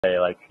say,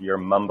 like, you're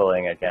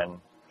mumbling again,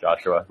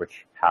 Joshua,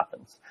 which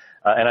happens.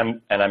 And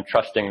I'm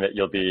trusting that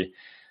you'll be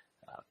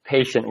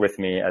patient with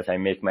me as I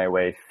make my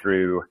way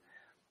through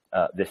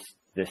the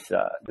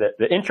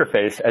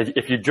interface. As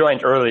if you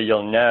joined early,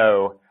 you'll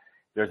know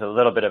there's a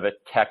little bit of a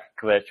tech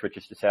glitch, which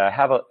is to say I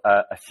have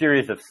a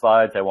series of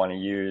slides I want to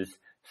use.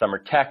 Some are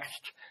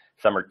text,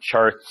 some are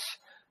charts.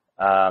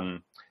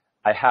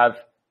 I have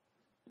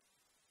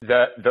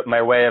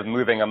my way of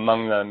moving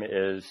among them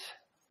is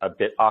a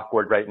bit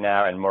awkward right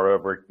now, and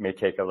moreover, it may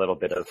take a little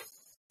bit of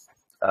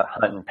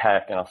hunt and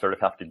peck, and I'll sort of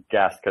have to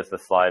guess because the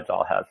slides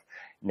all have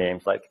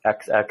names like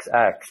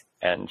XXX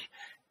and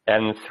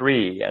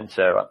N3, and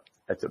so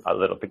it's a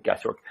little bit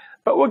guesswork,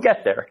 but we'll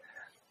get there.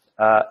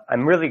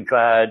 I'm really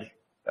glad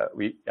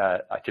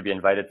to be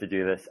invited to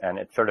do this, and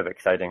it's sort of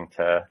exciting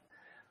to,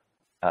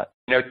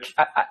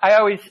 I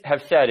always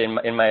have said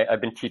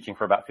I've been teaching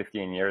for about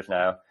 15 years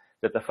now,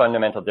 that the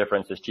fundamental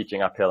difference is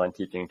teaching uphill and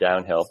teaching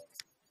downhill.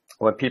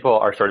 When people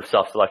are sort of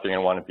self-selecting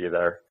and want to be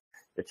there,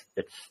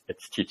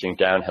 it's teaching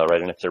downhill, right?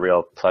 And it's a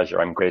real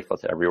pleasure. I'm grateful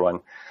to everyone.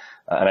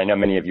 And I know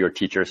many of you are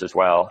teachers as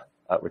well,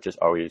 which is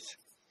always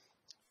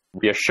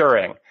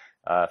reassuring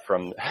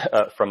from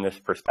this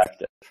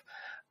perspective.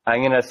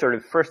 I'm going to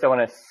first I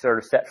want to sort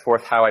of set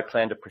forth how I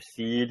plan to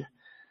proceed,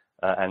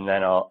 and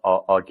then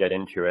I'll get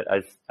into it.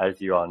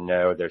 As you all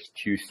know, there's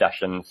 2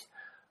 sessions,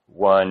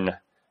 one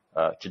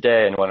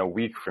today and one a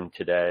week from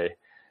today,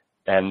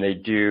 and they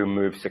do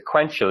move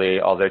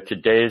sequentially, although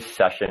today's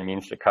session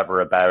means to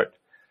cover about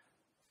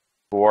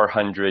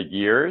 400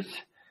 years,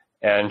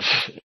 and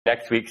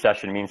next week's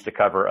session means to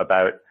cover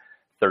about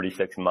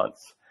 36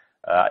 months.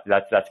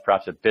 That's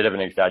perhaps a bit of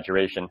an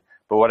exaggeration,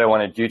 but what I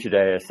want to do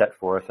today is set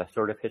forth a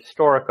sort of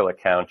historical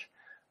account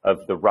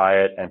of the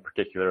riot, and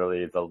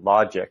particularly the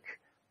logic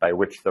by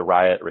which the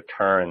riot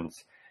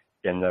returns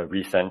in the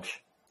recent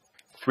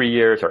 3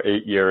 years or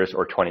 8 years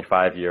or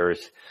 25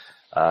 years,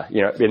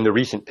 in the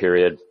recent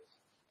period.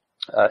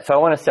 So I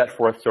want to set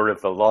forth sort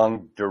of the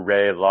longue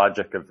durée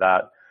logic of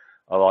that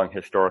along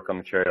historical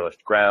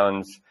materialist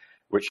grounds,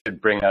 which should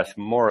bring us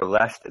more or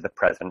less to the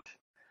present,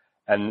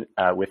 and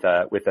with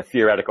a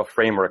theoretical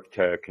framework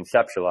to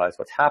conceptualize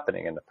what's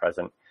happening in the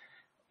present.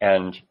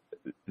 And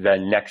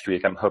then next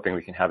week, I'm hoping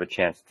we can have a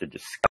chance to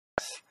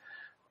discuss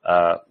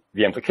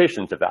the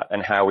implications of that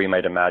and how we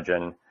might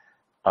imagine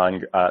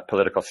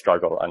political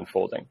struggle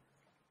unfolding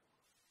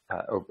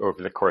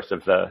over the course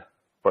of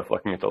both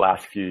looking at the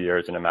last few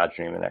years and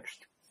imagining the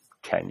next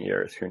 10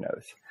 years, who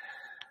knows.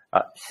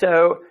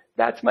 So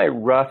that's my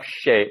rough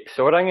shape.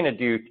 So what I'm going to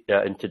do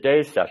in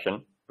today's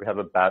session, we have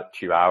about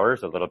 2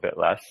 hours, a little bit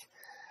less,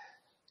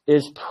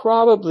 is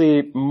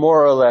probably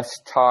more or less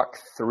talk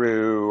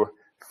through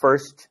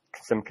first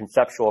some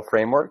conceptual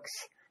frameworks,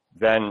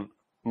 then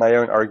my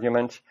own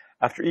argument.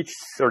 After each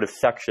sort of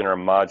section or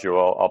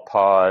module, I'll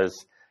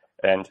pause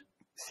and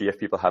see if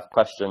people have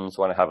questions,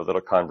 want to have a little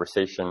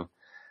conversation.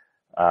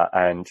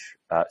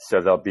 So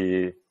there'll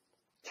be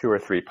 2 or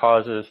 3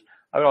 pauses.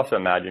 I would also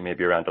imagine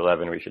maybe around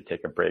 11 we should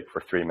take a break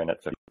for 3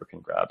 minutes so people can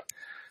grab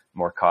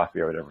more coffee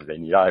or whatever they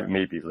need. It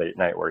may be late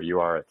night where you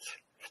are. It's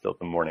still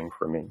the morning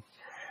for me.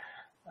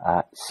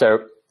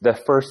 So the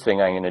first thing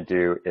I'm going to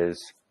do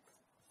is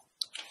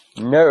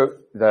note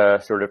the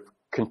sort of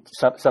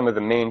some of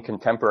the main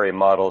contemporary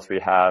models we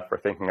have for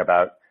thinking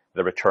about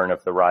the return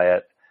of the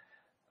riot,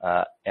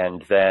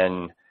 and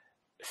then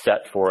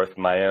set forth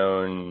my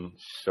own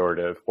sort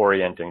of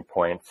orienting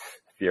points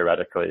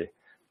theoretically,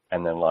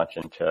 and then launch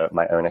into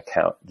my own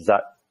account.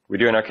 We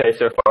doing okay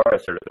so far?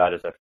 Sort of that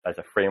as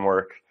a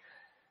framework.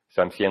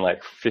 So I'm seeing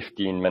like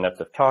 15 minutes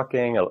of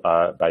talking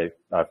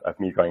of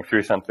me going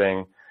through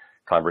something,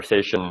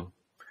 conversation,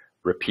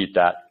 repeat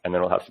that, and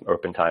then we'll have some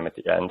open time at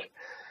the end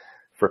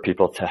for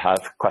people to have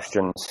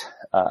questions,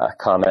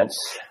 comments,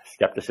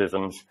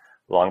 skepticisms,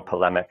 long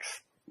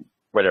polemics,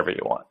 whatever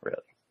you want,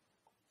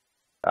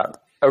 really.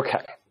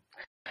 Okay.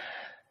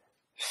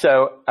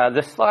 So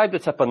the slide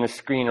that's up on the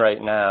screen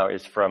right now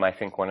is from, I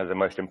think, one of the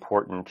most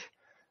important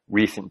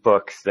recent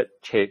books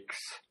that takes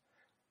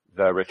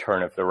the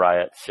return of the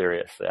riot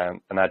seriously. I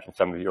imagine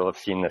some of you will have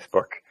seen this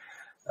book,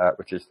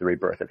 which is The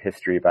Rebirth of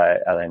History by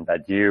Alain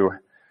Badiou.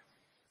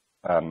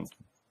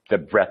 The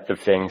breadth of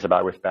things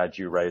about which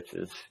Badiou writes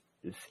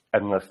is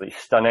endlessly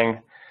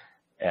stunning,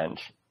 and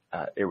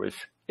it was,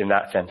 in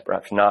that sense,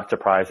 perhaps not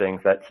surprising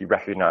that he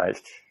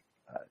recognized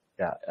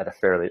at a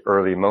fairly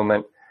early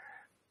moment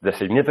the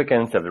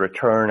significance of the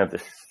return of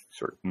this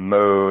sort of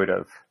mode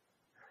of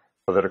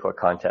political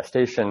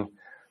contestation,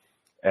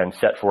 and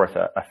set forth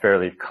a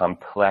fairly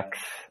complex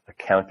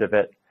account of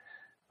it.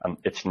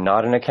 It's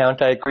not an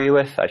account I agree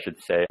with, I should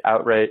say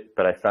outright,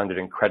 but I found it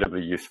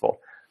incredibly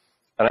useful.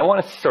 And I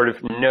want to sort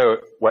of note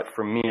what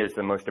for me is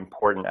the most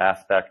important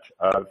aspect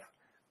of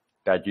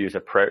Badiou's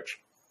approach.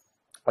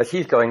 As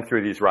he's going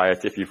through these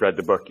riots, if you've read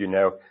the book, you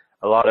know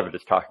a lot of it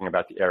is talking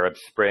about the Arab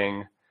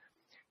Spring.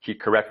 He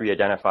correctly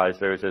identifies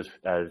those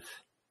as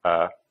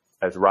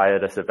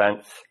riotous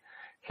events.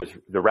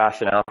 The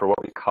rationale for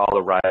what we call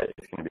a riot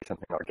is going to be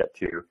something I'll get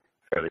to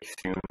fairly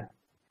soon.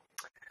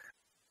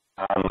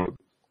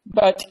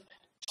 But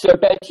so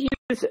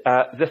Badiou's,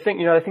 the thing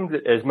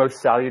that is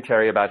most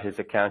salutary about his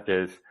account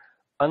is,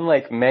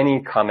 unlike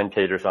many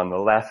commentators on the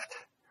left,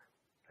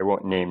 I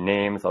won't name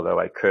names, although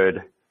I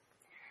could,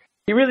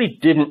 he really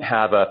didn't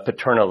have a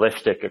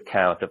paternalistic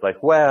account of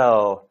like,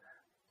 well,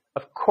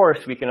 of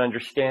course we can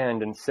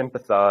understand and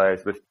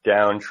sympathize with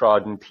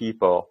downtrodden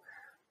people,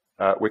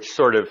 which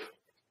sort of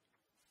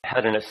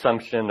had an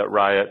assumption that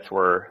riots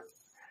were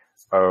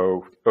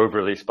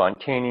overly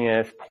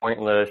spontaneous,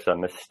 pointless, a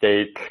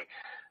mistake,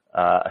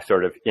 a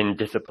sort of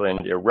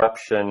indisciplined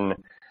eruption,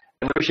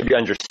 and we should be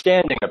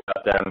understanding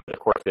about them, but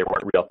of course they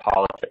weren't real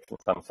politics in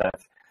some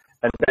sense.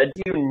 And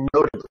Badiou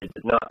notably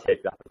did not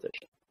take that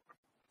position.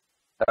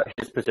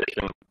 His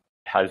position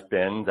has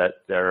been that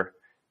they're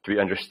to be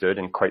understood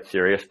in quite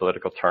serious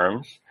political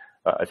terms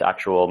as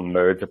actual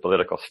modes of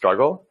political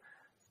struggle.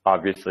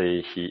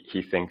 Obviously,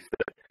 he thinks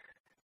that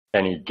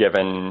any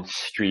given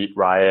street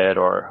riot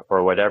or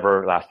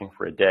whatever lasting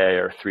for a day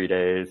or 3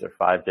 days or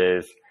 5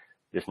 days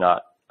is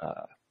not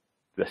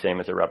the same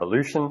as a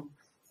revolution.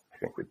 I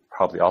think we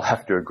probably all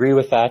have to agree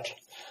with that.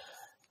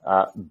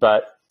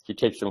 But he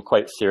takes them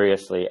quite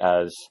seriously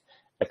as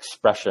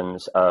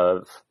expressions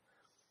of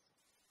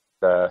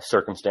the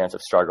circumstance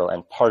of struggle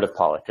and part of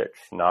politics,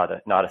 not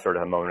a sort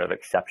of a moment of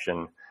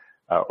exception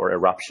or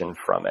eruption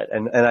from it.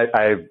 And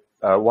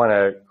I want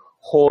to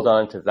hold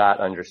on to that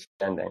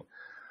understanding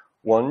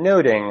while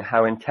noting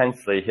how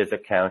intensely his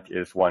account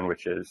is one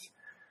which is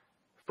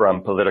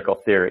from political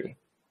theory.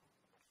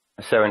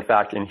 So in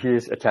fact, in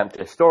his attempt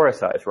to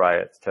historicize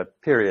riots, to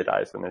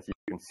periodize them, as you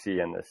can see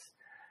in this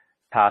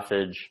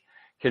passage,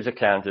 his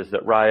account is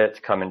that riots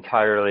come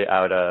entirely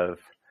out of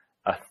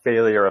a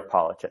failure of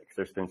politics.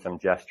 There's been some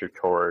gesture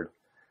toward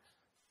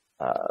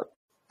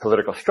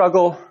political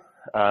struggle,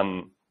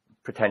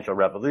 potential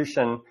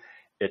revolution.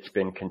 It's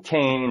been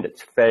contained,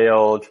 it's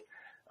failed.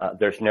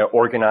 There's no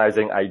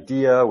organizing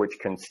idea which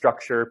can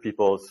structure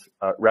people's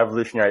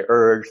revolutionary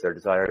urge, their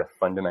desire to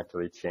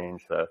fundamentally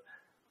change the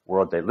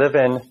world they live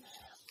in.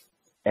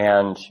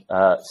 And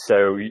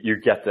so you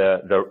get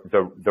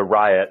the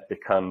riot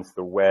becomes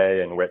the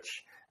way in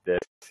which this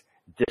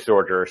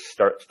disorder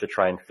starts to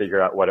try and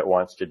figure out what it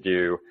wants to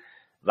do,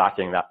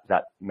 lacking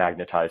that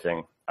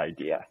magnetizing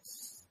idea.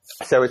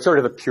 So it's sort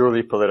of a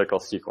purely political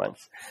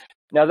sequence.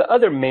 Now, the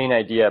other main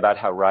idea about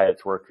how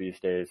riots work these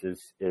days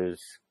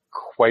is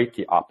quite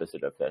the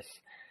opposite of this.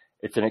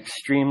 It's an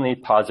extremely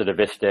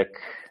positivistic,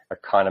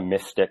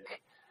 economistic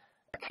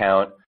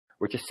account,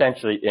 which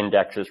essentially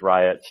indexes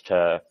riots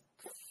to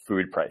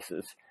food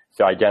prices.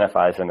 So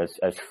identifies them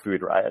as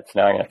food riots.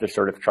 Now I'm going to have to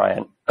sort of try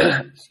and,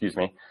 excuse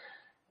me,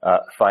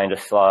 find a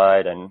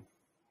slide, and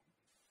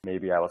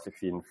maybe I will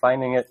succeed in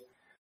finding it.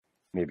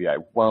 Maybe I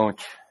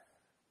won't.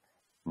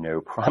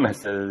 No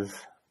promises.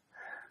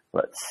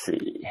 Let's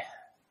see.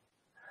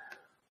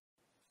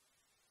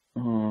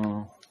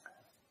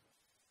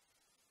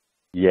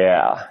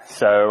 Yeah,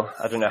 so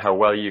I don't know how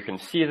well you can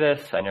see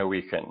this. I know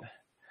we can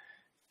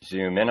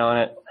zoom in on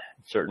it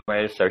in certain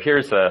ways. So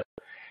here's a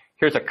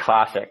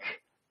classic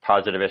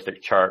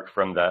positivistic chart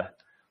from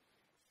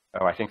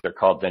I think they're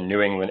called the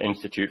New England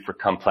Institute for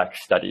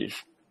Complex Studies,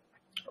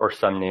 or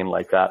some name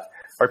like that.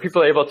 Are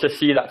people able to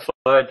see that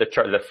slide, the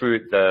chart, the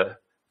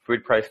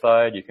food price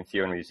slide? You can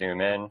see when we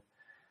zoom in.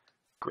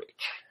 Great.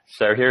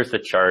 So here's the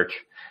chart,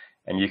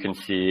 and you can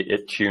see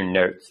it too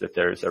notes that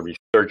there's a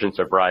resurgence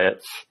of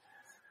riots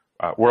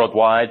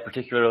worldwide,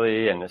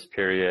 particularly in this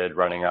period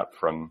running up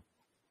from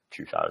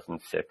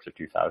 2006 or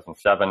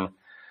 2007.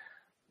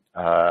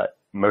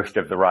 Most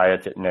of the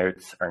riots, it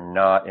notes, are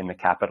not in the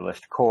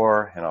capitalist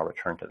core, and I'll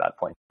return to that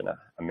point in a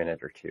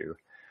minute or two.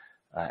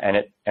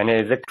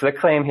 The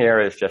claim here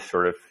is just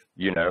sort of,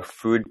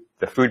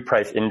 the food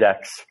price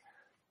index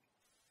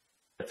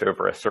that's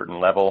over a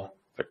certain level,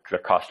 the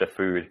cost of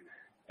food,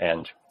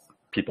 and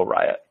people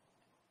riot.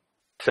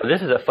 So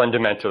this is a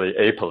fundamentally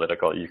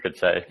apolitical, you could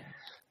say,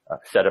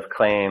 set of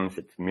claims.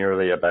 It's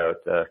merely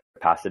about the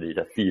capacity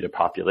to feed a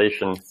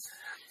population.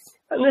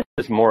 And this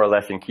is more or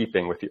less in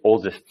keeping with the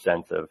oldest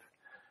sense of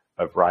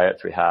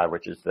riots we have,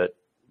 which is that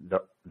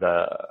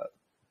the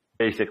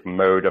basic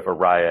mode of a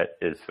riot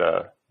is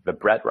the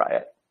bread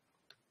riot.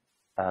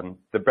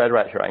 The bread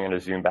riot here, I'm going to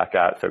zoom back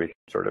out so we can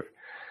sort of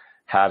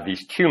have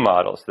these two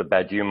models, the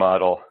Badiou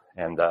model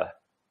and the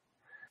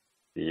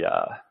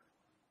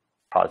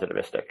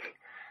positivistic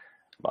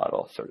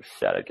model, sort of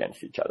set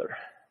against each other.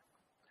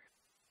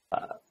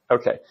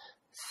 Okay,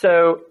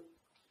 so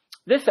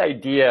this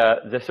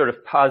idea, this sort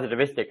of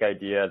positivistic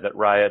idea that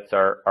riots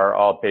are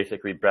all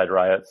basically bread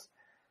riots,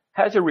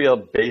 has a real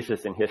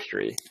basis in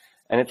history.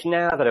 And it's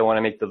now that I want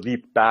to make the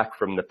leap back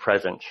from the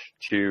present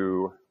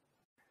to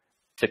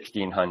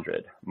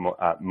 1600,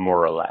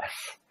 more or less.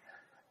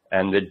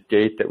 And the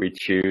date that we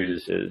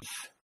choose is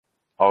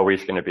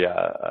always going to be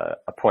a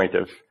point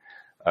of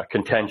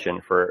contention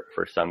for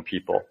some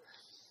people.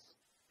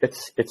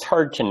 It's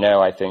hard to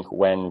know, I think,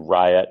 when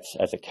riots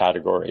as a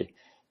category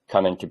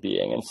come into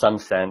being. In some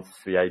sense,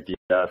 the idea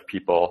of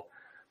people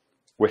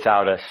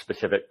without a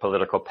specific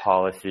political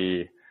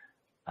policy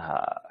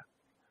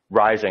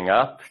rising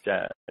up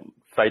and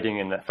fighting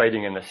in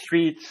the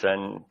streets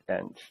and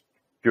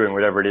doing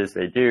whatever it is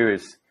they do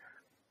is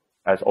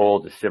as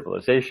old as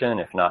civilization,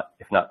 if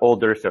not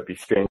older. So it'd be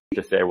strange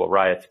to say, well,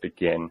 riots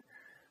begin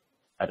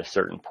at a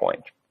certain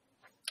point.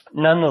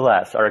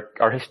 Nonetheless,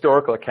 our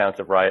historical accounts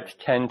of riots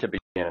tend to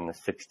begin in the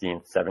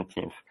 16th,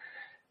 17th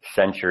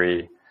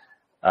century.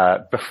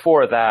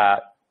 Before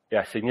that,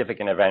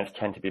 significant events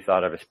tend to be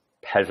thought of as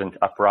peasant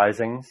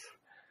uprisings,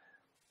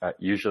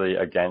 usually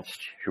against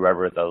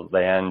whoever the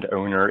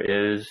landowner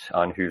is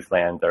on whose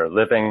land they're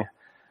living.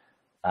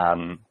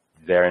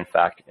 They're, in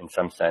fact, in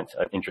some sense,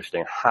 an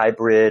interesting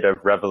hybrid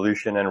of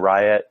revolution and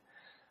riot.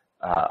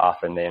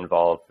 Often they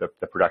involve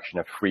the production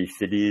of free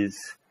cities.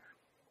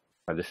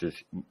 This is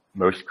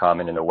most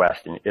common in the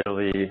West, in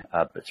Italy,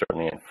 but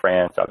certainly in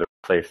France, other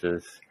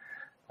places.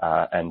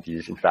 And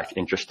these, in fact,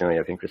 interestingly,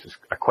 I think this is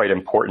a quite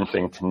important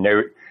thing to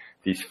note.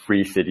 These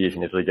free cities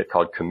in Italy get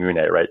called comune,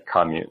 right?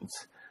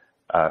 Communes.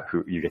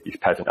 Who you get these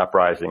peasant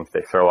uprisings.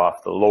 They throw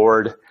off the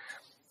lord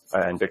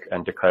and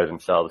declare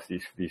themselves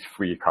these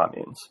free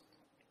communes.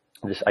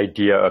 This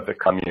idea of the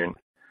commune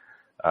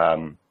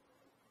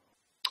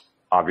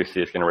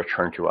obviously is going to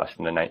return to us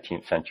in the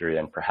 19th century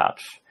and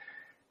perhaps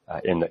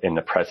in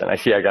the present. I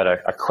see I got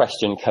a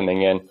question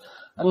coming in.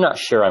 I'm not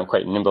sure I'm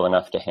quite nimble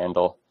enough to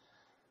handle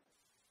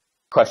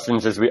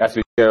questions as we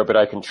go, but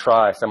I can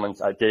try.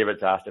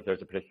 David's asked if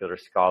there's a particular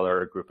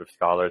scholar or group of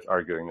scholars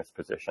arguing this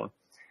position.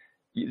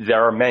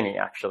 There are many,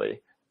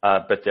 actually,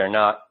 but they're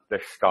not the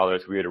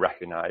scholars we would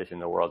recognize in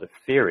the world of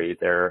theory.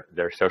 They're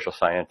social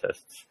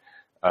scientists.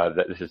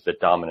 That this is the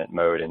dominant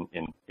mode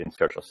in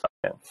social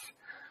science,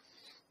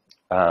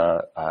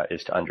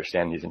 is to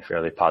understand these in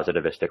fairly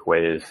positivistic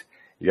ways.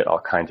 You get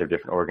all kinds of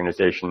different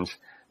organizations.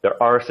 There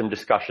are some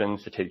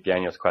discussions, to take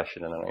Daniel's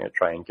question, and then I'm going to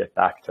try and get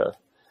back to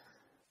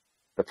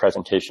the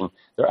presentation.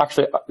 There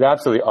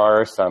absolutely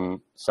are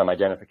some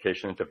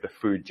identifications of the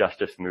food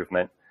justice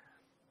movement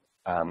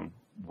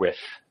with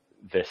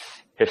this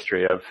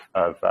history of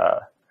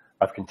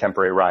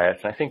contemporary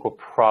riots, and I think we'll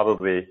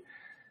probably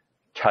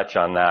touch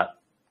on that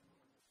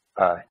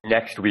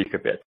next week a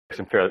bit.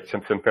 Some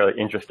fairly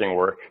interesting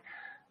work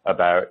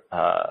about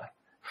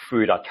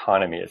food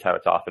autonomy is how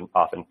it's often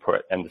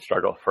put, and the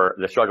struggle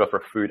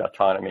for food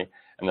autonomy,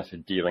 and thus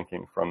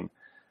delinking from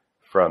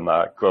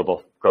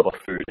global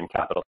food and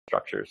capital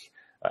structures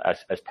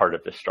as part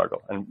of this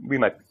struggle. And we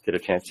might get a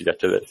chance to get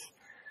to this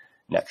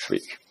next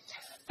week.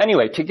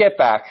 Anyway, to get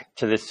back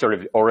to this sort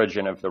of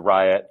origin of the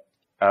riot,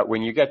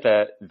 when you get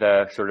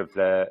the sort of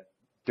the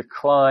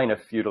decline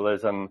of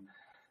feudalism,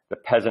 the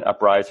peasant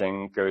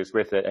uprising goes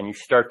with it, and you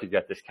start to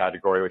get this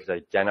category which is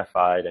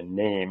identified and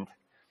named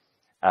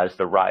as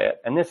the riot.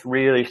 And this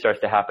really starts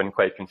to happen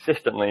quite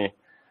consistently.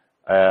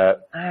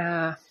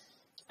 I'm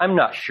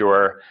not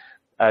sure.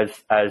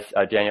 As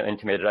Daniel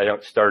intimated, I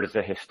don't start as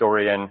a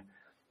historian.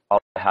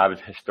 All I have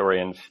is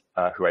historians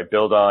who I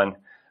build on.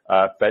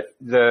 But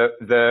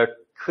the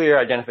clear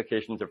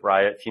identifications of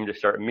riot seem to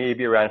start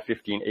maybe around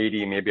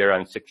 1580, maybe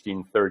around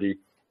 1630,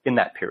 in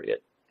that period.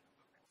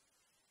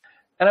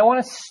 And I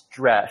want to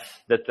stress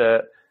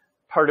that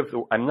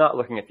I'm not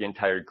looking at the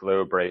entire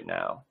globe right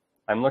now.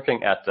 I'm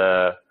looking at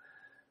the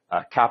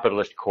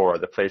capitalist core,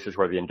 the places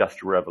where the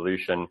Industrial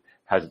Revolution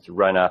has its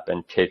run up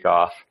and take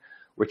off,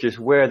 which is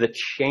where the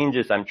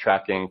changes I'm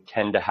tracking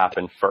tend to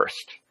happen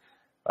first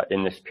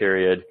in this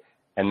period,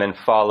 and then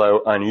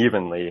follow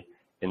unevenly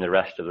in the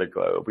rest of the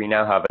globe. We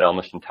now have it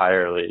almost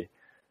entirely,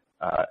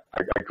 a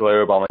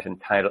globe almost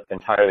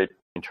entirely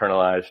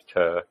internalized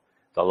to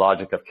the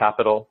logic of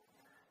capital.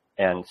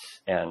 And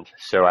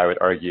so I would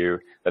argue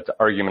that the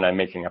argument I'm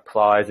making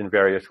applies in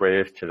various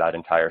ways to that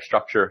entire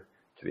structure,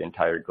 to the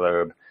entire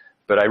globe.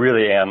 But I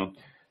really am,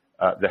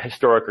 the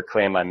historical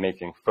claim I'm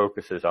making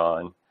focuses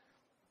on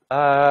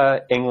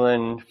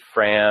England,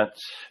 France,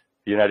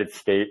 the United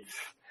States,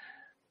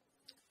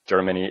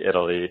 Germany,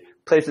 Italy,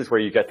 places where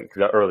you get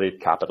the early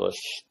capitalist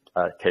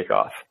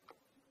takeoff.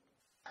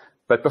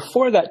 But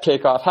before that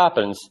takeoff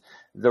happens,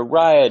 the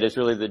riot is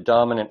really the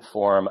dominant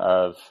form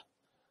of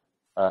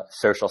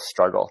social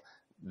struggle.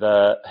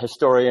 The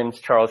historians,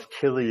 Charles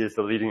Tilly is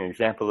the leading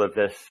example of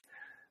this.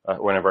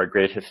 One of our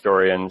great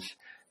historians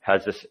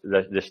has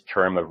this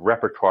term of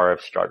repertoire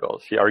of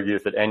struggles. He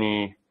argues that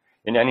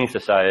in any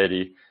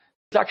society,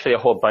 there's actually a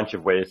whole bunch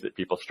of ways that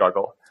people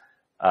struggle,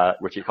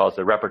 which he calls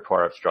the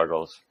repertoire of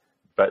struggles,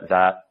 but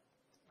that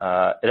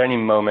at any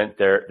moment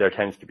there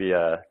tends to be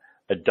a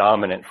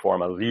dominant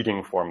form, a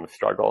leading form of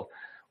struggle,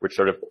 which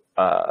sort of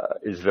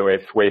is the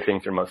way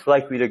things are most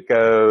likely to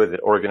go, that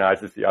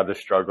organizes the other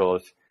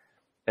struggles.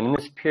 And in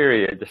this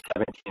period, the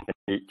 17th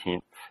and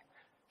 18th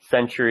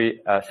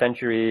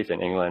centuries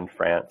in England,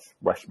 France,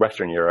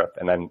 Western Europe,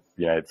 and then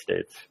the United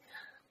States,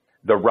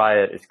 the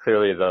riot is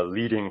clearly the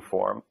leading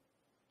form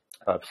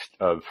of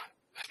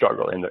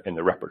struggle in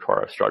the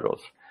repertoire of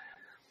struggles.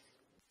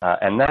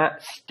 And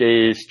that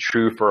stays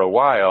true for a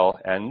while,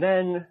 and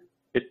then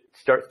it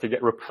starts to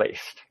get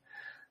replaced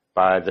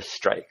by the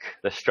strike.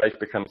 The strike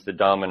becomes the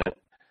dominant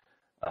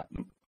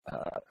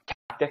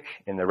tactic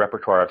in the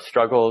repertoire of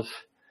struggles,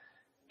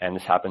 And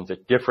this happens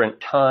at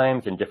different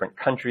times in different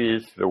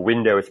countries. The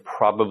window is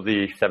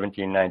probably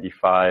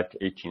 1795 to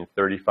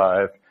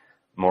 1835,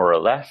 more or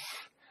less.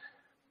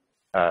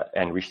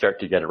 And we start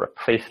to get a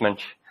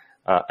replacement.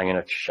 I'm going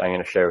to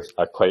show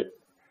a quite,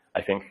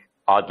 I think,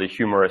 oddly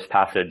humorous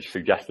passage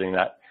suggesting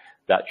that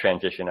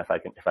transition if I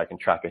can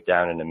track it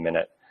down in a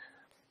minute.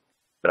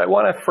 But I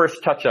want to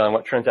first touch on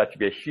what turns out to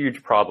be a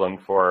huge problem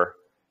for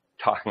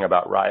talking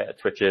about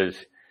riots, which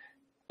is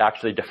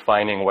actually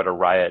defining what a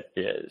riot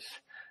is.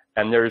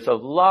 And there's a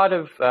lot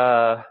of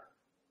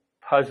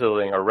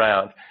puzzling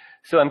around.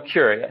 So I'm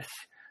curious.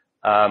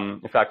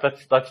 In fact,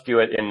 let's do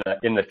it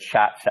in the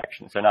chat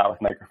section, so not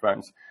with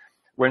microphones.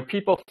 When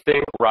people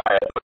think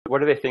riot, what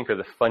do they think are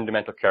the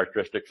fundamental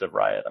characteristics of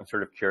riot? I'm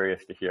sort of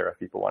curious to hear if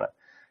people want to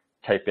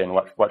type in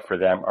what for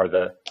them are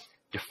the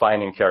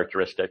defining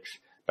characteristics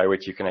by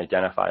which you can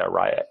identify a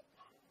riot.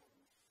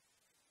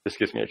 This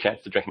gives me a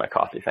chance to drink my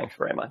coffee. Thanks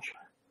very much.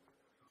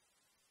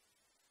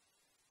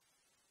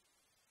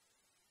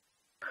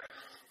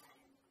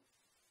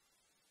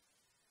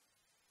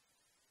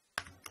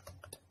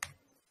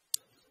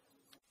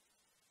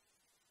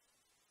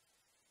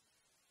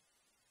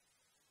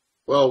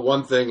 Well,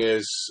 one thing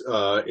is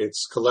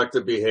it's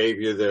collective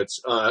behavior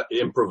that's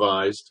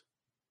improvised,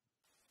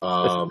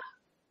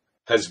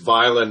 has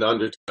violent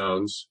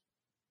undertones.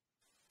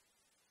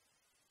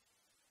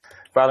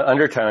 Violent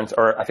undertones,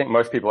 or I think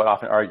most people would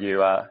often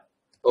argue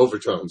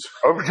Overtones.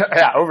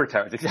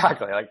 Overtones,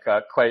 exactly. Like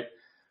quite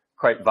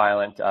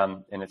violent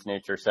in its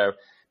nature. So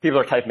people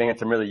are typing in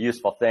some really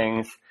useful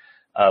things.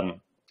 I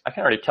can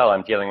already tell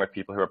I'm dealing with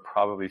people who are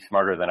probably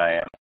smarter than I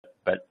am,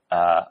 but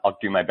I'll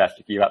do my best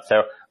to keep up.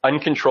 So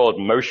uncontrolled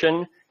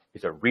motion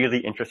is a really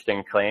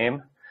interesting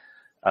claim.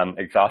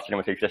 Exhaustion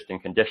with existing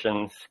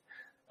conditions.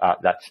 I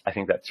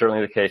think that's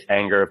certainly the case.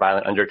 Anger,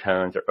 violent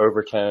undertones, or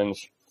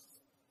overtones.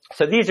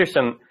 So these are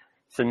some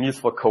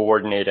useful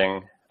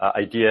coordinating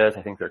ideas.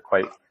 I think they're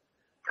quite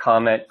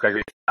common.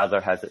 Gregory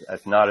Adler has it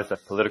as not as a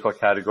political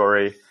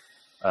category,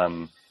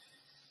 but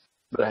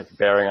has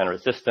bearing on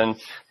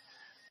resistance.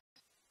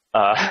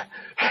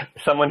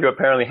 Someone who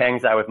apparently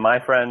hangs out with my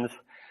friends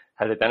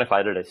has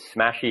identified it as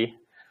smashy,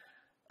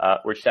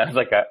 which sounds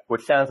like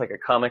a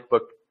comic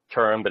book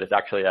term, but it's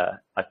actually a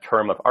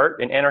term of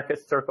art in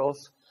anarchist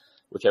circles,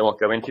 which I won't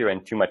go into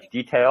in too much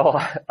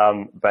detail,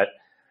 but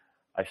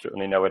I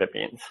certainly know what it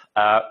means.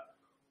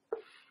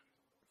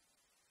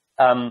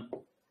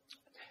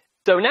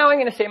 So now I'm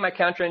going to say my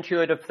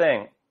counterintuitive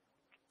thing,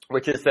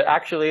 which is that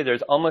actually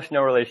there's almost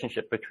no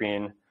relationship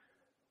between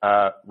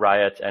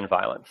riots and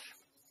violence,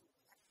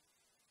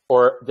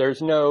 or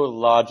there's no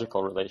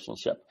logical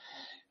relationship.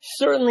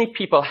 Certainly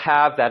people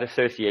have that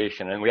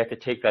association, and we have to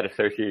take that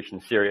association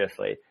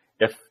seriously.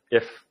 If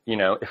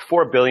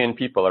 4 billion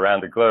people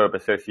around the globe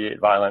associate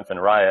violence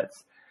and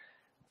riots,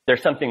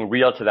 there's something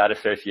real to that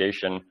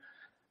association,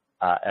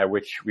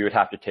 which we would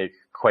have to take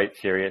quite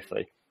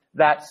seriously.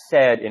 That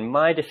said, in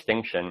my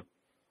distinction,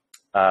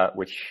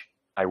 which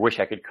I wish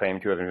I could claim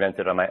to have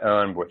invented on my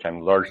own, which I'm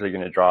largely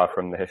going to draw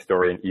from the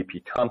historian E.P.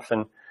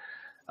 Thompson,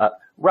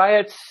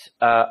 riots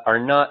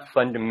are not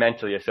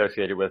fundamentally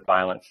associated with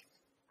violence.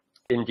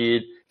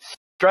 Indeed,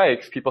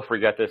 strikes, people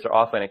forget this, are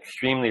often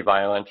extremely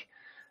violent.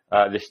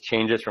 This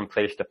changes from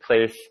place to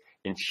place.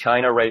 In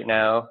China right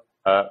now,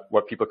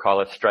 what people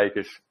call a strike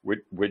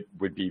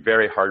would be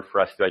very hard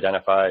for us to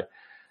identify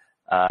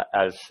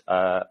as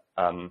a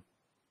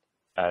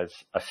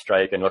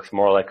strike, and looks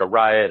more like a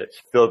riot.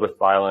 It's filled with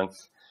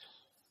violence.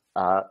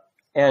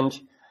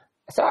 And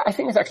so I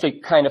think it's actually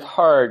kind of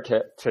hard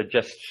to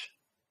just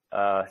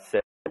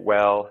say,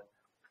 well,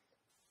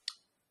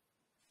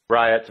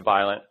 riots,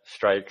 violent,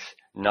 strikes,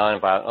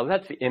 non-violent. Well,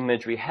 that's the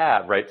image we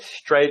have, right?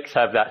 Strikes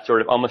have that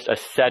sort of almost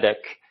ascetic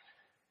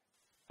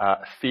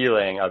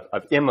feeling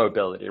of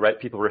immobility, right?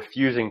 People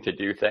refusing to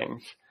do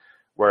things,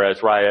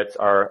 whereas riots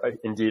are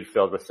indeed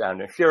filled with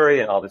sound and fury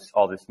and all this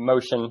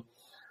motion.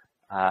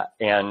 But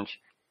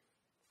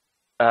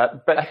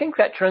I think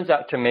that turns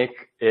out to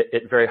make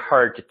it very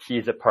hard to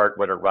tease apart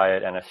what a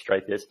riot and a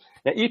strike is.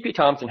 Now, E.P.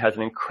 Thompson has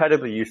an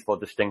incredibly useful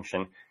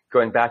distinction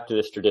going back to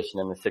this tradition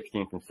in the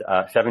 16th and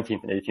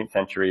 17th and 18th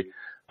century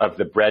of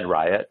the bread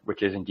riot,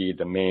 which is indeed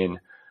the main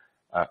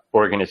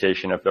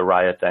organization of the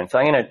riot then. So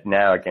I'm going to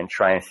now again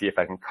try and see if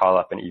I can call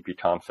up an E.P.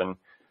 Thompson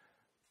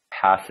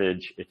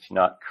passage. It's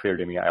not clear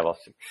to me I will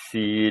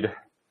succeed.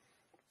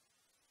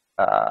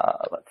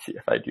 Let's see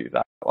if I do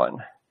that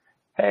one.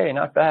 Hey,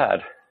 not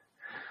bad.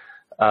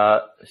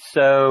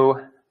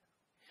 So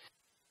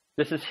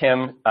this is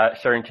him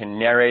starting to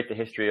narrate the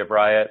history of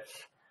riots,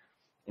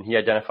 and he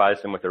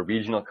identifies them with a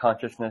regional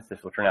consciousness.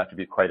 This will turn out to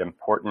be quite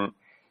important.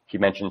 He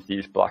mentions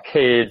these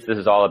blockades. This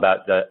is all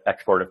about the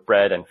export of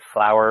bread and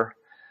flour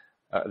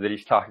that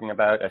he's talking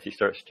about as he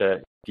starts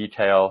to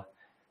detail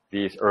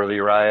these early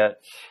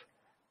riots.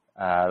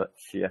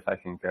 Let's see if I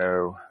can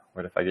go,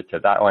 what if I get to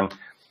that one?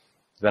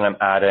 Then I'm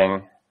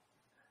adding,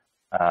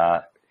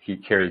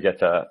 here he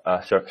gets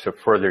so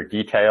further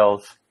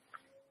details.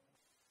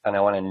 And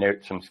I want to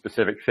note some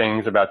specific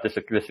things about this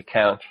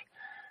account.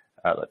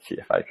 Let's see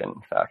if I can,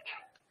 in fact,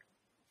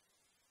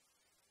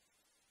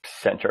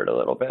 centered a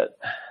little bit.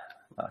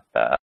 Not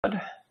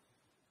bad.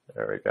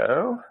 There we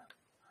go.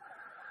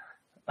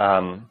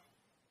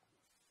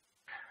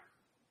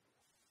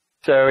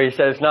 So he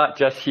says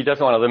he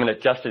doesn't want to limit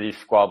it just to these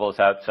squabbles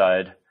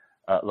outside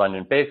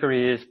London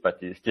bakeries, but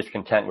these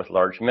discontent with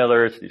large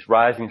millers, these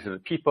risings of the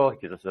people. He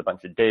gives us a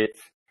bunch of dates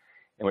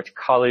in which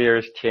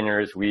colliers,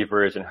 tinners,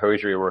 weavers, and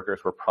hosiery workers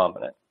were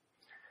prominent.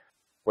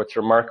 What's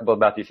remarkable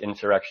about these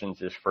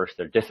insurrections is first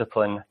their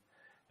discipline,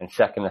 and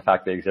second, the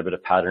fact they exhibit a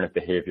pattern of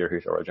behavior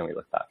whose origin we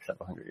look back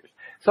several hundred years.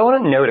 So I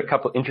want to note a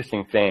couple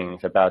interesting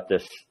things about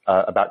this,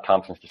 about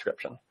Thompson's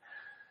description.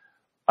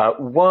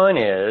 One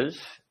is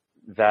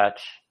that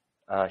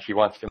he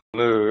wants to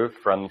move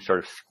from sort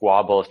of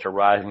squabbles to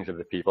risings of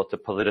the people to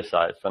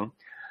politicize them.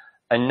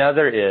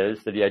 Another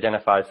is that he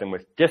identifies them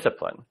with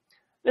discipline.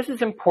 This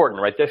is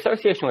important, right? The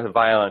association with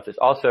violence is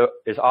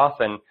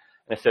often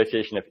an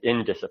association of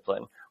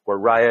indiscipline, where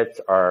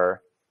riots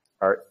are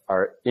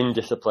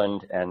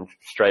indisciplined and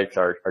strikes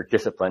are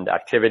disciplined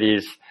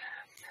activities.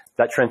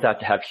 That turns out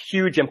to have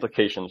huge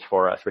implications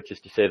for us, which is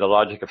to say the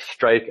logic of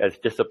strike as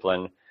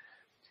discipline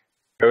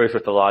goes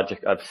with the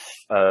logic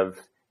of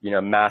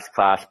mass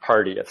class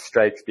party, of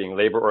strikes being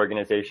labor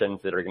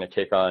organizations that are going to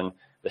take on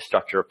the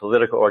structure of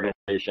political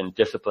organization,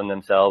 discipline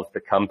themselves,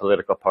 become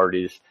political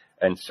parties,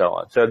 and so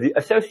on. So the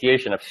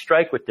association of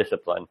strike with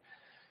discipline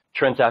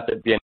turns out to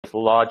be in this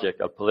logic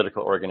of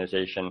political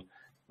organization,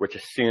 which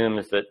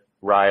assumes that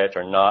riots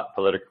are not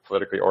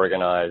politically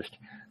organized,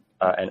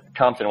 and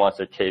Thompson wants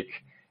to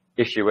take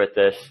issue with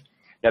this.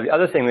 Now, the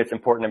other thing that's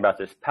important about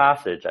this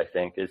passage, I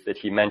think, is that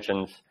he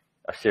mentions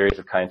a series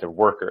of kinds of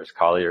workers: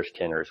 colliers,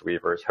 tinners,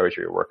 weavers,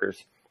 hosiery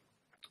workers.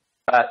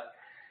 But,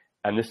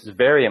 and this is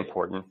very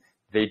important,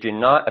 they do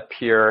not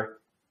appear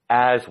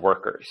as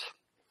workers.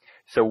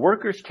 So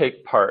workers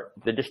take part.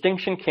 The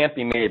distinction can't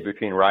be made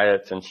between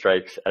riots and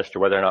strikes as to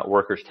whether or not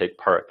workers take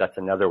part. That's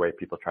another way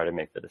people try to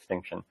make the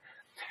distinction.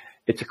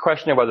 It's a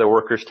question of whether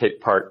workers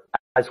take part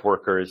as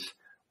workers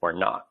or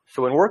not.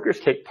 So when workers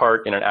take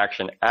part in an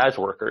action as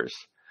workers,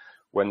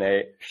 when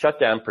they shut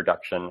down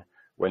production,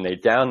 when they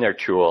down their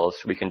tools,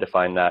 we can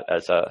define that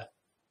as a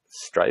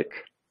strike.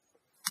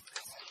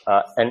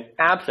 And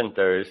absent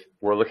those,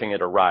 we're looking at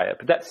a riot.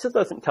 But that still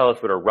doesn't tell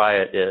us what a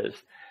riot is.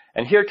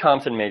 And here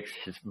Thompson makes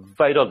his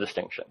vital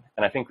distinction.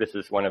 And I think this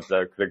is one of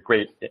the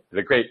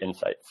great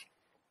insights.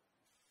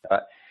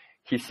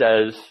 He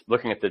says,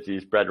 looking at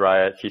these bread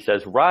riots, he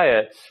says,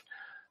 riots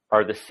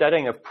are the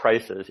setting of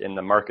prices in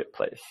the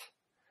marketplace,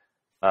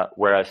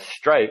 whereas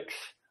strikes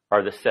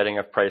are the setting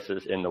of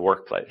prices in the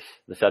workplace.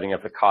 The setting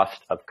of the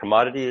cost of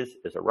commodities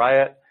is a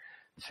riot.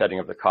 The setting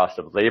of the cost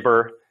of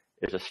labor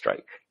is a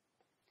strike.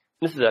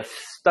 This is a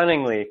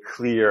stunningly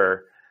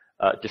clear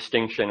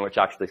distinction, which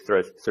actually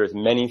throws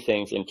many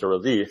things into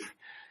relief.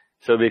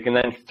 So we can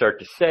then start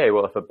to say,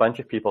 well, if a bunch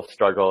of people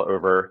struggle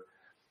over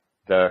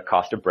the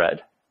cost of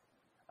bread,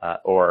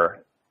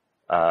 or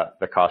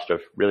the cost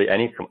of really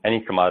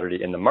any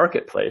commodity in the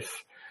marketplace,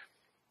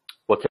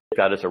 we'll take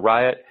that as a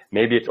riot.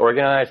 Maybe it's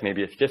organized,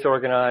 maybe it's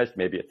disorganized,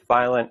 maybe it's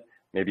violent,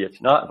 maybe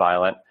it's not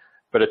violent,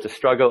 but it's a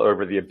struggle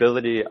over the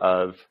ability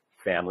of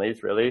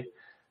families, really,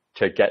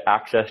 to get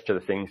access to the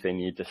things they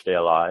need to stay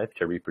alive,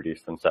 to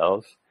reproduce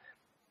themselves.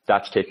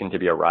 That's taken to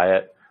be a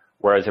riot.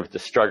 Whereas if it's a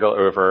struggle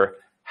over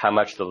how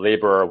much the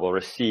laborer will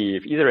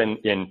receive, either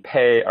in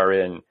pay or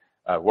in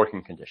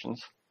working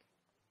conditions,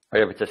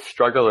 or if it's a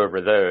struggle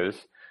over those,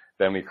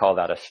 then we call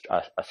that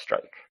a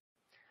strike.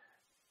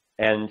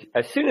 And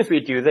as soon as we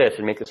do this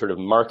and make a sort of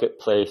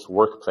marketplace,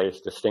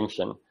 workplace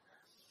distinction,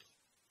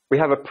 we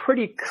have a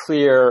pretty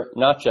clear,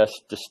 not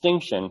just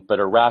distinction, but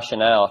a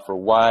rationale for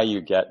why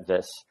you get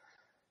this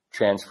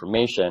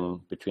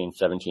transformation between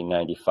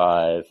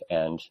 1795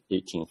 and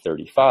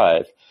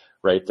 1835,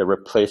 right? The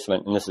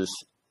replacement, and this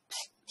is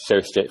so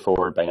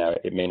straightforward by now,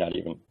 it may not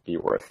even be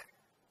worth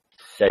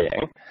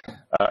saying,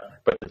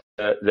 but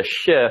the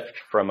shift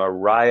from a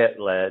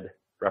riot-led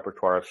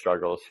repertoire of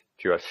struggles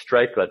to a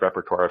strike-led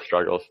repertoire of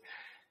struggles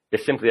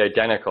is simply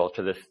identical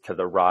to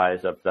the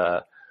rise of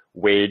the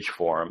wage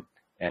form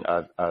and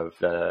of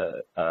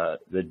the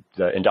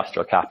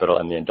industrial capital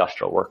and the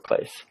industrial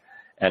workplace.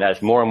 And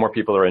as more and more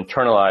people are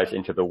internalized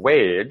into the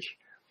wage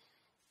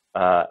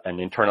and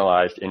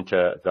internalized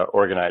into the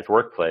organized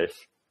workplace,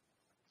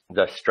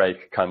 the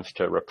strike comes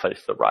to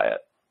replace the riot.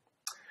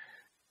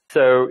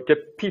 So do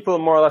people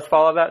more or less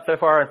follow that so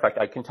far? In fact,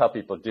 I can tell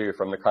people do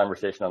from the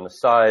conversation on the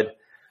side.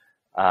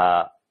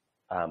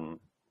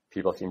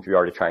 People seem to be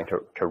already trying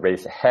to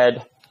race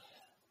ahead.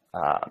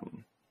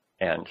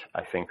 And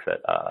I think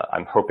that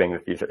I'm hoping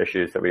that these are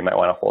issues that we might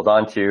want to hold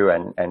on to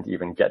and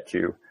even get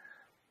to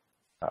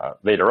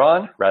later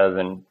on, rather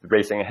than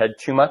racing ahead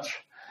too much.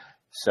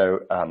 So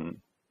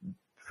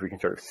if we can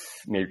sort of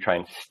maybe try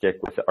and stick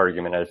with the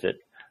argument as it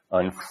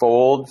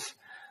unfolds,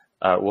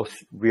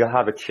 we'll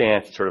have a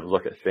chance to sort of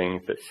look at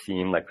things that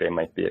seem like they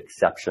might be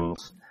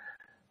exceptions,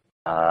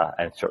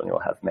 and certainly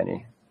we'll have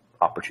many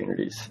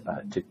opportunities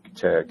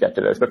to get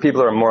to those. But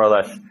people are more or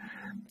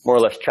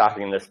less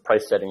tracking this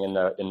price setting in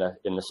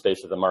the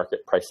space of the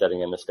market, price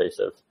setting in the space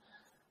of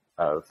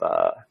of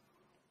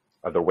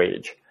the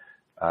wage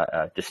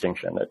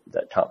distinction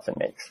that Thompson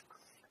makes.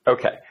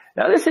 Okay,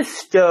 now this is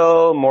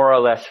still more or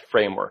less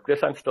framework.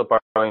 This I'm still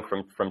borrowing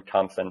from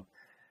Thompson.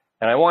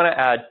 And I want to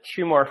add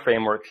two more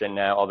frameworks in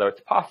now, although it's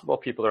possible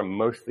people are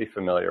mostly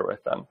familiar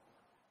with them.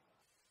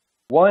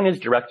 One is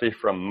directly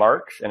from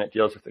Marx, and it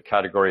deals with the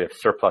category of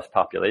surplus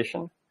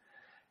population.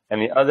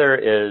 And the other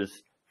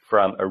is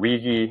from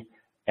Arrighi,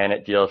 and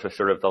it deals with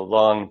sort of the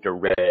longue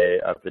durée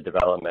of the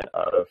development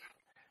of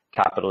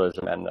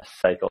capitalism and the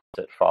cycles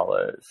it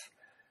follows.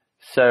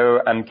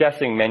 So I'm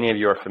guessing many of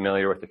you are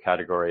familiar with the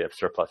category of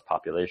surplus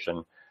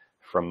population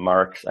from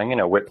Marx. I'm going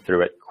to whip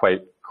through it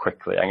quite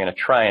quickly. I'm going to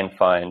try and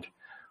find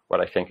what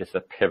I think is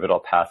the pivotal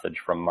passage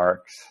from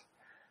Marx.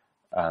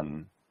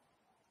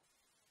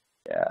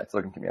 Yeah, it's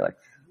looking to me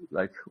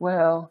like,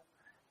 well,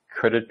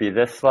 could it be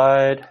this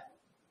slide?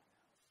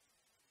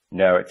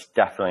 No, it's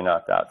definitely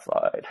not that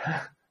slide.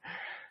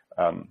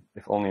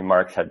 If only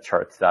Marx had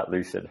charts that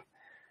lucid,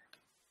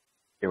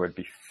 it would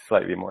be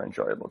slightly more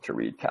enjoyable to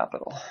read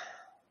Capital.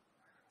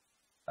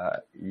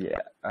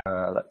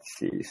 Let's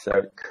see. So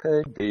it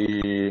could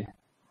be,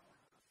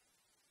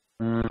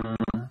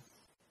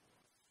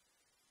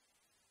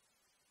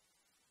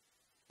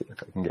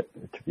 if I can get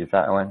it to be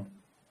that one.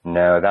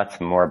 No,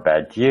 that's more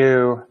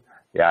Badiou.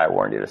 Yeah, I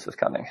warned you this was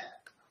coming.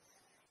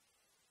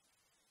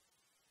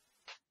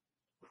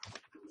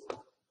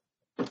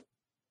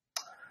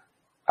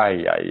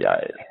 Ay.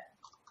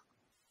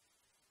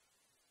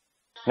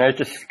 Can I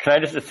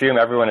just assume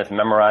everyone has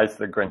memorized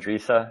the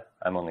Grundrisse?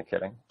 I'm only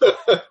kidding.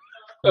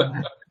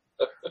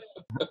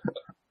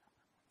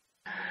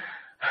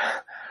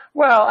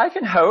 Well, I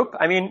can hope.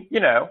 I mean, you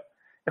know,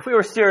 if we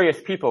were serious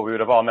people, we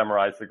would have all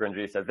memorized the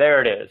Grundrisse.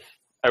 There it is.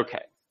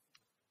 Okay.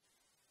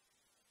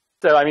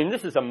 So, I mean,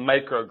 this is a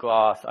micro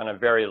gloss on a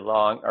very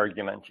long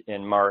argument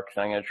in Marx,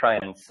 and I'm going to try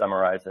and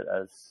summarize it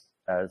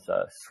as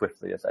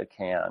swiftly as I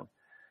can.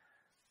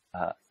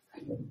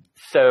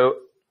 So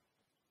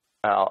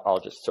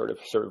I'll just sort of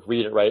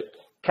read it, right?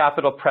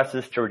 Capital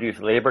presses to reduce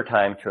labor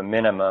time to a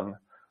minimum,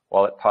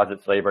 while it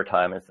posits labor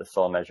time as the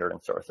sole measure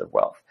and source of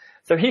wealth.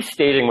 So he's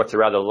stating what's a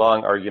rather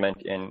long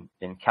argument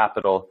in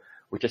Capital,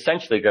 which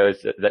essentially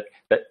goes that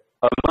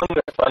among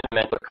the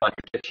fundamental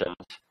contradictions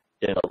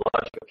in the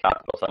logic of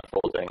capital's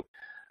unfolding,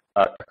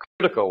 a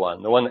critical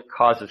one, the one that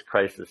causes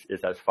crisis,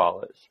 is as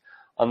follows.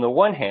 On the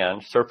one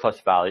hand,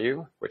 surplus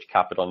value, which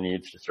capital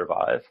needs to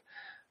survive,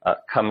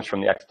 comes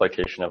from the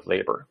exploitation of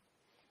labor.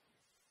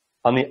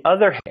 On the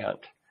other hand,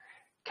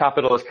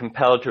 capital is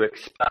compelled to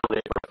expel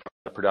labor from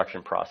the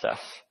production process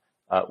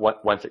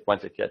once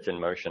it gets in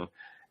motion.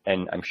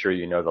 And I'm sure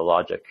you know the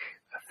logic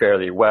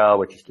fairly well,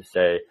 which is to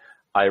say,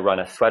 I run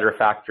a sweater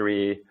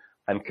factory,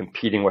 I'm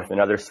competing with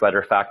another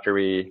sweater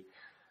factory,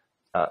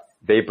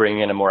 they bring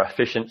in a more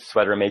efficient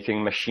sweater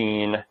making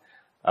machine,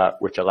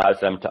 which allows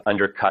them to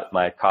undercut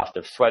my cost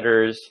of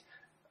sweaters.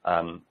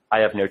 I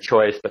have no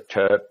choice but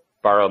to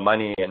borrow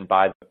money and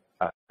buy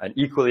an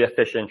equally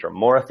efficient or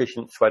more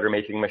efficient sweater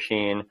making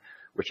machine,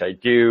 which I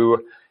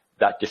do.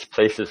 That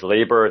displaces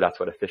labor. That's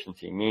what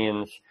efficiency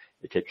means.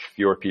 It takes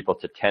fewer people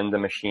to tend the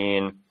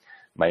machine.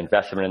 My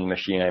investment in the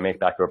machine I make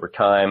back over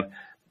time.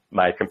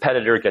 My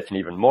competitor gets an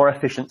even more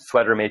efficient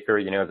sweater maker,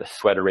 you know, the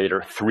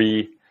Sweaterator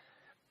 3,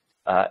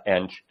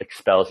 and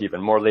expels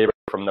even more labor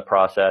from the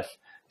process.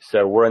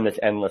 So we're in this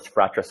endless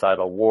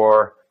fratricidal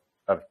war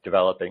of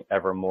developing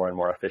ever more and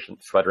more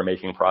efficient sweater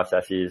making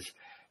processes.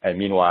 And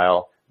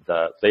meanwhile,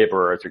 the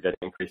laborers are getting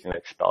increasingly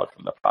expelled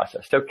from the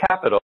process. So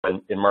capital,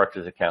 in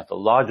Marx's account, the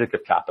logic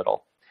of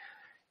capital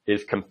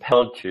is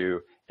compelled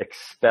to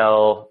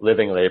expel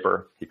living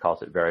labor, he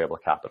calls it variable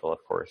capital,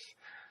 of course,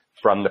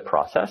 from the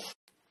process.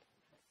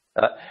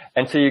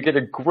 And so you get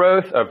a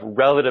growth of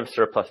relative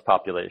surplus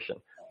population.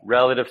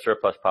 Relative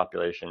surplus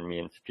population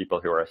means people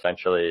who are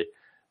essentially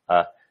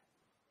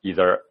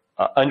either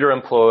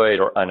underemployed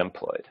or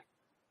unemployed,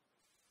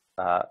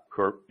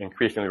 who are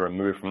increasingly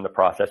removed from the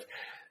process.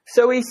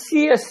 So we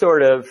see a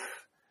sort of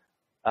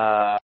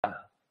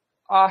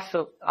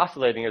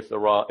oscillating is the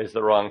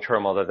wrong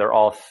term, although there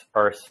all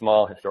are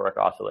small historic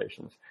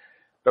oscillations.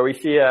 But we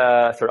see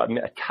a sort of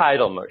a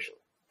tidal motion.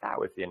 That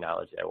was the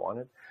analogy I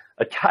wanted.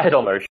 A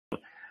tidal motion,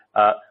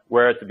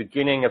 where at the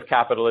beginning of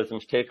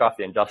capitalism's takeoff,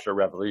 the Industrial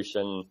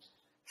Revolution,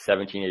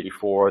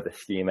 1784, the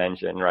steam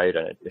engine, right,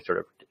 and it sort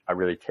of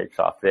really takes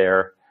off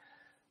there.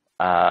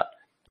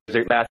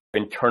 There's a massive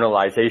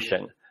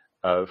internalization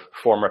of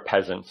former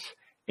peasants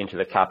into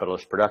the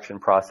capitalist production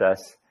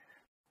process,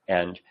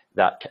 and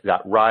that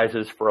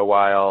rises for a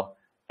while,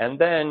 and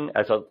then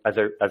as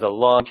a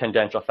long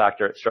tangential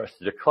factor, it starts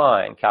to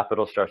decline.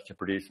 Capital starts to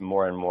produce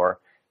more and more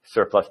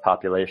surplus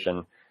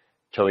population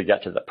till we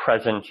get to the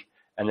present,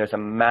 and there's a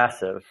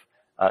massive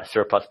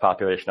surplus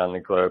population on the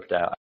globe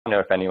now. I don't know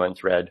if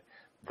anyone's read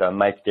the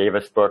Mike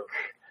Davis book,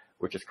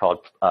 which is called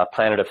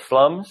Planet of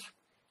Slums.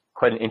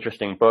 Quite an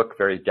interesting book,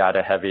 very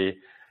data heavy,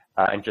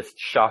 and just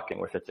shocking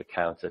with its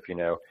accounts of,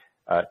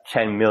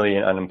 10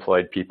 million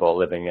unemployed people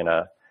living in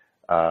a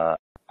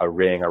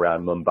ring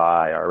around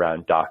Mumbai or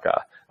around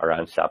Dhaka,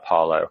 around Sao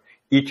Paulo,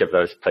 each of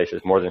those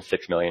places, more than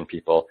 6 million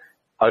people,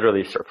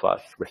 utterly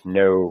surplus with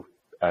no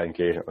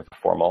engagement with the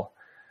formal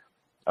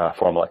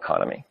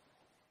economy.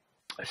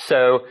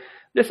 So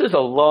this is a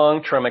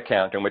long-term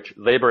account in which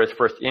labor is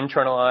first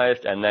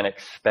internalized and then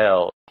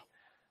expelled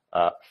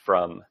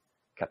from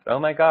capital. Oh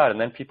my God, and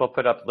then people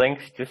put up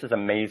links. This is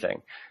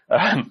amazing.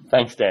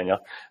 Thanks, Daniel.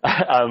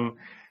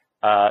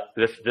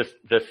 This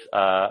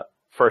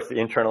first the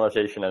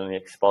internalization and then the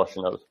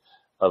expulsion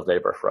of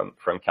labor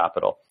from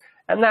capital.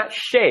 And that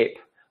shape,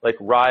 like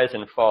rise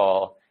and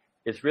fall,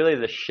 is really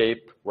the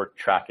shape we're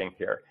tracking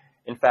here.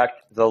 In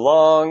fact,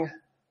 the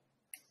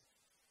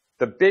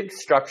big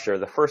structure,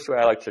 the first way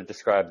I like to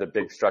describe the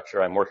big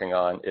structure I'm working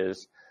on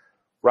is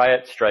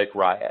riot, strike,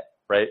 riot,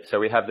 right? So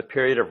we have the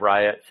period of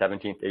riot,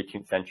 17th,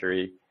 18th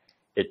century.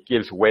 It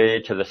gives way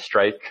to the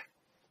strike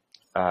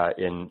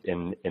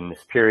in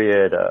this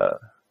period.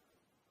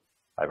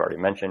 I've already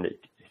mentioned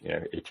it,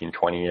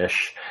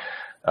 1820-ish.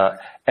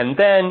 And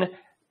then,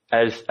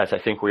 as I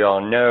think we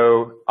all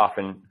know,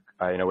 often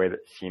in a way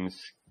that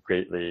seems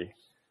greatly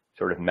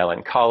sort of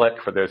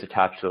melancholic for those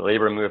attached to the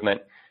labor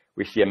movement,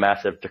 we see a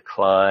massive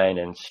decline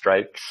in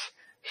strikes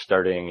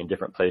starting in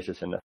different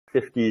places in the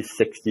 50s,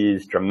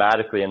 60s,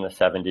 dramatically in the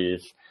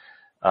 70s.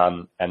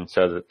 And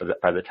so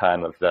by the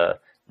time of the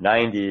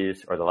 90s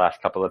or the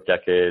last couple of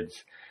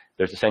decades,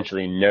 there's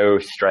essentially no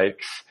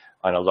strikes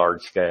on a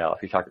large scale.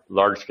 If you talk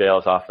large scale,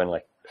 is often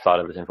like thought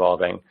of as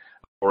involving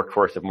a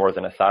workforce of more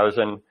than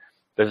 1,000.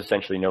 Those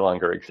essentially no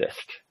longer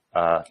exist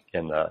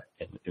in the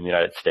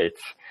United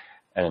States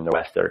and in the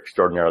West. They're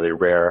extraordinarily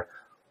rare.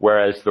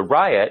 Whereas the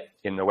riot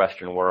in the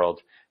Western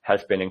world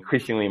has been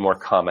increasingly more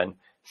common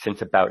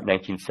since about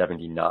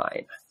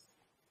 1979.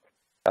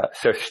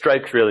 So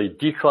strikes really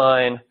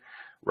decline,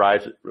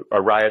 riots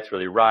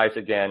really rise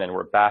again, and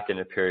we're back in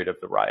the period of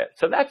the riot.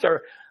 So that's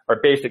our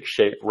basic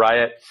shape: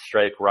 riot,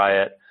 strike,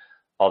 riot,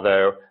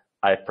 although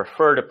I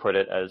prefer to put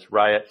it as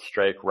riot,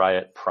 strike,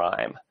 riot,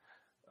 prime.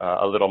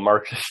 A little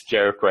Marxist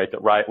joke, right?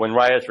 That when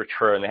riots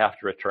return, they have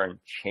to return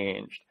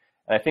changed.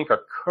 And I think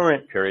our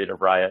current period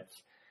of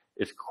riots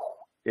is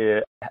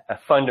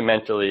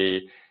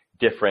fundamentally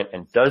different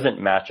and doesn't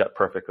match up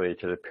perfectly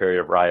to the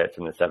period of riots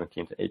in the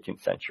 17th and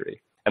 18th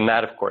century. And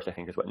that, of course, I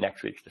think is what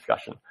next week's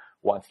discussion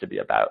wants to be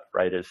about,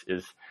 right?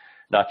 Is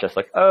not just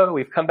like, oh,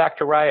 we've come back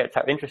to riots,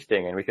 how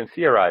interesting, and we can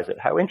theorize it,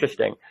 how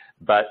interesting.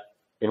 But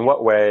in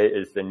what way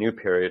is the new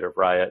period of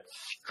riots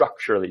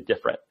structurally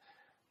different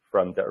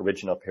from the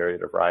original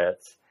period of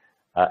riots,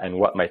 and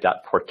what might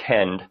that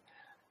portend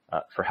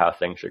for how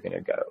things are going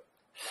to go?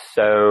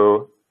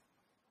 So,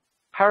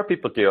 how are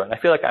people doing? I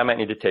feel like I might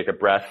need to take a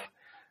breath,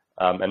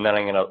 and then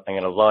I'm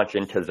gonna launch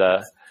into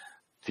the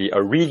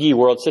Origi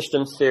world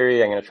systems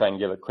theory. I'm gonna try and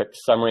give a quick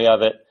summary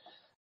of it,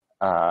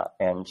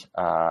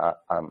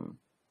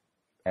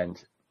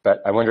 but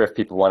I wonder if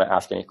people want to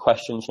ask any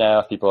questions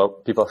now.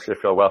 People should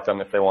feel welcome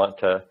if they want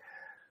to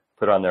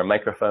put on their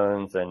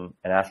microphones and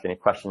ask any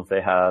questions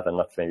they have, and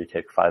let's maybe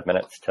take 5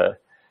 minutes to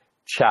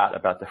chat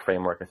about the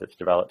framework as it's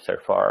developed so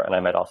far. And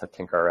I might also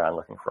tinker around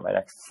looking for my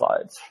next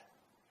slides.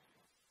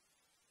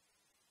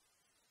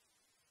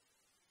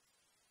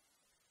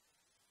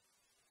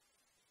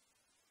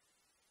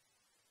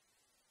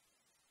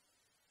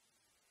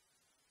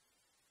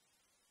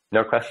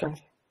 No questions?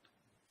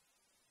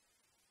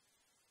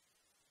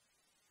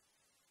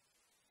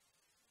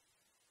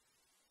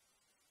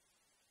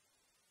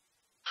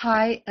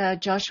 Hi,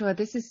 Joshua.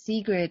 This is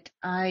Sigrid.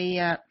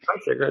 Hi,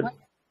 Sigrid.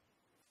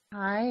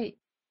 Hi.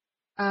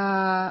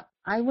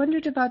 I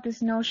wondered about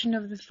this notion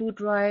of the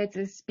food riots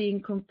as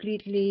being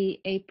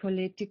completely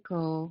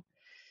apolitical.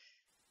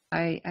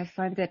 I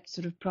find that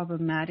sort of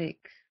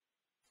problematic.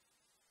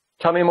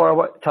 Tell me more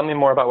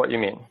about what you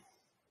mean.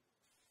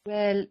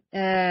 Well,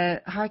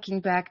 harking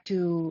back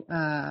to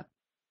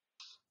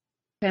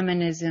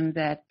feminism,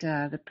 that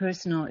the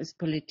personal is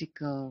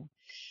political.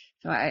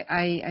 So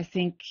I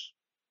think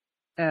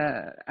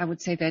I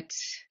would say that,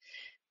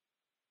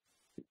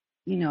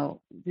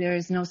 there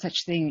is no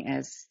such thing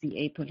as the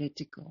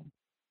apolitical.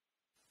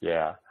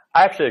 Yeah,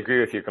 I actually agree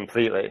with you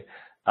completely.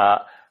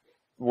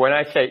 When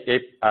I say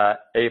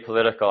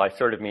apolitical, I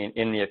sort of mean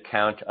in the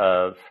account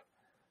of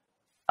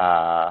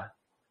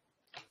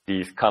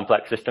these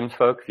complex systems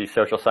folks, these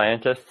social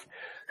scientists,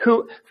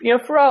 who,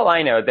 for all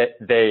I know, that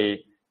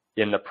they,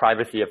 in the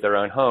privacy of their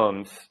own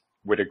homes,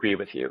 would agree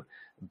with you.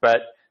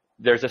 But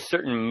there's a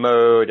certain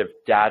mode of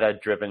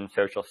data-driven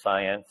social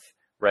science,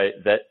 right,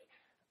 that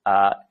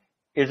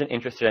isn't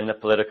interested in the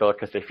political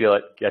because they feel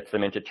it gets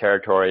them into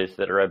territories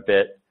that are a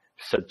bit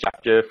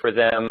subjective for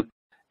them.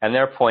 And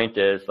their point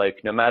is,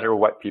 like, no matter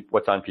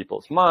what's on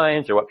people's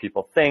minds or what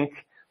people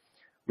think,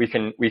 we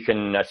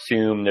can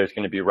assume there's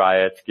going to be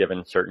riots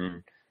given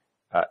certain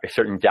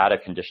data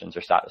conditions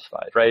are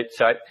satisfied, right?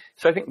 So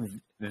I think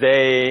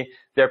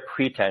their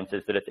pretense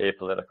is that it's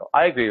apolitical.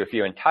 I agree with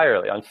you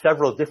entirely on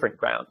several different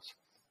grounds.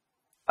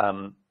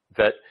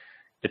 That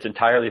it's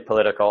entirely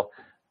political.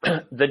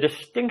 The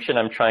distinction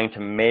I'm trying to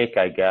make,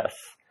 I guess,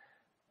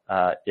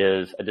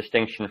 is a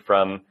distinction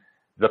from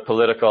the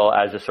political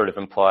as is sort of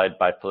implied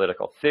by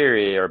political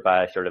theory or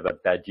by sort of a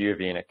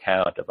Badiouvian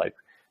account of like,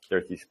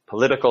 there's these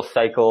political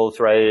cycles,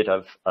 right,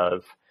 of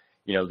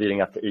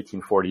leading up to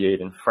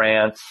 1848 in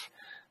France.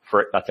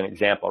 That's an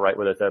example, right,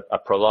 where there's a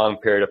prolonged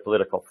period of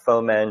political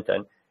foment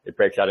and it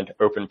breaks out into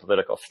open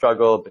political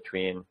struggle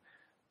between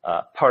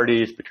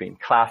parties, between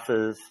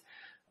classes.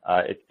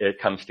 It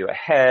comes to a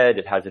head.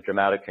 It has a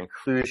dramatic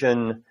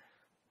conclusion.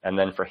 And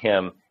then for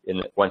him,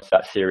 once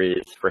that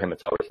series, for him,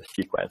 it's always a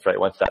sequence, right?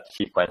 Once that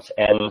sequence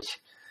ends,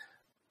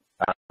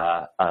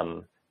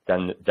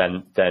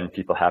 then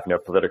people have no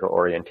political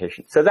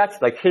orientation. So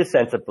that's like his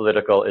sense of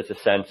political is a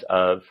sense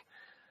of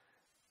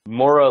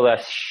more or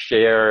less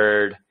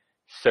shared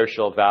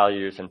social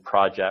values and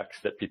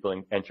projects that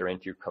people enter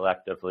into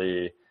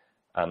collectively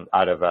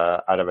out of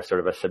a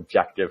sort of a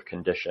subjective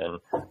condition,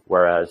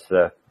 whereas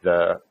the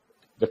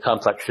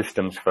complex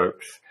systems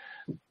folks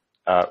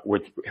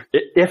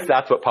if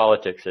that's what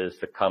politics is,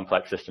 the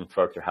complex systems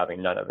folks are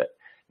having none of it.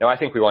 Now, I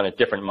think we want a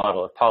different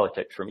model of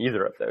politics from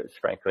either of those,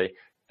 frankly.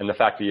 And the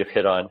fact that you've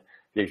hit on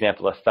the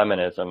example of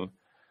feminism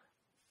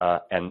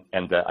and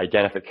the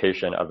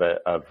identification of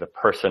the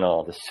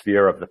personal, the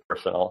sphere of the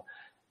personal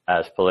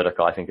as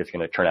political, I think is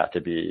going to turn out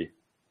to be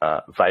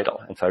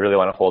vital. And so I really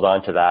want to hold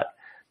on to that.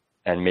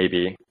 And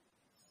maybe,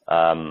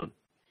 I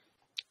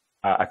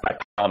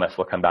promise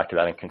we'll come back to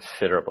that in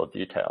considerable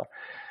detail.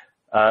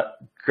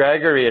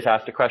 Gregory has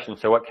asked a question.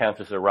 So what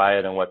counts as a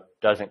riot and what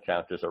doesn't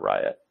count as a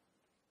riot?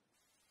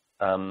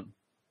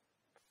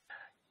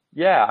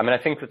 Yeah, I mean, I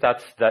think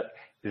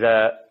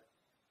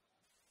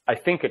I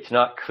think it's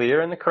not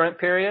clear in the current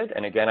period.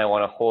 And again, I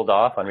want to hold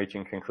off on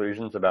reaching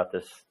conclusions about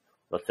this,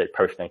 let's say,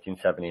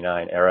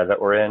 post-1979 era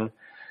that we're in.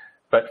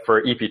 But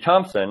for E.P.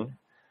 Thompson,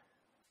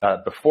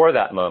 before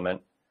that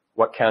moment,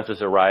 what counts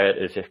as a riot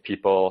is if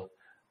people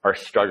are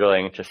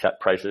struggling to set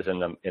prices in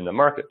the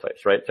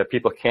marketplace, right? So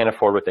people can't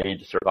afford what they need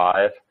to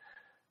survive,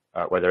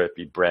 whether it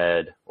be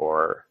bread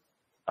or,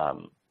 I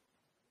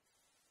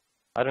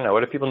don't know,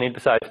 what do people need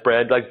besides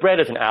bread? Like bread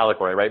is an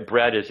allegory, right?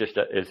 Bread is just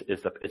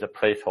is a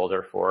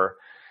placeholder for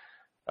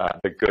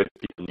the goods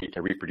people need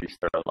to reproduce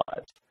their own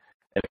lives.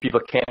 And if people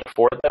can't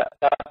afford that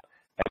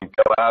and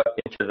go out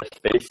into the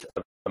space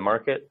of the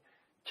market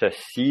to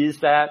seize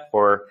that,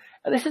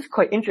 and this is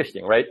quite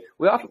interesting, right?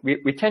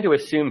 We tend to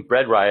assume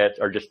bread riots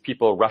are just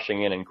people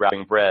rushing in and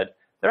grabbing bread.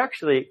 There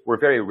actually were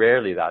very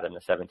rarely that in the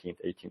 17th,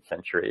 18th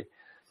century.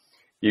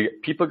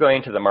 People going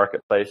into the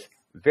marketplace,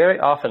 very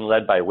often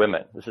led by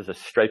women. This is a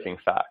striking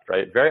fact,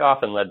 right? Very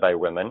often led by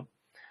women,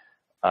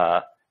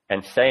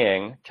 and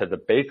saying to the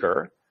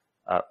baker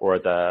or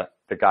the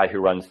guy who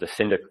runs the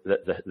syndic,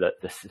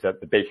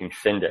 the baking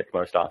syndic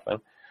most often,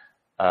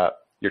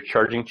 you're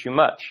charging too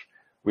much.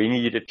 We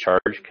need you to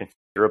charge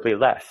considerably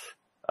less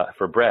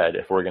for bread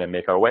if we're going to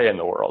make our way in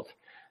the world.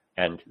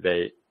 And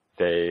they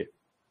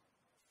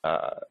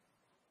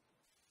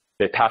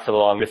pass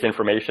along this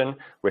information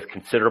with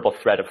considerable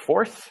threat of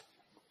force,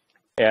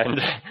 and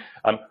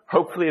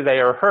hopefully they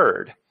are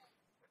heard.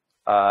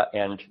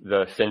 And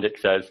the syndic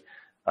says,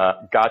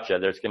 gotcha,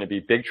 there's going to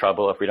be big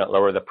trouble if we don't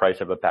lower the price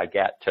of a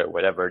baguette to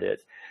whatever it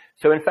is.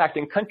 So in fact,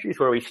 in countries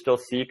where we still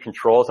see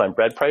controls on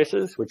bread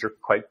prices, which are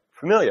quite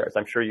familiar, as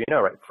I'm sure you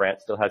know, right?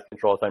 France still has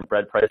controls on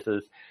bread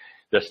prices.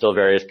 There's still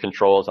various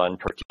controls on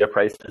tortilla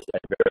prices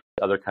and various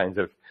other kinds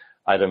of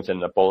items in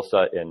the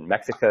bolsa in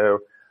Mexico.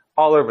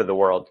 All over the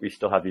world, we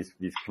still have these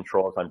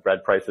controls on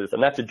bread prices.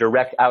 And that's a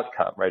direct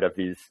outcome, right, of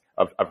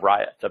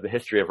riots, of the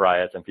history of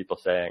riots and people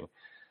saying,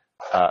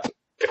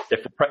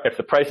 if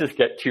the prices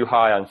get too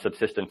high on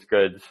subsistence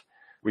goods,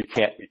 we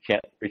can't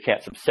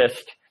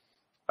subsist.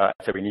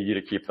 So we need you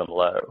to keep them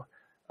low.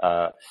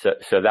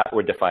 So that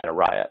would define a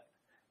riot.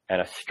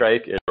 And a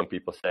strike is when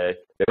people say,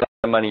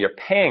 the money you're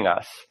paying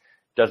us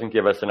doesn't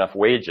give us enough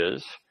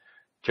wages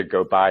to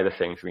go buy the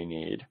things we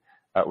need.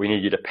 We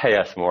need you to pay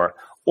us more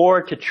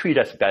or to treat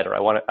us better. I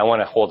want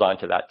to hold on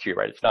to that too,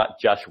 right? It's not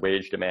just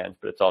wage demands,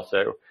 but it's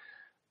also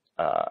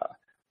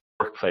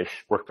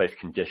workplace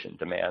condition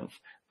demands.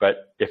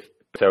 But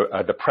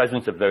the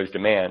presence of those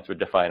demands would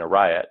define a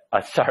riot.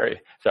 A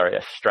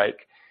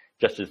strike,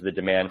 just as the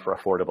demand for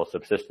affordable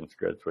subsistence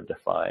goods would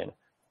define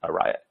a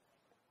riot.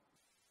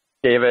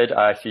 David,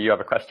 I see you have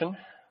a question.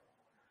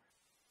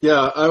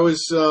 Yeah, I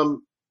was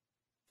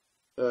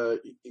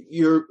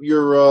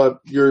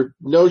your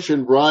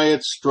notion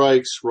riots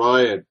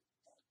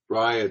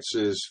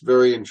is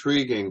very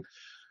intriguing.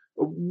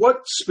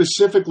 What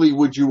specifically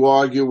would you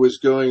argue was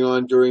going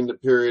on during the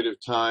period of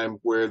time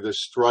where the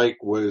strike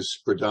was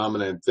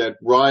predominant? That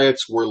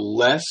riots were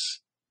less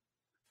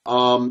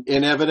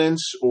in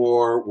evidence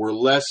or were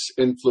less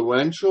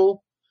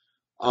influential?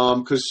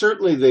 Because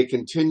certainly they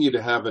continue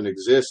to have an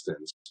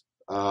existence.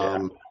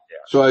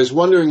 So I was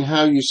wondering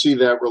how you see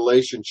that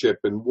relationship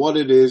and what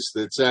it is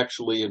that's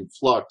actually in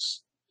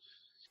flux,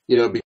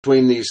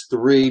 between these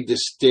three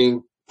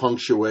distinct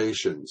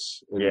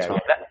punctuations in time.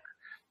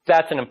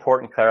 That's an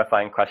important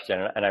clarifying question,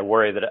 and I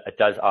worry that it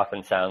does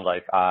often sound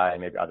like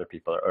maybe other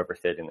people are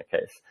overstating the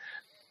case.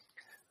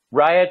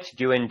 Riots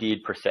do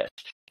indeed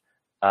persist.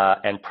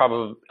 and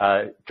probably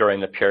during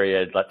the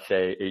period, let's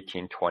say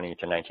 1820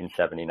 to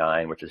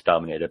 1979, which is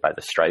dominated by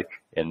the strike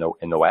in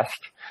the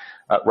West.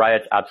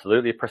 Riots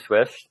absolutely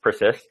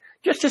persist,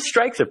 just as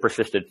strikes have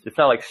persisted. It's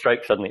not like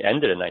strikes suddenly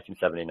ended in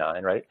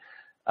 1979, right?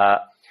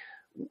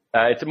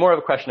 It's more of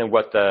a question of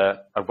what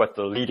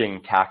the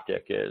leading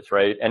tactic is,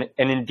 right? And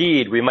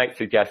indeed, we might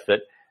suggest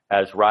that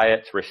as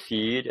riots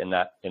recede in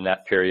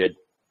that period,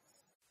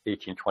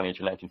 1820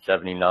 to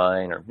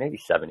 1979, or maybe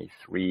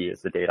 73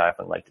 is the date I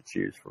often like to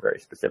choose for very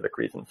specific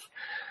reasons.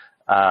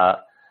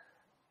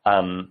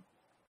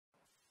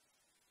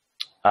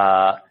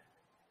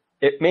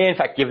 It may in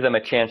fact give them a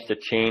chance to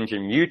change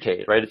and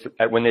mutate, right? It's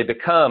when they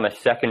become a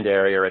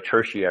secondary or a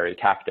tertiary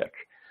tactic.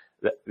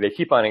 They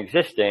keep on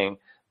existing,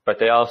 but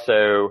they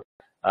also,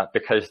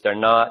 because they're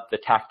not the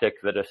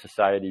tactic that a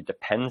society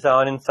depends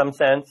on in some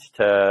sense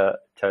to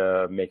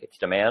make its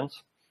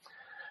demands,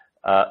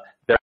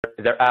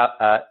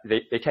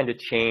 they tend to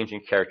change in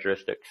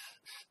characteristics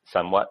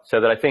somewhat.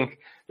 So that I think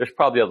there's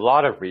probably a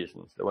lot of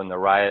reasons that when the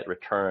riot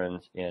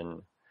returns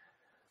in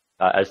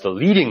as the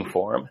leading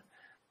form,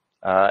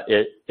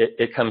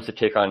 it comes to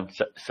take on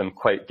some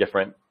quite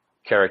different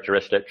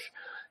characteristics.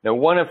 Now,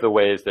 one of the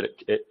ways that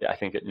I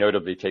think it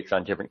notably takes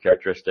on different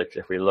characteristics,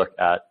 if we look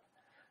at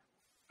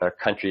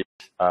countries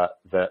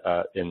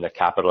in the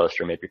capitalist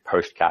or maybe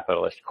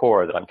post-capitalist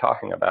core that I'm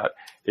talking about,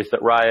 is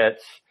that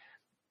riots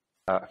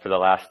for the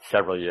last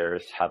several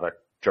years have a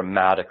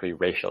dramatically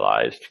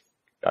racialized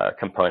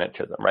component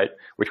to them, right?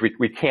 Which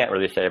we can't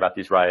really say about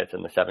these riots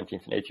in the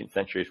 17th and 18th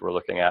centuries we're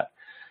looking at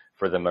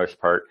for the most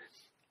part.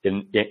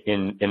 In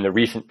the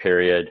recent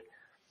period,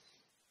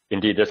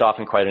 indeed, there's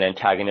often quite an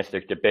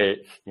antagonistic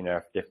debate. You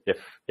know, if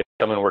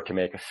someone were to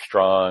make a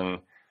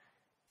strong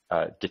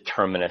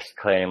determinist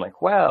claim,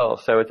 like, well,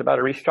 so it's about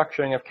a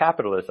restructuring of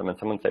capitalism, and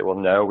someone say, well,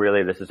 no,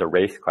 really, this is a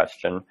race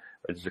question.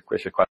 It's a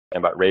question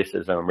about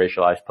racism,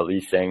 racialized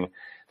policing.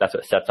 That's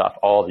what sets off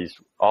all these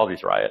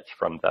riots,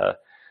 from the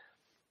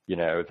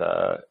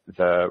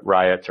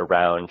riots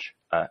around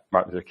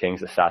Martin Luther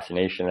King's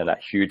assassination and that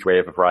huge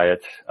wave of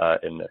riots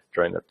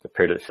during the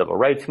period of the civil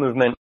rights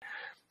movement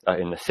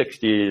in the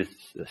 60s,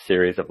 the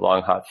series of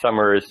long hot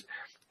summers,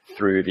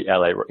 through the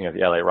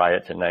LA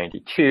riots in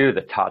 '92,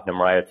 the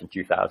Tottenham riots in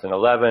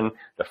 2011,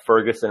 the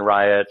Ferguson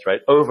riots,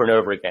 right? Over and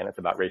over again, it's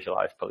about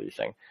racialized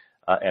policing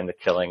and the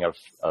killing of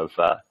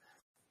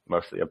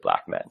mostly of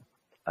black men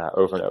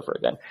over and over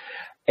again.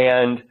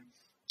 And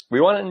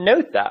we want to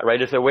note that,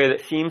 right, as a way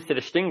that seems to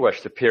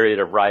distinguish the period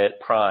of riot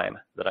prime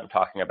that I'm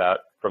talking about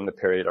from the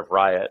period of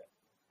riot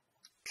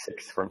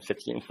from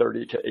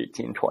 1630 to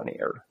 1820,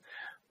 or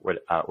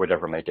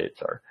whatever my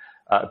dates are.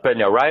 But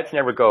no, riots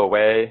never go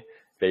away.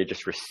 They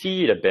just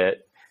recede a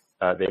bit.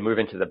 They move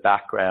into the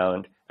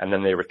background, and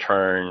then they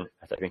return,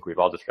 as I think we've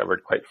all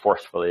discovered, quite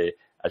forcefully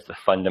as the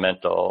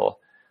fundamental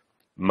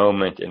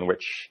moment in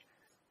which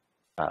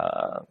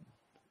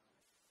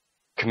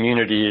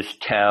communities,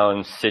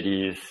 towns,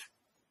 cities,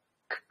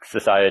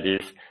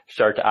 societies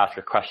start to ask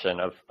a question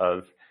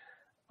of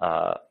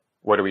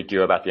what do we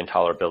do about the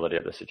intolerability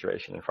of the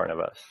situation in front of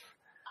us?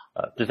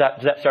 Does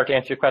that start to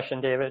answer your question,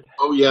 David?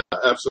 Oh yeah,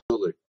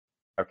 absolutely.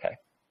 Okay.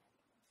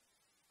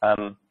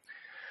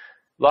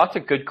 Lots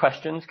of good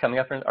questions coming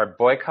up. Are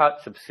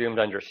boycotts subsumed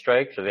under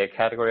strikes? Are they a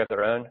category of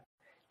their own?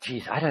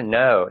 Geez, I don't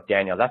know,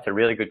 Daniel. That's a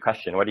really good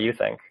question. What do you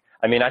think?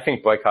 I mean, I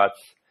think boycotts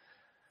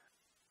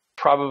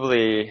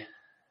probably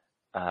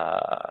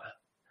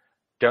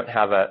don't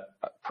have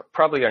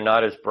probably are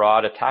not as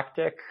broad a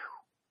tactic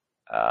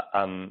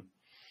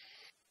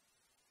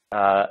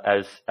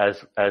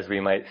as we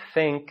might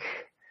think.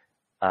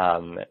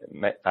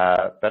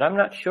 But I'm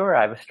not sure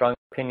I have a strong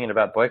opinion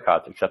about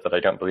boycotts, except that I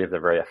don't believe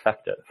they're very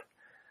effective.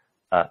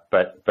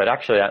 But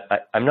actually,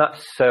 I'm not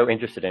so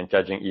interested in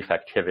judging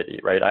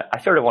effectivity, right? I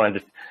sort of wanted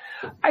to,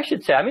 I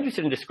should say, I'm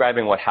interested in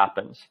describing what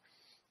happens.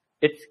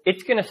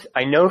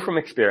 I know from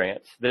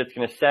experience that it's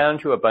going to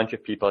sound to a bunch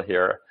of people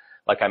here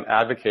like I'm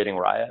advocating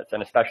riots,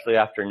 and especially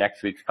after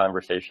next week's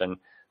conversation,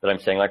 that I'm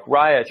saying like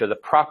riots are the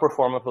proper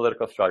form of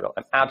political struggle.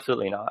 I'm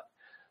absolutely not.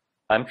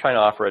 I'm trying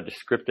to offer a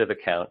descriptive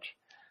account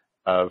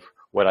of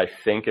what I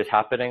think is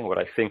happening, what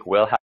I think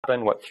will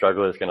happen, what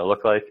struggle is going to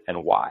look like,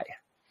 and why.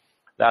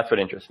 That's what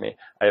interests me.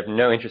 I have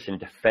no interest in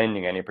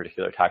defending any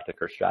particular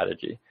tactic or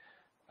strategy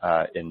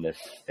in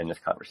this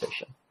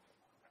conversation.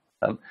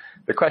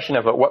 The question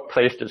of at what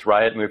place does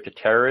riot move to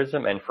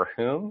terrorism and for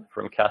whom,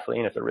 from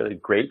Kathleen, is a really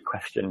great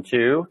question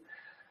too.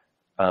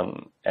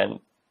 And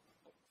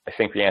I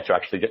think the answer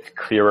actually gets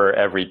clearer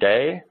every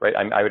day, right?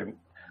 I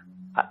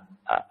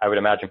would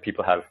imagine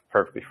people have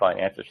perfectly fine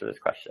answers to this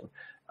question.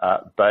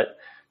 But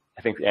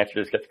I think the answer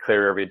just gets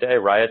clearer every day.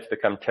 Riots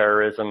become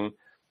terrorism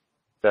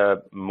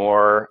the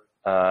more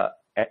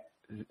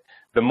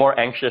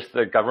anxious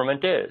the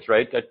government is,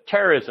 right?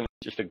 Terrorism is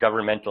just a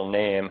governmental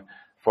name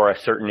for a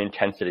certain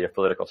intensity of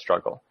political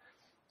struggle.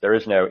 There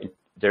is no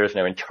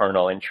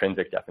internal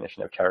intrinsic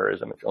definition of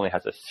terrorism. It only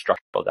has a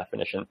structural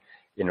definition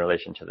in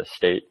relation to the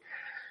state.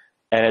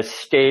 And as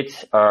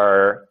states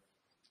are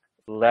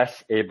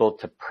less able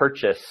to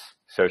purchase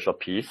social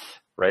peace,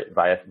 right,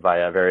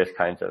 via various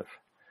kinds of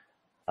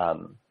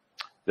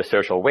the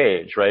social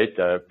wage, right,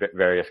 the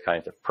various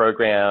kinds of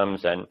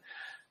programs and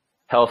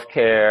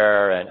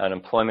healthcare and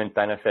unemployment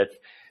benefits.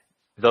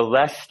 The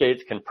less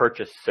states can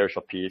purchase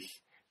social peace,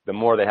 the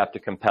more they have to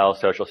compel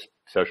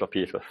social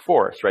peace with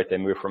force, right? They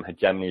move from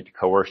hegemony to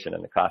coercion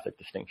in the classic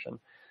distinction.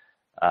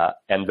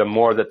 And the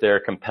more that they're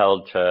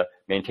compelled to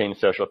maintain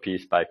social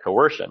peace by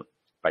coercion,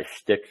 by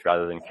sticks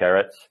rather than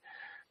carrots,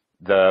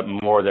 the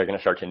more they're going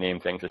to start to name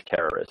things as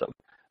terrorism,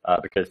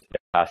 because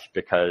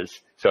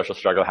social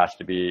struggle has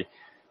to be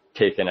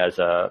taken as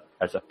a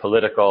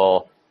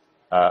political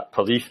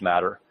police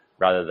matter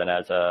rather than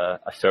as a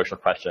social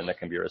question that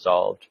can be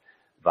resolved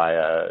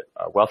via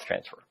wealth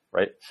transfer,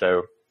 right?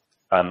 So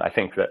I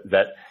think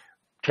that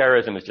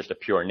terrorism is just a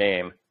pure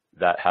name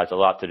that has a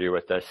lot to do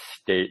with the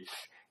state's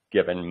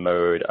given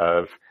mode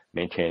of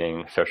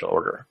maintaining social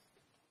order.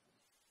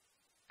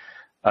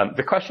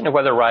 The question of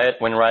whether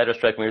when riot or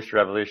strike moves to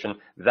revolution,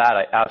 that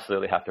I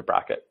absolutely have to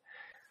bracket.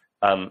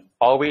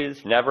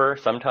 Always, never,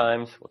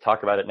 sometimes. We'll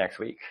talk about it next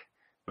week.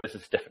 This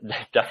is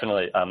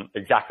definitely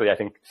exactly, I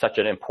think, such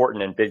an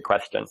important and big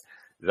question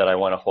that I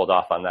want to hold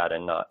off on that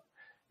and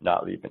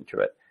not leap into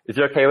it. Is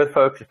it okay with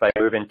folks if I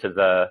move into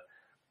the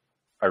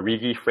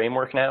Arrighi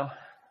framework now?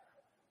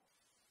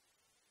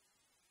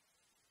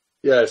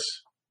 Yes.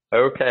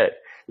 Okay.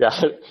 Yeah.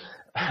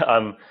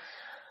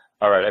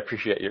 All right. I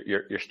appreciate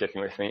you're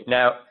sticking with me.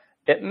 Now,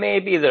 it may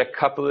be that a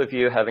couple of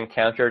you have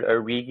encountered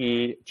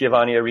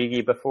Giovanni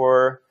Arrighi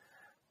before.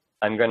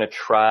 I'm going to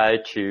try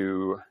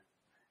to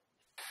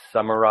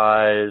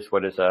summarize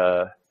what is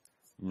a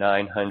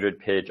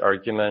 900-page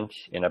argument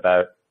in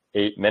about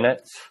 8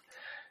 minutes.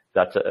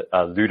 That's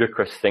a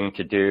ludicrous thing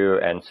to do,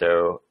 and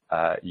so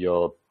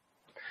you'll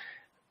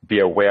be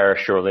aware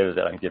surely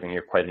that I'm giving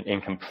you quite an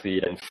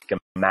incomplete and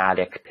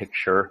schematic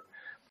picture.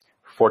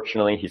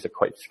 Fortunately, he's a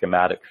quite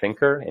schematic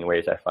thinker in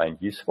ways I find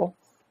useful.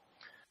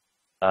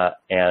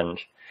 And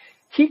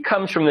he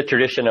comes from the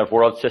tradition of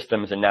world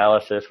systems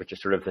analysis, which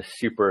is sort of the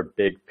super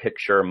big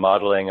picture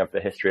modeling of the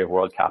history of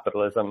world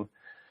capitalism.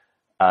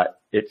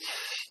 It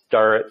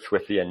starts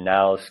with the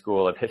Annales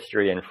School of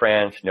History in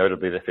France,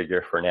 notably the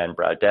figure Fernand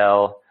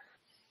Braudel,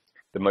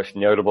 the most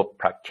notable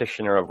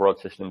practitioner of world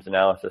systems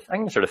analysis. I'm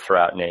going to sort of throw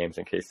out names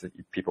in case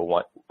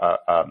people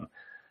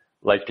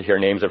like to hear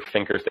names of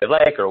thinkers they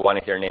like or want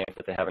to hear names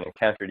that they haven't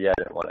encountered yet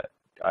and want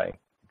to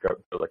go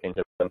look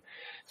into them.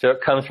 So it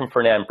comes from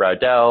Fernand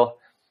Braudel.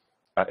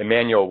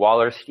 Emmanuel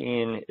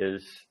Wallerstein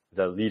is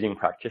the leading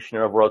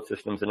practitioner of world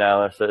systems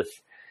analysis.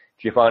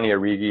 Giovanni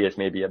Arrighi is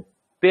maybe a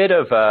bit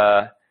of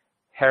a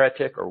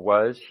heretic, or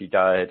was. He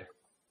died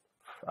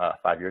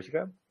 5 years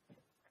ago.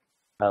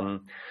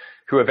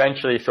 Who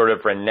eventually sort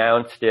of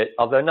renounced it,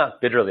 although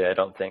not bitterly, I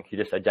don't think. He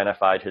just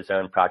identified his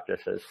own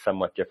practice as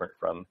somewhat different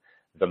from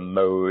the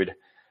mode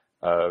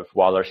of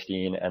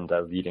Wallerstein and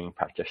the leading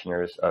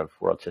practitioners of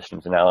world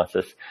systems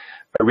analysis.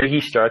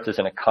 Arrighi starts as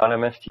an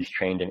economist. He's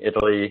trained in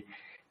Italy.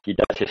 He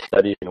does his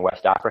studies in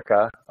West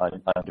Africa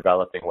on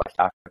developing West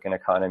African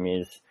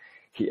economies.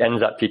 He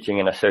ends up teaching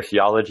in a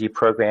sociology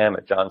program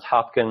at Johns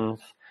Hopkins,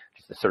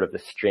 which is sort of the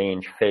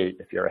strange fate.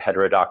 If you're a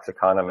heterodox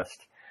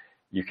economist,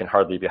 you can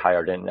hardly be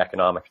hired in an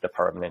economics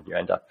department, and you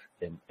end up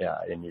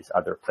in these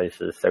other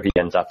places. So he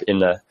ends up in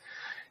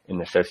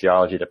the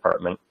sociology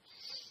department.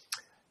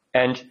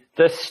 And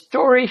the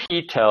story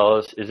he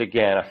tells is,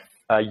 again,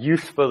 a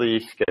usefully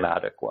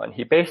schematic one.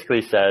 He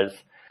basically says,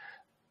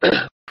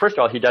 first of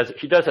all, he does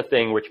a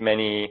thing which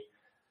many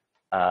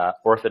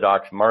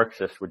orthodox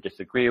Marxists would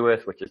disagree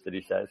with, which is that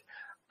he says,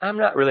 I'm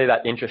not really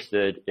that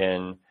interested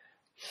in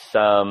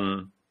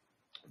some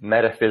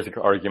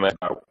metaphysical argument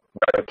about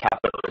whether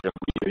capitalism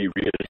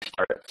really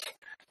starts.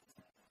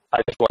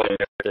 I just want to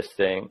know this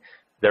thing.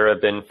 There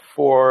have been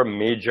 4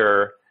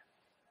 major,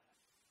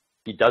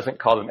 he doesn't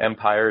call them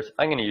empires.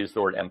 I'm going to use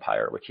the word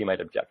empire, which he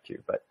might object to,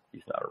 but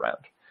he's not around.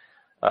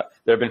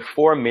 There have been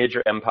 4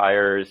 major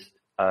empires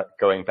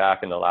going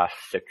back in the last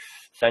 6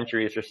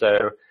 centuries or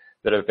so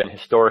that have been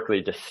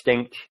historically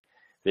distinct.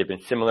 They've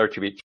been similar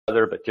to each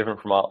other, but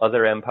different from all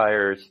other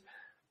empires,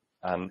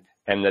 and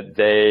that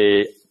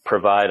they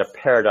provide a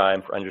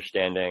paradigm for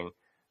understanding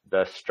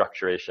the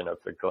structuration of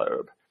the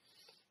globe.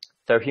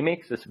 So he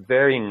makes this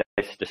very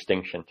nice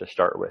distinction to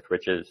start with,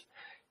 which is,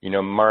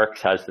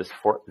 Marx has the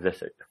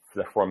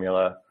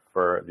formula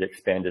for the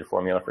expanded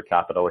formula for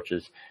capital, which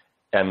is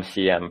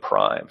MCM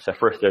prime. So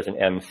first there's an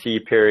MC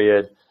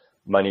period,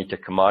 money to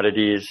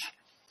commodities,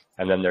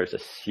 and then there's a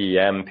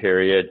CM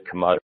period,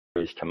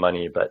 commodities to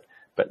money, but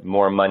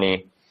more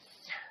money.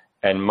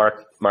 And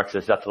Marx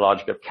says that's the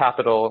logic of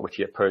capital, which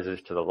he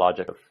opposes to the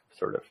logic of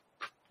sort of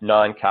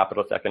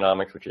non-capitalist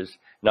economics, which is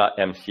not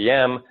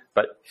MCM,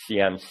 but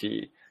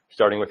CMC,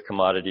 starting with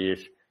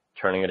commodities,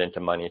 turning it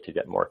into money to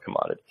get more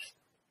commodities.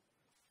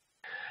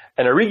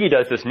 And Arrighi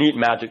does this neat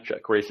magic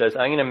trick where he says,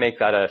 I'm going to make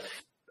that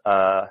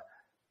a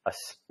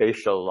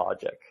spatial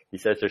logic. He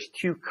says there's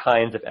 2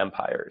 kinds of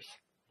empires.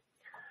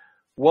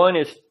 One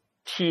is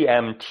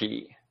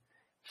TMT.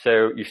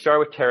 So you start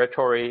with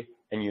territory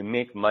and you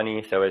make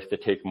money so as to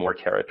take more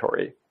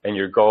territory. And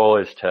your goal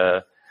is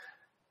to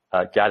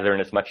gather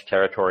in as much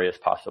territory as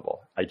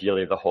possible,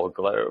 ideally the whole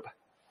globe.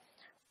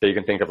 So you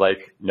can think of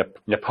like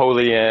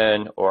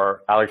Napoleon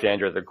or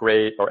Alexander the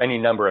Great or any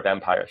number of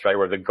empires, right,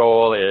 where the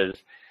goal is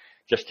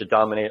just to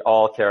dominate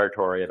all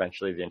territory,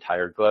 eventually the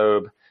entire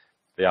globe.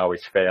 They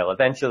always fail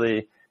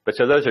eventually. But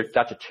so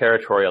that's a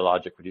territorial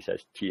logic, what he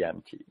says,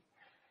 TMT.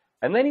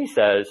 And then he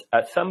says,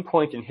 at some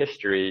point in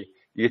history,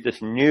 you get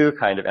this new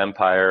kind of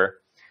empire,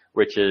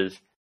 which is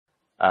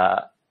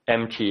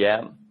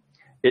MTM.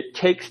 It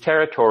takes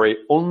territory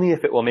only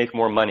if it will make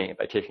more money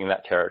by taking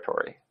that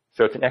territory.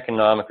 So it's an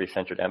economically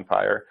centered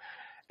empire,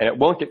 and it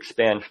won't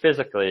expand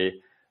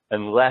physically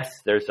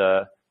unless there's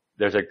a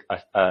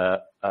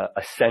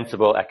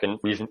sensible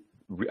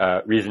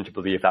reason to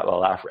believe that will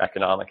allow for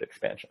economic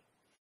expansion.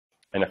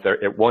 And if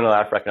it won't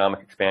allow for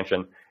economic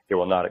expansion, it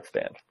will not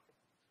expand.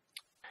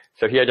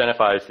 So he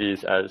identifies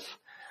these as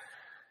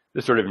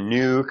this sort of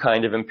new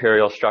kind of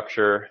imperial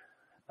structure,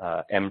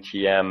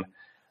 MTM,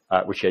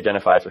 which he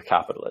identifies with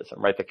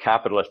capitalism, right? The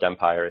capitalist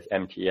empire is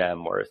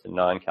MTM, whereas the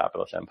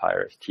non-capitalist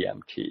empire is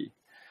TMT.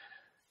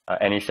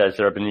 And he says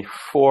there have been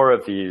 4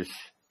 of these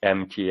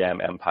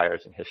MTM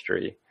empires in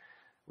history,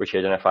 which he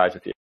identifies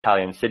with the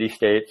Italian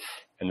city-states.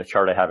 In the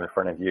chart I have in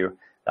front of you,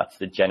 that's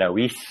the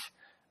Genoese,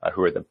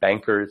 who are the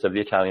bankers of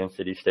the Italian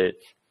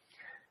city-states.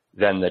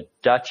 Then the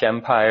Dutch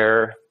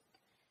Empire,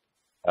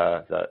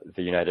 the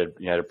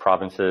United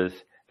Provinces,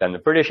 then the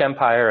British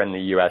Empire and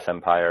the US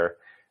Empire,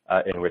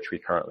 in which we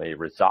currently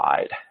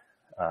reside.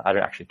 I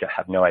don't actually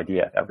have no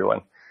idea if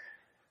everyone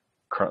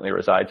currently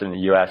resides in the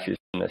US who's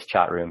in this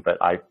chat room, but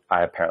I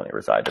apparently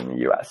reside in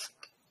the US.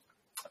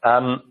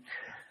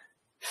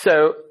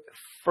 So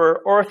for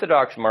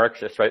Orthodox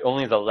Marxists, right,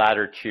 only the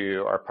latter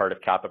 2 are part of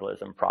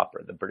capitalism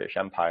proper, the British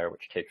Empire,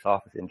 which takes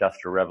off with the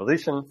Industrial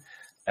Revolution,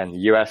 and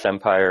the US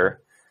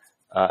Empire.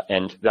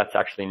 And that's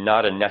actually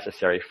not a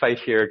necessary fight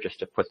here, just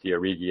to put the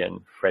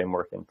Arrighian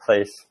framework in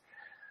place.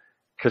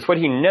 Because what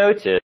he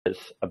notes is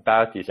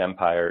about these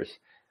empires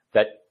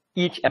that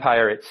each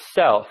empire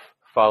itself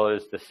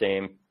follows the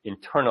same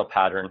internal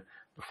pattern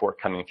before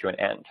coming to an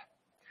end.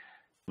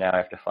 Now I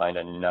have to find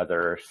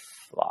another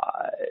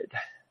slide.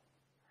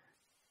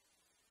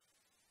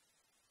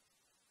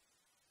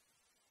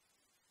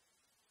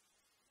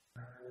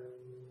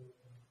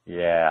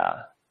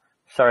 Yeah,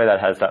 sorry that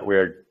has that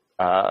weird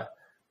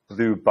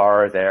blue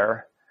bar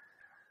there.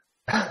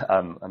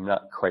 I'm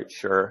not quite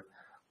sure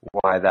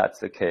why that's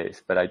the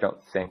case, but I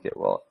don't think it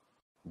will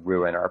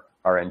ruin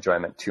our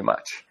enjoyment too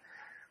much.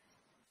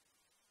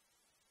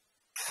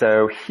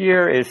 So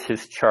here is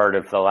his chart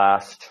of the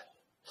last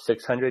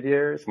 600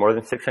 years, more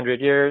than 600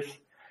 years,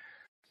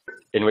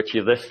 in which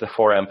he lists the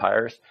 4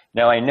 empires.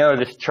 Now I know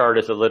this chart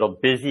is a little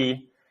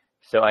busy,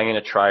 so I'm going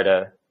to try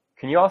to,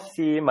 can you all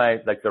see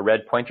the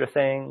red pointer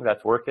thing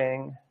that's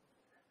working?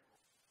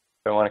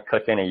 I want to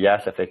click in a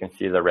yes if they can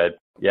see the red.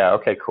 Yeah,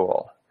 okay,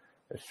 cool.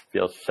 This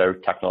feels so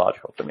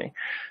technological to me.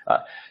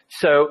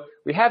 So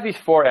we have these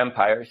 4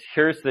 empires.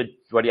 Here's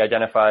what he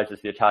identifies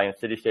as the Italian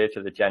city-states,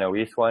 or the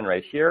Genoese one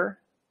right here.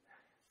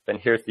 Then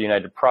here's the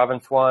United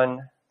Province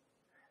one.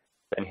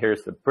 Then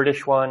here's the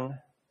British one.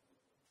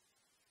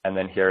 And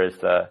then here is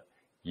the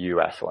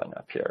US one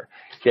up here.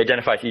 He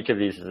identifies each of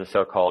these as a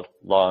so-called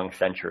long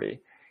century.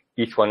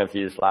 Each one of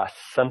these lasts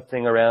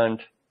something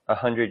around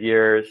 100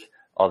 years,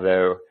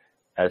 although,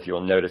 as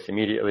you'll notice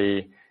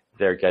immediately,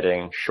 they're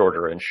getting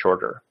shorter and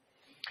shorter.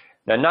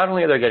 Now, not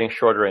only are they getting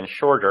shorter and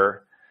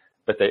shorter,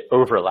 but they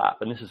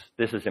overlap. And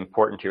this is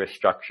important to his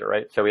structure,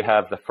 right? So we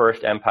have the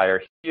first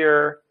empire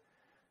here,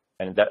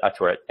 and that's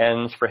where it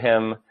ends for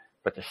him.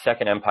 But the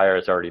second empire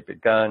has already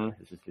begun.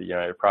 This is the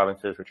United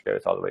Provinces, which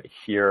goes all the way to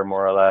here,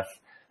 more or less.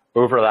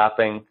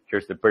 Overlapping,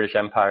 here's the British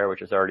Empire,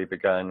 which has already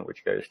begun,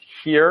 which goes to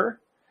here.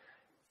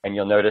 And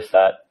you'll notice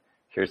that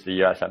here's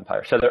the US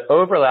Empire. So they're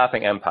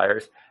overlapping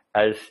empires.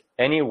 As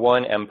any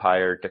one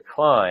empire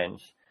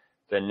declines,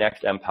 the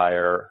next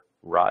empire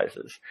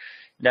rises.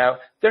 Now,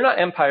 they're not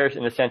empires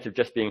in the sense of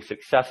just being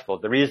successful.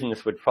 The reason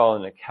this would fall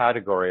in the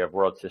category of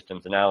world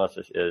systems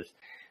analysis is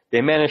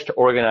they managed to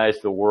organize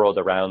the world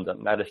around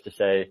them. That is to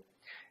say,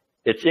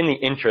 it's in the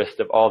interest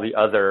of all the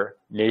other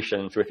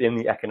nations within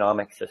the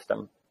economic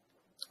system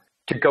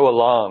to go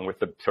along with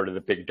the sort of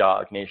the big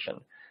dog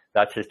nation.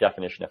 That's his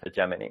definition of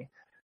hegemony,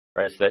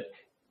 right? So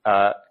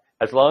that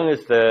as long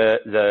as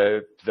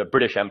the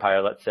British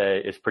Empire, let's say,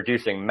 is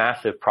producing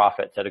massive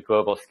profits at a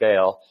global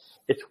scale,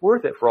 it's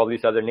worth it for all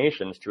these other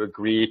nations to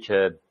agree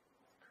to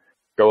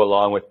go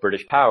along with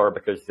British power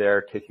because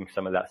they're taking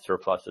some of that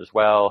surplus as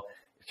well.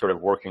 It's sort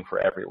of working for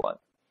everyone.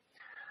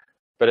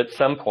 But at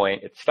some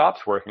point, it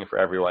stops working for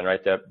everyone,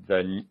 right?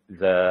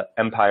 The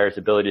empire's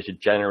ability to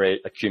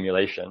generate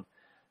accumulation.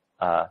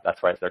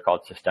 That's why they're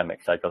called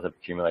systemic cycles of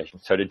accumulation.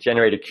 So to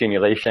generate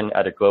accumulation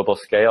at a global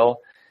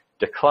scale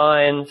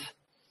declines.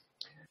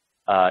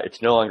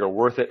 It's no longer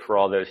worth it for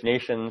all those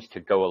nations to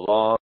go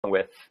along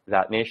with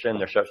that nation.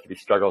 There starts to be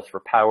struggles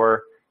for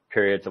power,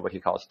 periods of what he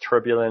calls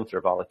turbulence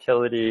or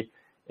volatility,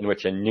 in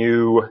which a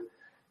new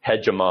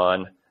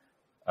hegemon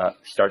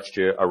starts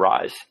to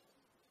arise.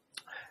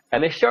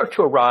 And they start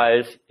to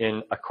arise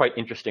in a quite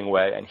interesting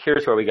way. And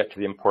here's where we get to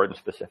the important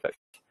specifics.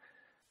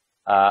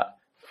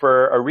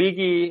 For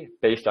Arrighi,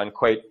 based on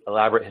quite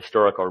elaborate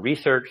historical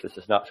research, this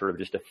is not sort of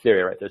just a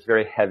theory, right? There's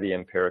very heavy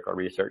empirical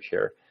research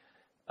here.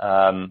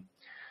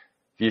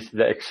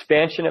 The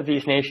expansion of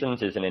these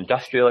nations is an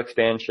industrial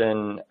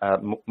expansion,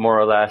 more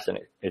or less, and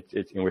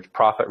it's in which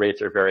profit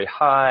rates are very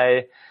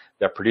high.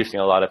 They're producing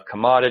a lot of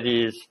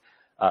commodities,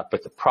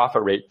 but the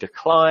profit rate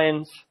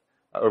declines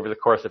over the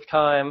course of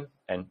time,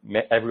 and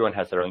everyone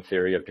has their own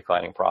theory of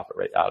declining profit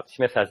rate. Adam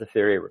Smith has a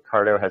theory,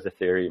 Ricardo has a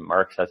theory,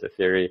 Marx has a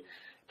theory.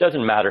 It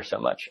doesn't matter so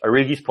much.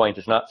 Arrighi's point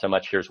is not so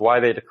much here's why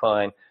they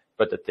decline,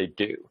 but that they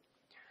do.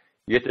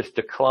 You get this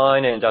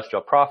decline in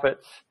industrial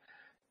profits,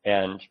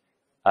 and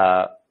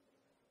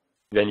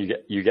then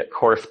you get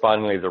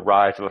correspondingly the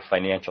rise of a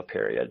financial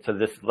period. So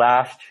this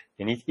last,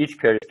 in each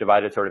period is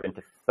divided sort of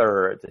into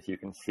thirds, as you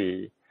can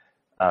see.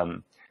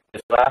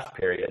 This last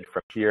period,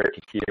 from here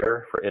to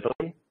here for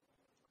Italy,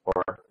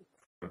 or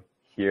from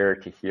here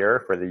to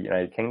here for the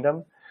United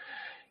Kingdom,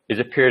 is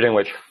a period in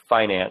which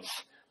finance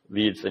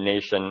leads the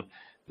nation.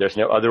 There's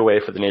no other way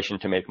for the nation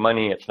to make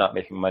money. It's not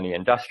making money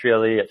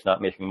industrially. It's not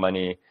making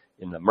money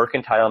in the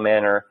mercantile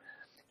manner.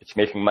 It's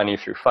making money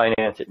through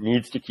finance. It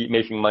needs to keep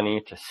making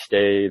money to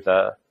stay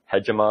the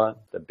hegemon,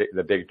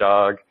 the big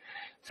dog.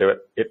 So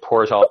it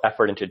pours all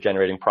effort into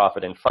generating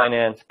profit in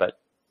finance, but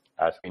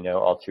as we know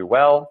all too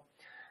well,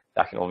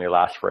 that can only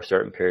last for a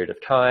certain period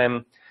of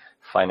time.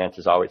 Finance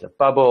is always a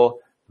bubble.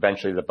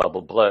 Eventually the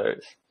bubble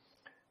blows.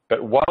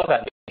 But while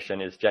that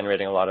nation is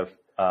generating a lot of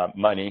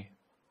money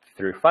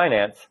through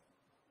finance,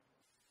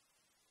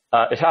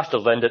 it has to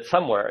lend it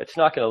somewhere. It's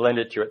not going to lend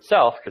it to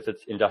itself because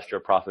its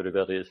industrial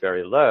profitability is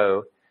very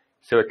low.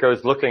 So it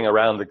goes looking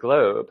around the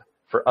globe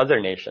for other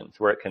nations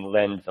where it can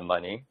lend the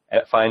money. And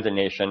it finds a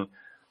nation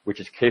which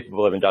is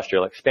capable of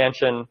industrial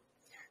expansion.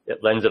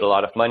 It lends it a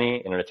lot of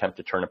money in an attempt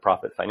to turn a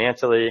profit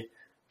financially.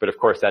 But of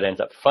course, that ends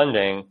up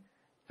funding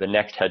the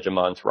next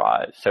hegemon's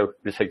rise. So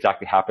this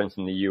exactly happens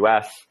in the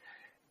US.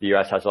 The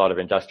US has a lot of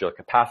industrial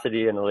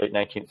capacity in the late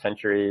 19th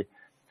century.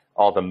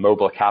 All the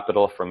mobile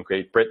capital from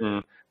Great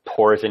Britain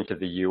pours into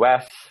the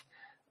US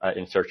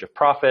in search of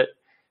profit.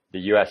 The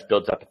US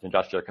builds up its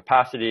industrial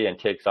capacity and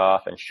takes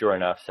off, and sure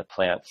enough,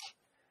 supplants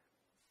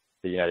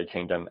the United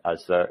Kingdom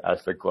as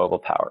the global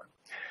power.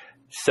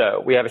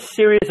 So we have a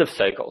series of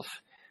cycles.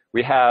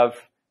 We have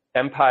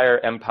empire,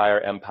 empire,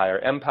 empire,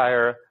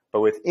 empire, but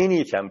within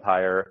each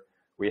empire,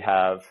 we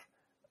have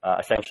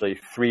essentially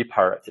three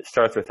parts. It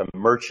starts with a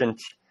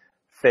merchant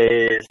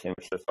phase, in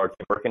which there's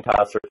largely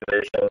mercantile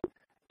circulation,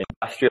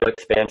 industrial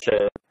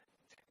expansion,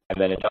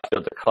 and then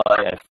industrial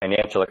decline and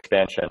financial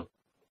expansion,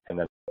 and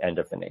then the end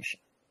of the nation.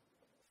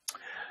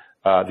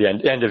 The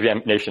end of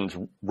the nation's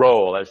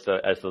role as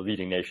the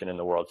leading nation in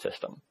the world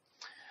system.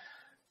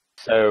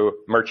 So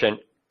merchant,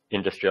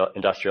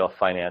 industrial,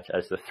 finance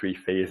as the three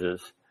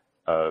phases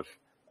of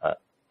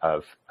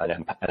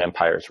an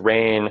empire's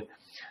reign,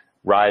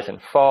 rise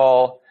and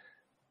fall.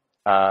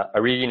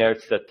 Arrighi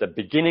notes that the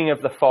beginning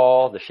of the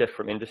fall, the shift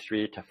from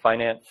industry to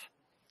finance,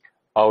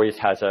 always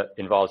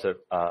involves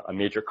a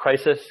major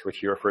crisis, which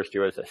he refers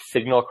to as a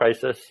signal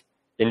crisis,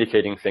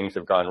 indicating things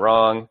have gone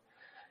wrong.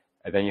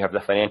 And then you have the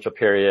financial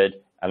period,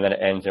 and then it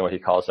ends in what he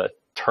calls a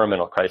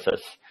terminal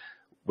crisis,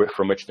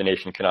 from which the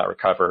nation cannot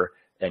recover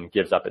and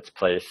gives up its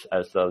place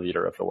as the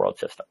leader of the world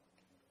system.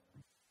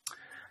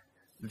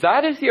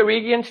 That is the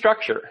Arrighian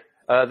structure.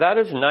 That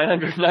is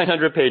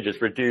 900 pages,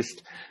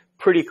 reduced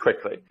pretty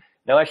quickly.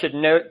 Now, I should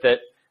note that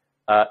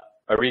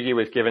Arrighi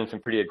was given some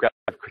pretty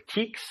aggressive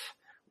critiques.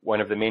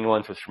 One of the main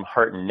ones was from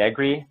Hart and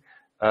Negri,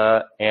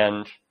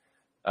 and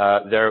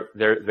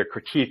the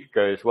critique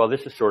goes, well,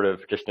 this is sort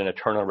of just an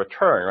eternal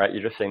return, right?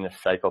 You're just saying this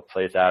cycle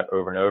plays out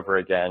over and over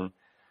again.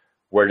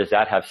 Where does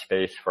that have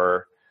space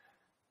for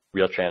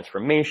real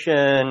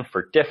transformation,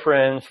 for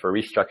difference, for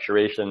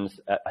restructurations,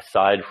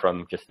 aside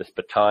from just this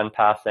baton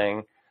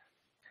passing?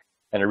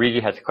 And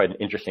Arrighi has quite an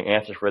interesting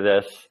answer for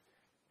this.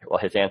 Well,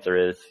 his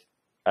answer is,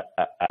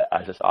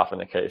 as is often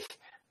the case,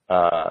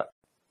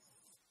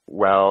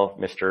 well,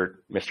 Mr.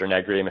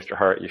 Negri, Mr.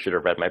 Hart, you should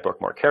have read my book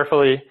more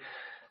carefully.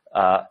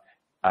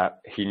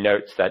 He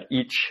notes that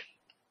each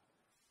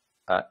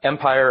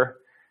empire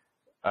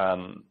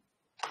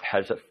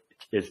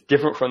is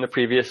different from the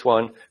previous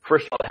one.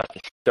 First of all, it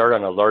has to start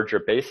on a larger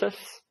basis.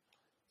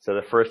 So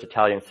the first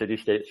Italian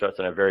city-state starts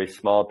on a very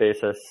small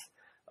basis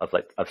of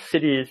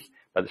cities.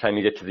 By the time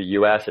you get to the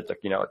US, it's a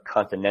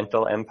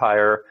continental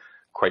empire,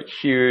 quite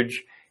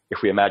huge.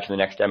 If we imagine the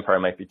next empire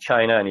might be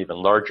China, an even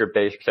larger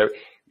base. So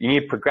you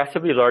need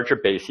progressively larger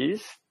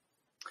bases,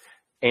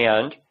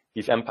 and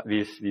these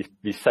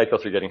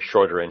cycles are getting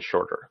shorter and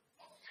shorter.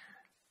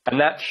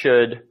 And that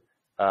should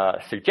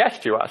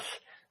suggest to us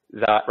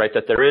that, right,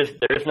 that there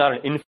is not an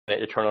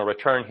infinite eternal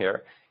return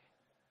here.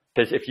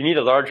 Because if you need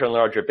a larger and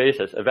larger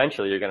basis,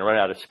 eventually you're going to run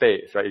out of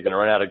space, right? You're going to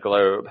run out of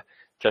globe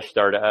to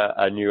start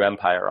a new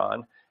empire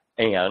on.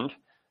 And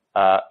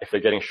if they're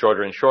getting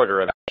shorter and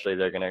shorter, eventually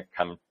they're going to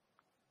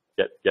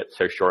get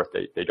so short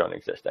they don't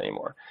exist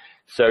anymore.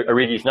 So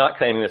Arrighi's not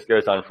claiming this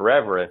goes on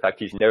forever. In fact,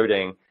 he's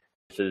noting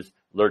this is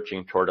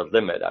lurching toward a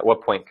limit. At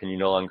what point can you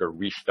no longer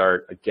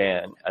restart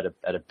again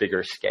at a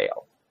bigger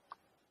scale?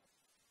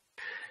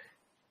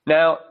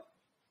 Now,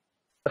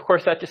 of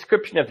course, that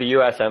description of the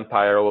U.S.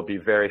 empire will be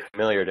very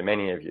familiar to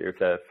many of you.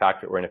 The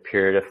fact that we're in a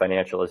period of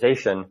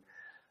financialization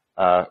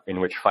in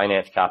which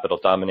finance capital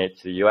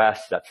dominates the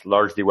U.S., that's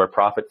largely where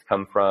profits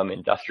come from.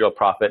 Industrial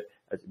profit,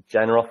 as a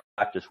general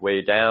fact, is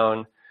way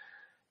down.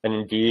 And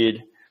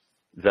indeed,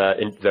 the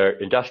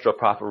industrial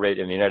profit rate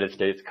in the United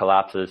States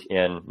collapses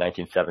in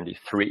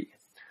 1973,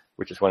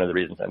 which is one of the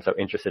reasons I'm so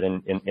interested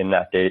in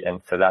that date.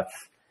 And so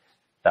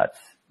that's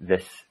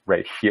this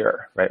right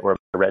here, right, where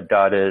the red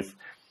dot is.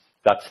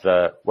 That's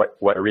what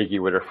Arrighi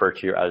would refer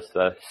to as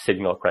the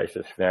signal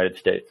crisis for the United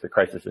States. The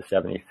crisis of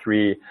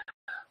 73.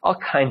 All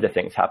kinds of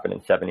things happened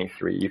in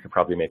 73. You could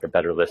probably make a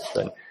better list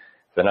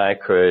than I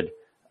could.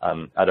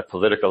 At a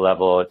political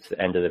level, it's the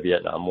end of the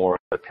Vietnam War.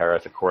 The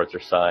Paris Accords are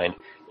signed.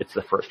 It's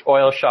the first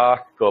oil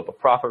shock. Global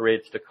profit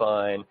rates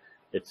decline.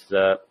 It's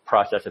the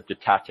process of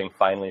detaching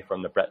finally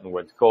from the Bretton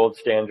Woods gold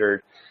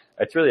standard.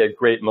 It's really a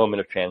great moment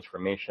of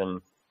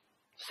transformation.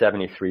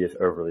 73 is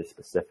overly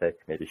specific,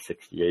 maybe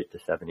 68 to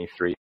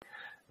 73.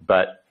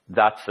 But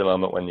that's the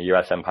moment when the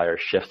U.S. empire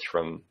shifts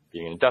from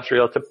being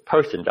industrial to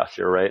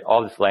post-industrial, right?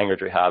 All this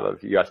language we have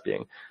of the U.S.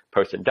 being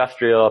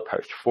post-industrial,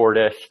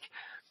 post-Fordist,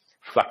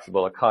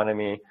 flexible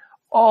economy,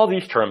 all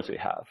these terms we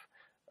have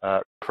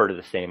refer to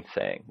the same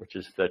thing, which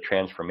is the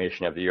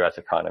transformation of the U.S.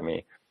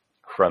 economy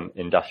from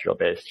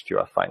industrial-based to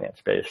a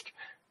finance-based,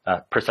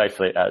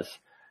 precisely as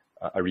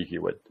Arrighi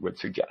would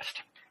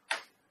suggest.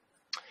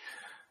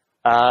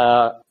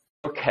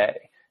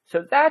 Okay.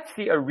 So that's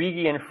the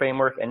Arrighian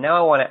framework, and now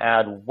I want to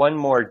add one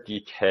more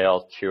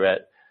detail to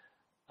it,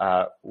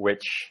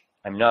 which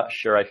I'm not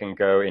sure I can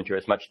go into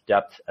as much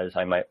depth as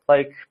I might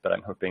like, but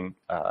I'm hoping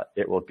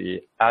it will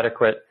be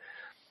adequate,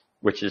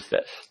 which is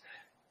this.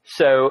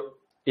 So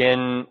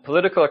in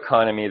political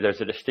economy,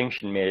 there's a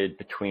distinction made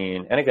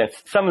between, and again,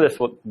 some of this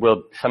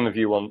some of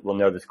you will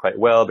know this quite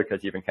well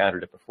because you've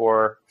encountered it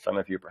before, some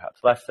of you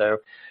perhaps less so.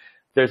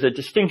 There's a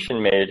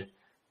distinction made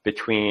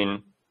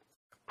between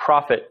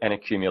profit and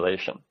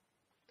accumulation.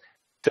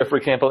 So, for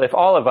example, if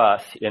all of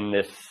us in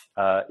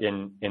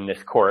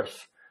this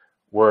course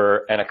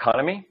were an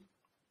economy,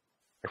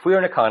 if we were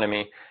an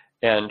economy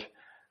and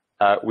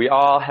we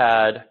all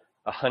had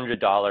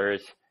 $100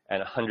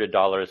 and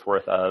 $100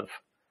 worth of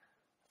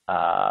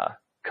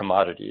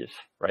commodities,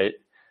 right?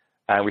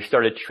 And we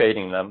started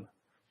trading them.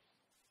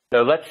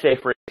 So let's say,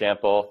 for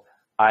example,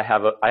 I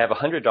have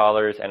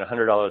 $100 and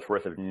 $100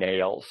 worth of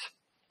nails,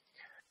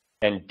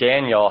 and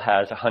Daniel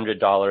has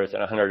 $100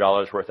 and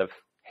 $100 worth of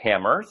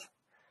hammers.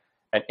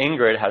 And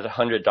Ingrid has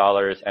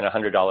 $100 and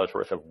 $100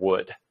 worth of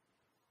wood.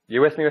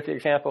 You with me with the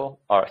example?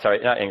 Oh,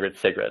 sorry, not Ingrid,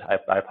 Sigrid.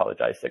 I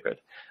apologize, Sigrid.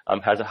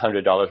 Has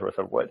 $100 worth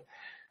of wood.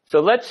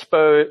 So let's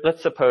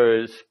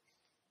suppose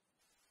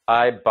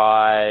I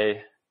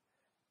buy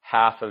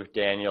half of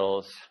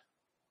Daniel's.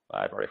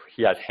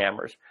 He has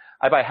hammers.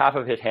 I buy half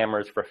of his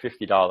hammers for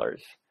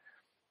 $50,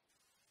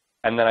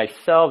 and then I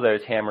sell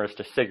those hammers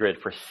to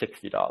Sigrid for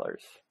 $60.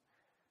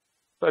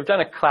 So I've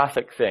done a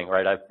classic thing,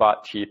 right? I've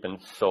bought cheap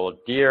and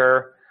sold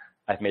dear.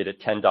 I've made a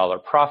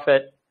 $10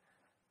 profit.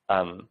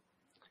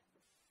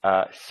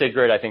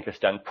 Sigrid, I think, has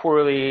done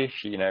poorly.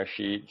 She's made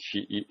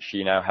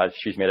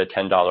a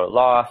 $10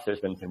 loss.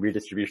 There's been some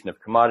redistribution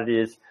of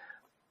commodities.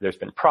 There's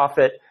been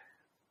profit.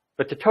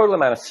 But the total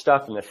amount of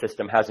stuff in the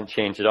system hasn't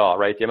changed at all,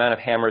 right? The amount of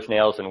hammers,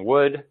 nails, and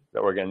wood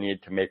that we're going to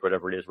need to make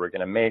whatever it is we're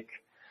going to make,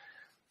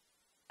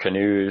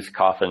 canoes,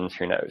 coffins,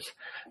 who knows.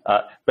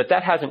 But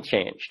that hasn't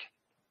changed.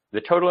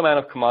 The total amount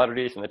of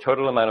commodities and the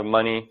total amount of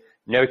money,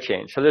 no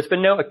change. So there's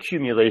been no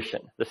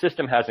accumulation. The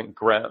system hasn't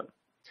grown.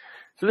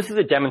 So this is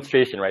a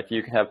demonstration, right, that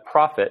you can have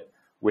profit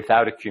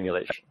without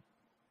accumulation.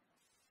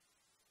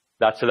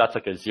 So that's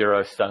like a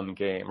zero-sum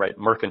game, right?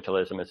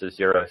 Mercantilism is a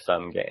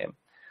zero-sum game.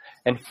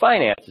 And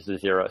finance is a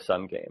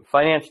zero-sum game.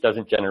 Finance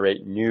doesn't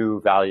generate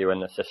new value in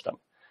the system.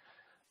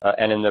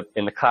 And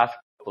in the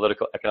classical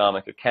political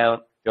economic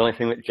account, the only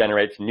thing that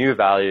generates new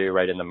value,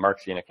 right, in the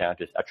Marxian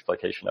account is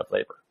exploitation of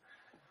labor.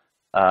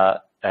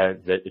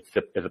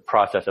 The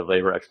process of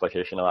labor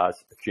exploitation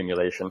allows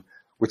accumulation,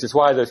 which is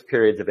why those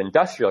periods of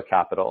industrial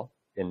capital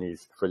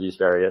for these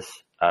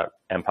various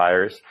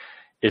empires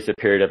is a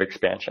period of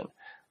expansion,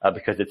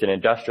 because it's an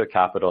industrial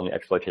capital and the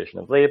exploitation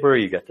of labor,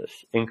 you get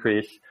this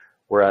increase,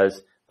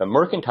 whereas the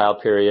mercantile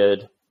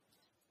period,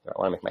 I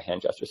want to make my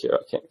hand gestures here,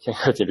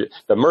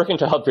 the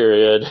mercantile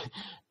period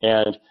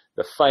and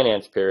the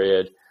finance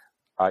period,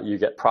 you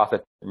get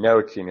profit, no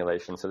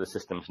accumulation, so the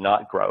system's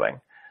not growing.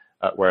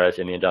 Whereas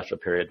in the industrial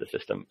period, the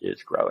system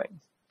is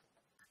growing.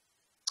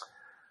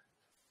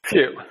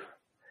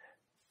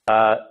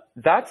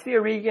 That's the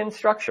Arrighian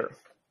structure.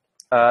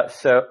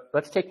 So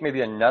let's take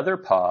maybe another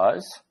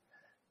pause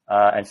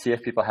and see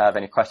if people have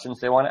any questions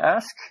they want to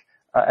ask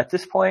at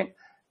this point.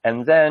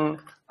 And then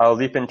I'll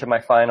leap into my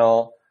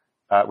final,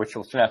 which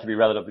will turn out to be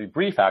relatively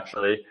brief,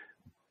 actually,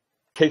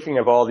 taking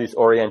of all these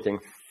orienting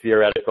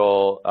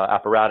theoretical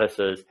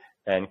apparatuses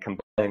and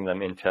combining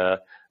them into a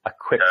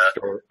quick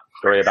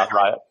story about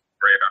Riot.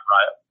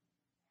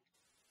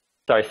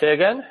 Sorry, say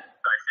again?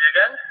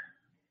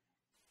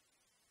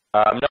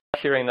 I'm not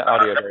hearing the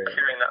audio very well.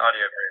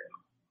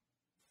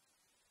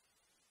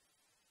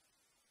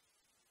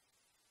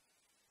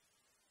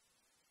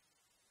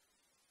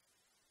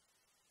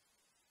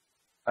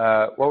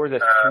 What were the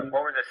three?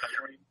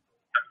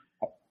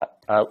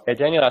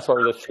 Daniel asked what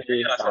were the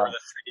three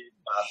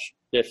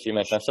shifts you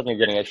mentioned. I'm suddenly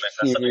getting a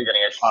huge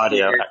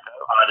audio echo.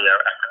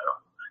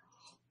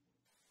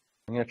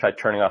 I'm going to try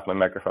turning off my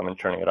microphone and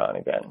turning it on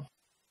again.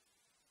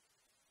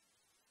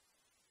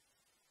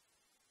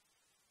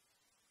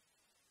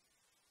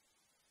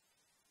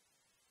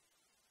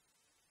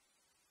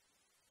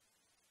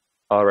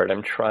 All right,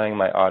 I'm trying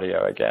my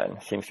audio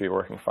again. Seems to be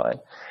working fine.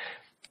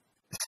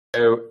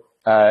 So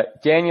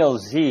Daniel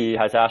Z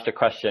has asked a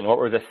question. What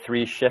were the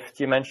three shifts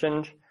you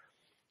mentioned?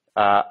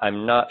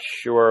 I'm not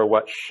sure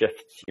what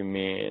shifts you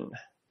mean.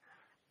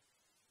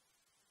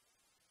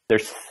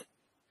 There's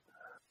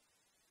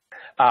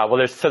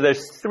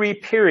three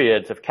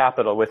periods of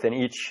capital within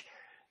each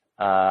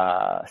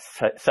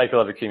cycle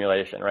of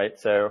accumulation, right?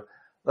 So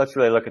let's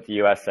really look at the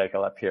U.S.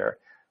 cycle up here,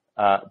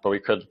 but we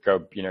could go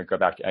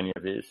back to any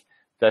of these.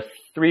 The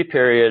three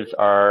periods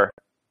are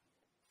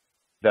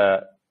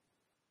the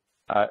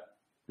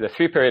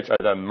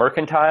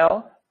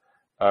mercantile,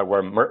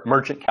 where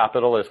merchant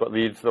capital is what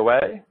leads the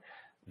way,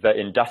 the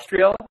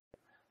industrial,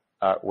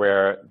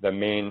 where the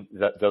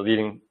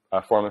leading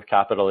form of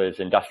capital is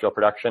industrial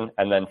production,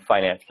 and then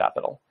finance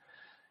capital.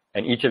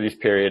 And each of these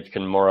periods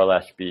can more or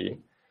less be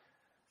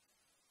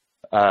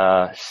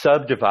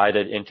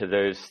subdivided into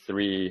those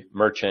three: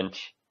 merchant,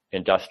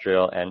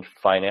 industrial, and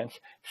finance.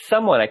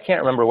 Someone, I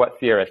can't remember what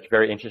theorist,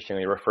 very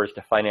interestingly refers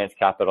to finance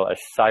capital as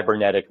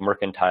cybernetic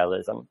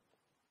mercantilism.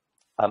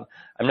 I'm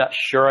not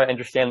sure I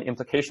understand the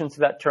implications of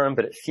that term,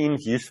 but it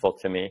seems useful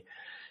to me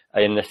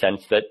in the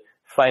sense that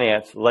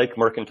finance, like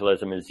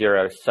mercantilism, is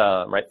zero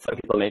sum, right? Some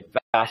people make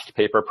vast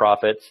paper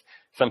profits.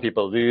 Some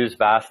people lose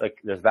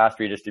there's vast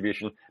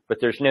redistribution,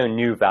 but there's no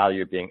new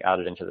value being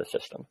added into the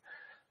system.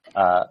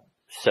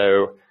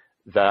 So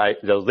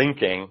the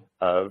linking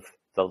of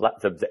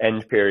the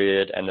end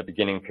period and the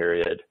beginning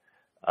period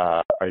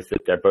is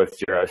that they're both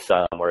zero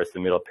sum, whereas the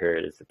middle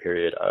period is the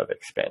period of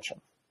expansion.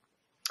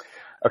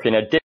 Okay,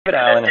 now David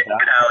Allen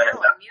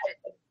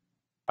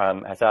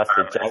has asked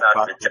a general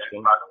question.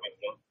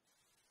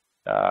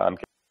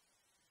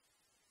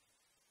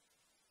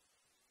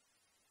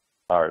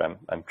 All right,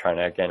 I'm trying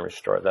to again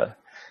restore the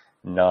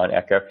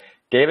non-echo.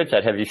 David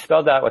said, have you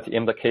spelled out what the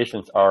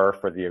implications are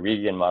for the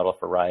Arrigian model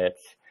for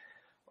riots,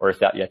 or is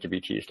that yet to be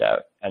teased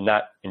out? And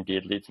that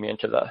indeed leads me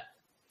into the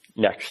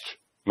next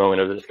moment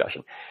of the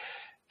discussion.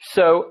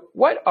 So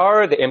what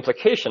are the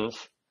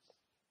implications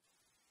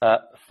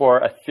for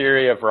a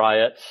theory of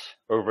riots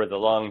over the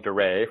longue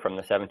durée from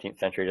the 17th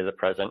century to the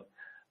present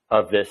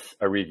of this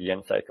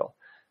Arrigian cycle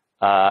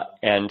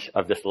and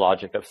of this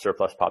logic of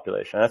surplus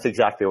population? And that's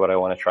exactly what I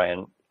want to try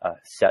and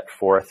set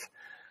forth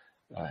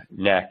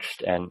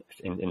next, and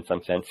in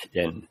some sense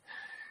in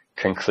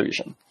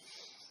conclusion.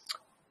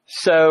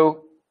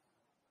 So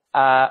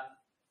I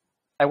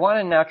want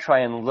to now try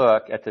and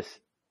look at this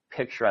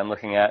picture I'm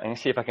looking at and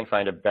see if I can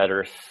find a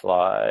better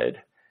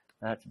slide.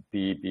 That's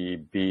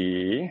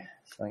BBB.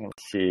 So I'm going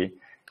to see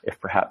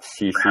if perhaps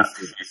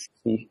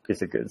CCC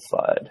is a good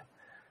slide.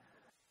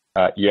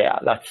 Yeah,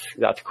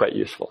 that's quite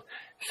useful.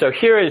 So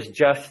here is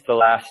just the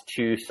last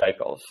two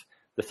cycles,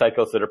 the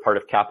cycles that are part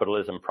of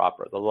capitalism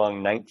proper, the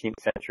long 19th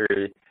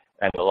century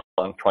and the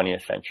long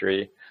 20th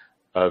century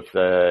of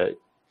the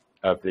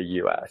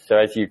US. So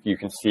as you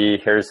can see,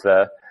 here's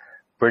the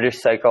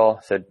British cycle.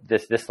 So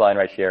this line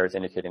right here is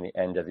indicating the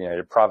end of the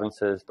United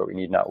Provinces, but we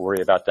need not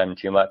worry about them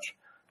too much.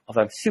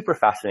 Although I'm super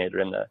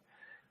fascinated in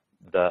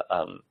the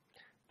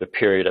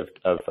period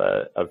of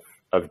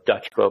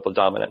Dutch global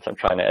dominance. I'm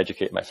trying to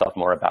educate myself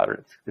more about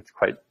it. It's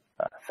quite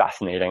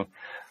fascinating.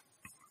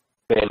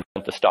 They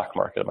invent the stock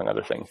market, among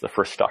other things. The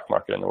first stock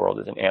market in the world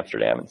is in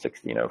Amsterdam in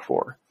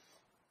 1604.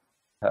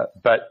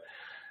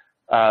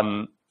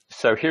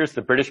 So here's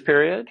the British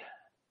period.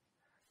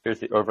 Here's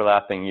the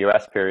overlapping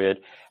US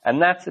period.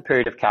 And that's the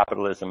period of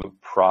capitalism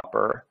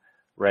proper,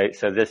 right?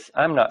 So this,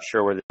 I'm not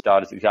sure where this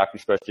dot is exactly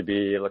supposed to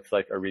be. It looks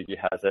like Arrighi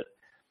has it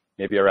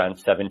maybe around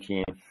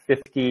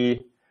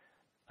 1750,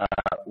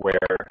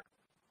 where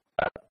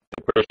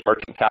the British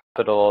merchant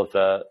capital,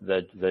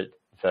 the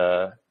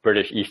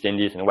British East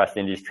Indies and West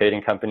Indies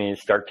trading companies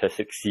start to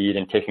succeed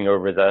in taking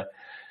over the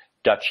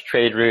Dutch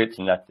trade routes,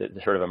 and that's the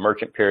sort of a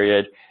merchant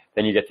period.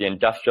 Then you get the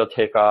industrial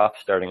takeoff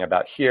starting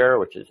about here,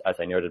 which is, as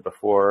I noted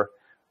before,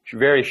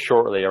 very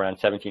shortly around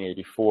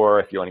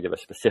 1784, if you want to give a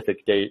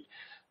specific date,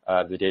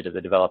 the date of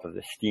the development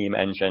of the steam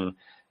engine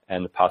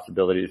and the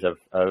possibilities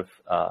of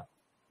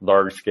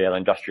large-scale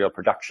industrial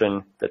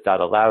production that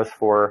allows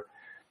for,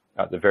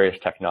 the various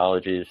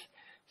technologies.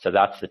 So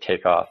that's the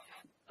takeoff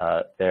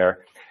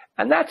there.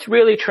 And that's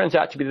really turns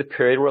out to be the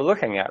period we're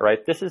looking at,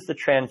 right? This is the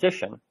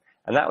transition.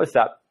 And that was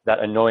that that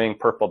annoying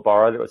purple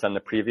bar that was on the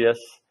previous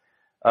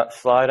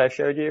slide I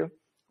showed you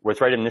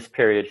was right in this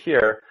period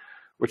here,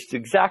 which is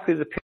exactly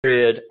the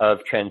period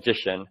of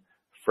transition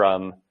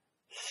from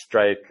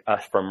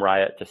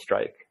riot to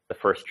strike, the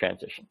first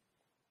transition.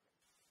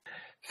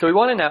 So we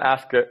want to now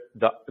ask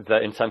the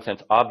in some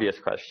sense obvious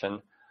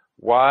question: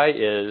 why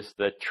is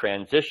the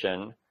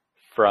transition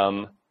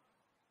from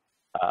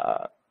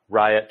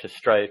riot to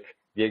strike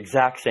the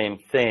exact same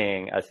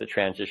thing as the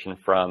transition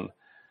from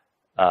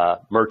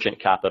merchant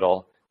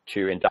capital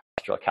to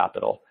industrial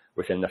capital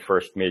within the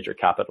first major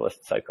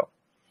capitalist cycle?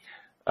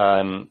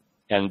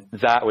 And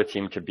that would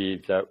seem to be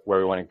where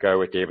we want to go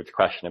with David's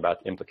question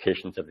about the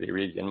implications of the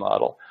Iridian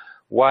model.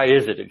 Why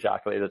is it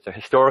exactly that the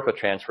historical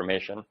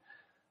transformation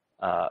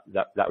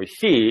that we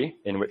see,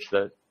 in which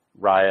the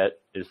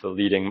riot is the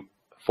leading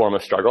form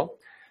of struggle,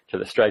 to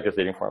the strike is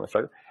the leading form of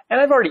struggle?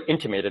 And I've already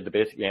intimated the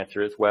basic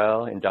answer as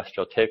well: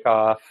 industrial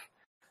takeoff,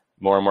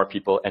 more and more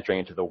people entering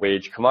into the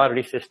wage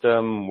commodity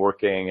system,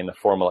 working in the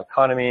formal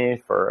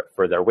economy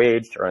for their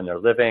wage to earn their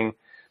living,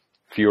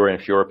 fewer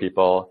and fewer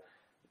people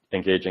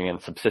engaging in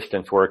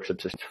subsistence work,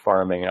 subsistence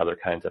farming, other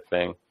kinds of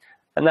thing.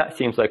 And that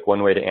seems like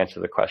one way to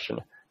answer the question.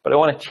 But I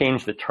want to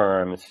change the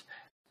terms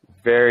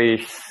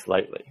very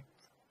slightly.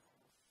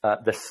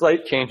 The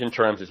slight change in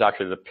terms is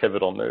actually the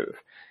pivotal move.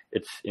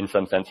 It's, in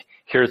some sense,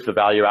 here's the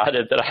value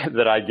added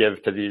that I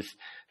give to these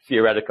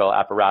theoretical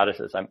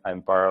apparatuses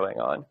I'm borrowing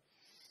on.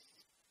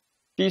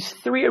 These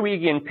three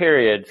Iridian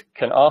periods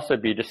can also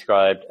be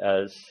described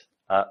as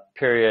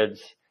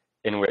periods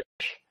in which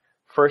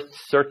first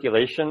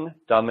circulation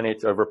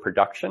dominates over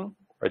production,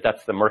 right?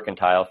 That's the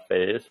mercantile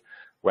phase,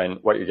 when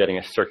what you're getting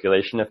is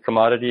circulation of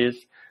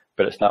commodities,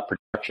 but it's not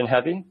production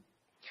heavy.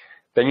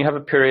 Then you have a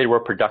period where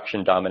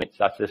production dominates.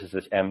 This is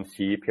this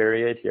MC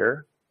period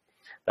here.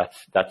 That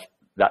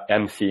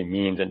MC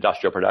means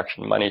industrial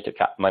production, money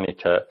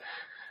to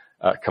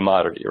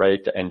commodity,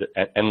 right? And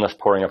endless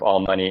pouring of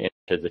all money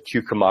into the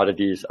two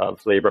commodities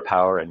of labor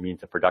power and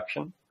means of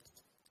production.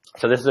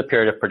 So this is a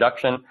period of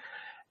production.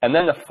 And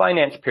then the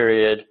finance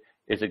period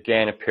is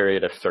again a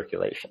period of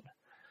circulation,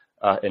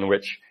 in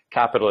which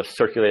capital is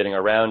circulating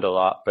around a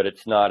lot, but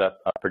it's not a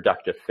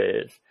productive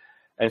phase.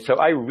 And so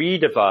I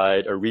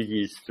redivide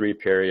Origi's three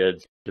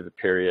periods to the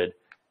period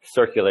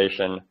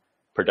circulation,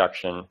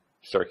 production,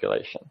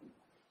 circulation.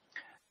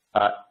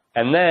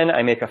 And then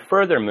I make a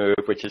further move,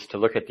 which is to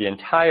look at the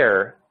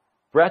entire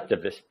breadth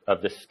of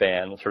this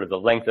span, sort of the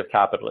length of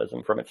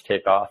capitalism from its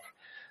takeoff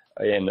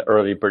in the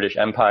early British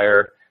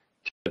Empire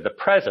to the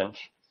present,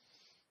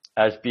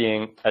 as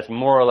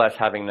more or less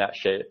having that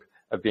shape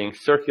of being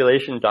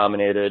circulation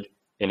dominated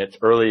in its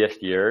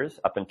earliest years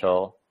up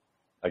until,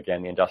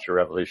 again, the Industrial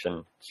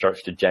Revolution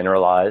starts to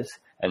generalize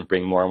and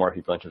bring more and more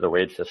people into the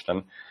wage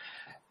system.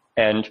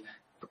 And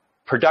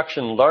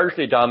production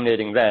largely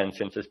dominating then,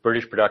 since as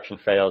British production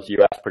fails,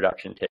 US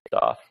production takes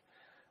off.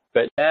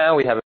 But now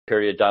we have a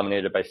period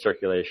dominated by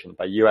circulation,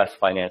 by US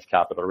finance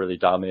capital really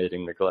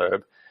dominating the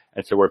globe.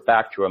 And so we're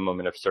back to a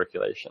moment of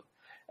circulation.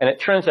 And it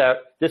turns out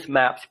this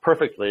maps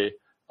perfectly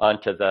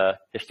onto the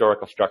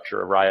historical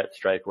structure of riot,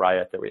 strike,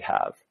 riot that we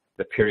have,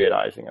 the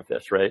periodizing of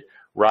this, right?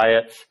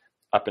 Riots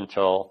up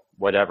until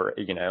whatever,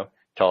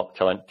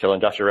 till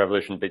Industrial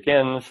Revolution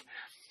begins,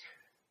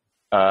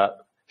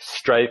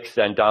 strikes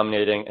then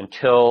dominating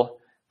until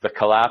the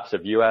collapse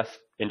of US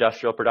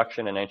industrial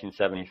production in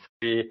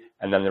 1973,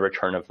 and then the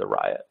return of the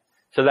riot.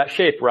 So that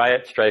shape,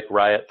 riot, strike,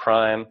 riot,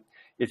 prime,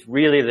 is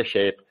really the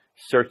shape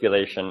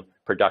circulation,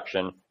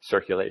 production,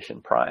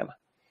 circulation, prime.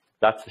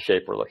 That's the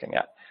shape we're looking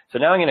at. So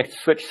now I'm going to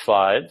switch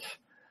slides,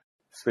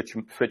 switch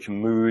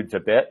moods a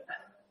bit,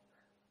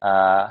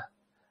 and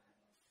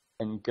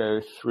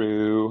go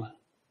through,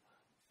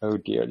 oh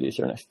dear, these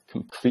are in a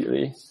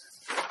completely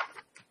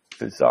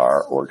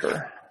bizarre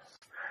order.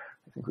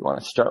 I think we want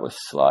to start with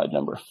slide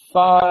number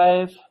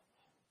 5,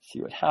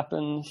 see what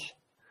happens.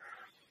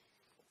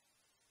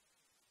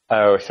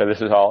 Oh, so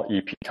this is all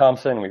E.P.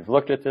 Thompson. We've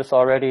looked at this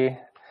already.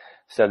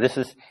 So this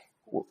is,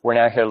 we're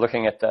now here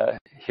looking at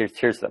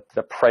here's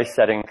the price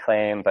setting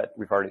claim, but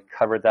we've already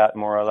covered that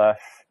more or less.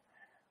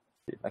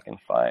 See if I can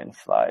find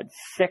slide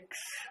 6.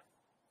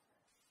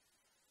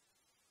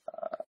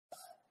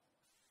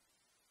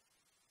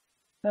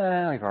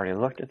 We've already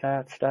looked at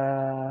that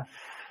stuff.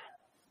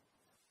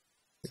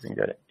 We can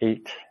go to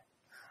 8.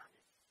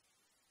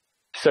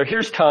 So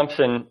here's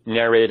Thompson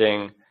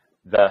narrating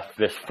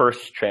this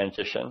first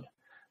transition.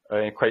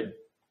 Quite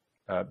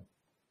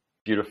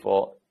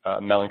beautiful,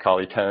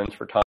 melancholy tones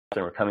for Thompson.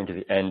 We're coming to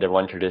the end of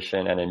one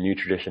tradition, and a new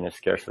tradition has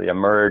scarcely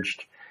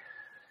emerged.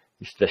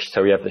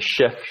 So we have the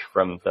shift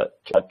from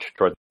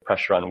toward the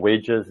pressure on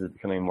wages is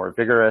becoming more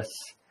vigorous.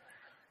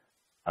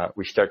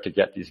 We start to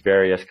get these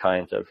various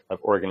kinds of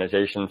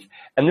organizations.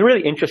 And the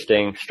really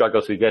interesting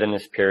struggles we get in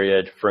this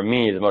period, for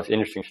me, the most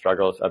interesting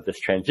struggles of this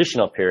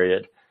transitional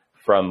period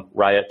from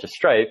riot to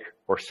strike,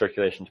 or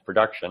circulation to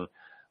production,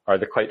 are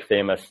the quite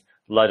famous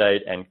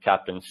Luddite and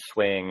Captain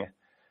Swing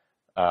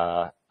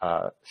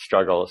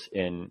struggles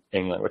in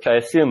England, which I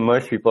assume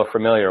most people are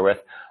familiar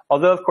with.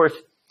 Although, of course,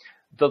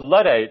 the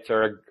Luddites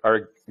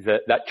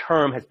that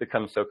term has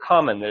become so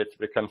common that it's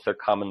become so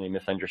commonly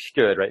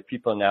misunderstood, right?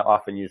 People now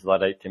often use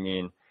Luddite to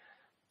mean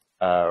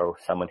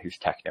someone who's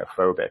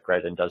technophobic,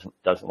 right, and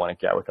doesn't want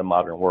to get with the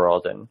modern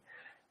world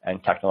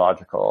and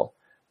technological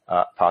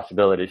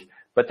possibilities.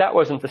 But that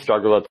wasn't the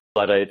struggle of the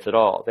Luddites at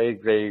all.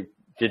 They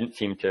didn't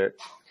seem to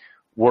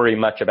worry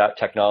much about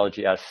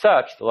technology as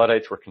such. The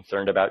Luddites were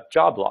concerned about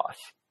job loss,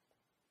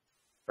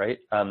 right?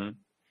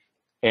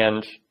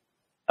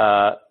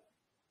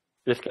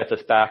 This gets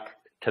us back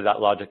to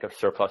that logic of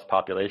surplus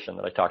population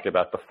that I talked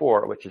about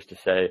before, which is to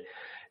say,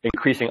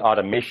 increasing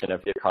automation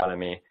of the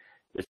economy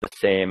is the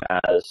same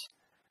as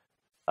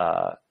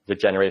the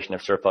generation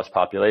of surplus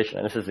population.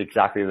 And this is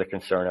exactly the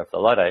concern of the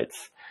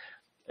Luddites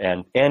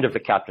and of the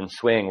Captain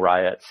Swing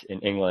riots in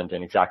England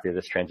in exactly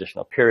this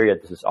transitional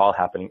period. This is all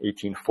happening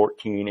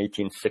 1814,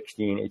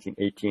 1816,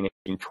 1818,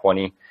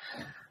 1820,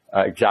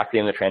 exactly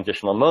in the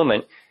transitional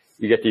moment.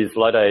 You get these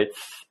Luddites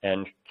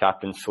and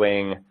Captain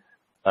Swing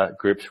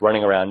groups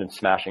running around and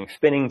smashing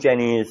spinning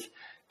jennies,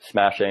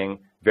 smashing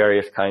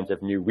various kinds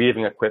of new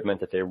weaving equipment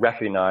that they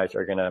recognize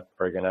are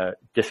gonna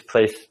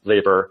displace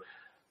labor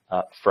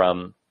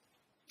from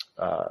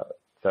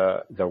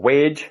the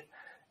wage.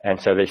 And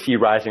so they see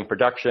rising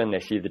production, they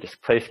see the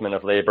displacement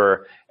of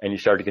labor, and you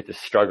start to get this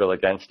struggle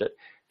against it.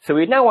 So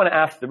we now want to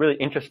ask the really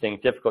interesting,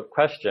 difficult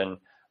question,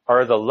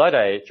 are the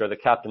Luddites or the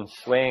Captain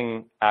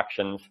Swing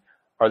actions,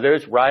 are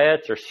those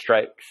riots or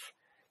strikes?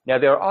 Now,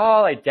 they're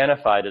all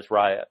identified as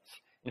riots.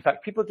 In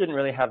fact, people didn't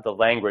really have the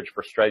language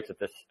for strikes at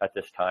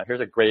this time. Here's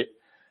a great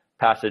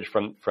passage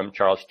from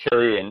Charles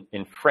Tilly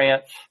in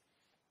France,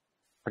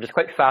 which is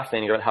quite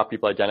fascinating about how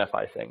people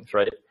identify things,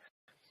 right?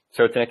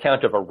 So it's an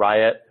account of a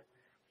riot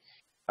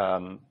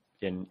in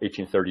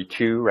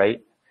 1832,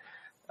 right?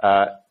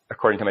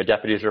 According to my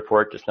deputy's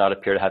report, does not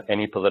appear to have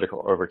any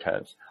political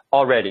overtones.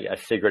 Already, as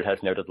Sigrid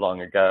has noted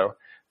long ago,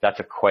 that's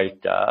a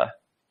quite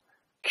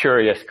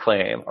curious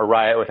claim, a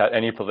riot without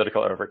any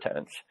political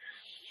overtones.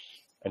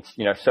 And,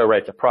 so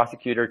writes a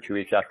prosecutor 2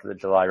 weeks after the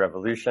July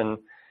Revolution.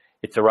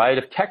 It's a riot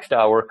of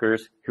textile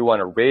workers who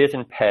want a raise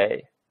in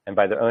pay, and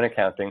by their own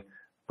accounting,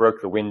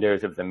 broke the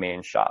windows of the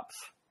main shops,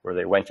 where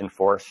they went in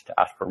force to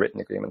ask for written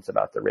agreements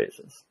about the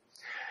raises.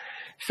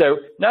 So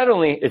not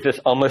only is this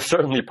almost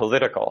certainly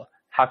political,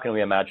 how can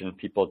we imagine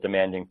people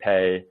demanding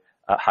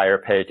higher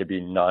pay to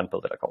be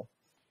non-political?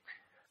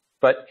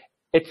 But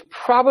it's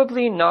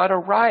probably not a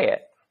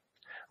riot,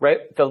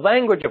 right? The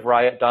language of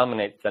riot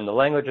dominates, and the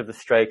language of the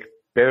strike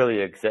barely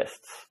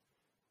exists.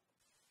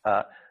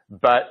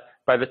 But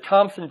by the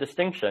Thompson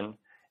distinction,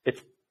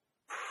 it's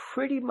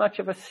pretty much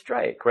of a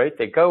strike, right?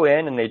 They go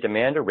in and they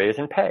demand a raise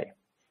in pay.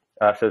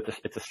 So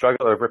it's a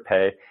struggle over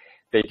pay.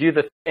 They do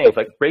the things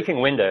like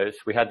breaking windows.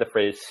 We had the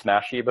phrase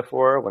smashy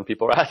before when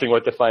people were asking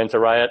what defines a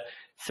riot.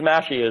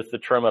 Smashy is the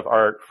term of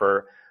art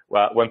for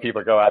when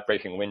people go out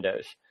breaking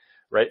windows,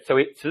 right? So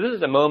this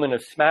is a moment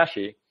of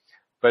smashy,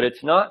 but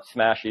it's not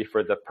smashy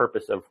for the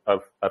purpose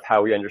of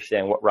how we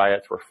understand what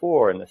riots were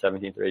for in the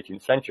 17th or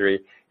 18th century.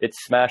 It's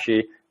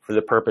smashy for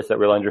the purpose that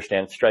we'll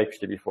understand strikes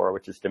to be for,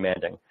 which is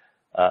demanding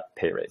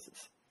pay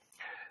raises.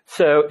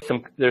 So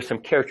there's some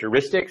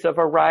characteristics of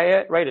a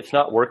riot, right? It's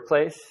not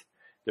workplace.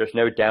 There's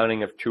no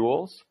downing of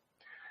tools,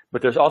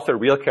 but there's also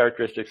real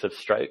characteristics of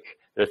strike.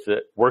 There's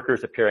the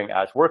workers appearing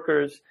as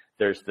workers.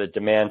 There's the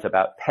demands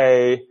about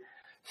pay.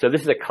 So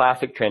this is a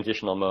classic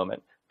transitional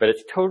moment, but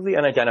it's totally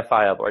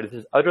unidentifiable. Right? This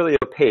is utterly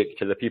opaque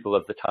to the people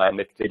of the time.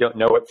 They don't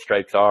know what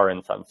strikes are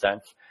in some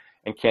sense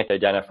and can't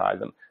identify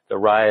them. The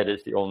riot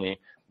is the only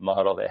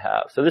model they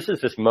have. So this is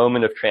this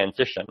moment of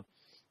transition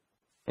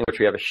in which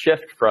we have a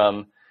shift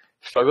from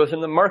struggles in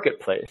the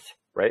marketplace,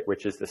 right,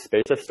 which is the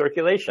space of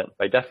circulation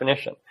by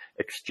definition.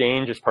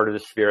 Exchange is part of the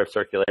sphere of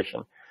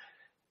circulation,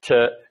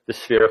 to the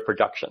sphere of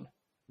production,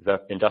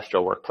 the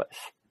industrial workplace.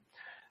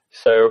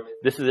 So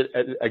this is,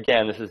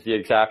 again, this is the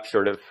exact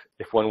sort of,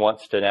 if one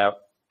wants to now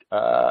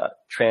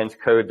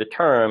transcode the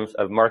terms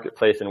of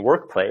marketplace and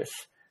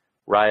workplace,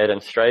 riot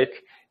and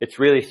strike, it's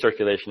really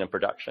circulation and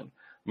production.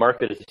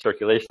 Market is a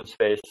circulation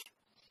space,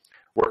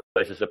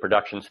 workplace is a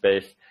production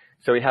space.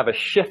 So we have a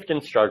shift in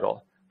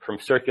struggle from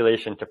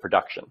circulation to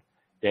production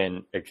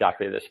in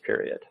exactly this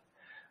period.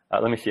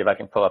 Let me see if I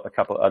can pull up a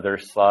couple other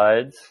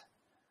slides.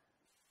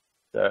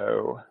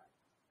 So,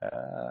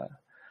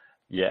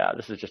 yeah,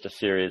 this is just a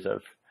series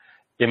of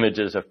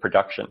images of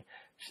production.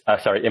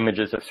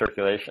 Images of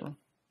circulation.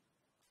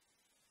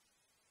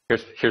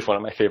 Here's one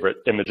of my favorite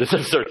images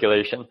of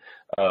circulation,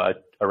 a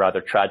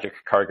rather tragic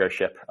cargo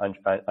ship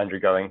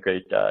undergoing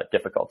great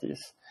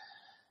difficulties.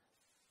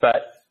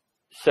 But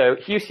so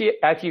you see,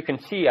 as you can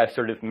see, I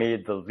sort of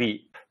made the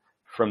leap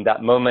from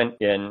that moment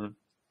in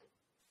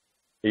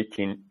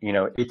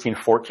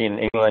 1814 in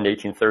England,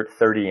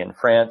 1830 in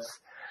France,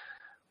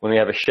 when we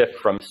have a shift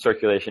from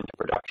circulation to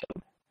production,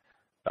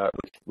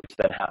 which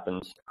then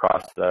happens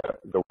across the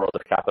world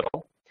of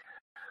capital.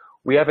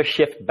 We have a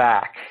shift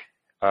back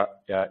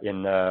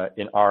in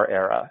our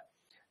era,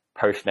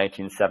 post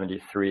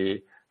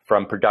 1973,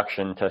 from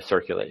production to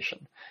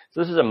circulation. So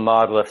this is a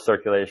model of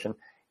circulation.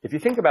 if you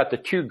think about the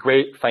two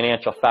great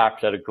financial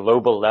facts at a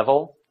global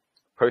level,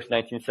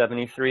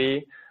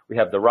 post-1973, we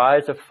have the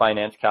rise of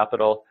finance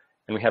capital,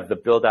 and we have the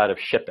build-out of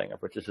shipping, of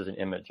which this is an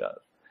image of.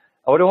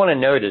 What I want to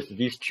note is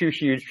these two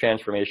huge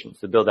transformations,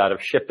 the build-out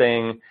of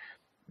shipping,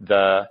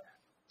 the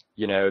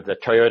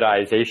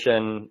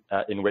Toyotaization,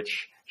 in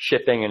which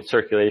shipping and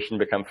circulation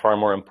become far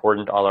more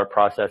important, all our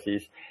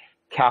processes.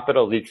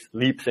 Capital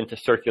leaps into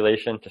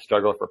circulation to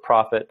struggle for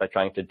profit by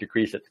trying to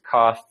decrease its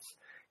costs.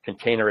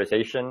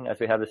 Containerization, as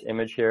we have this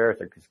image here,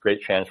 it's this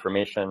great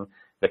transformation,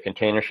 the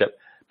container ship.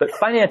 But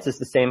finance is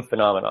the same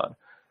phenomenon.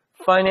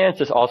 Finance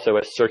is also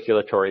a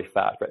circulatory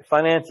fact, right?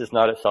 Finance is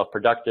not itself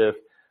productive,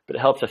 but it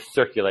helps us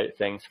circulate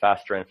things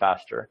faster and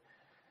faster.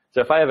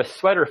 So if I have a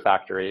sweater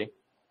factory,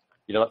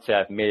 let's say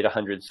I've made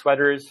 100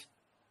 sweaters.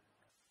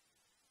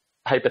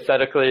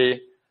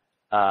 Hypothetically,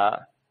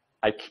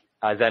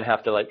 I then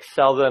have to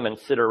sell them and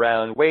sit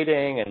around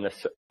waiting, and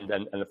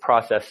the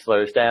process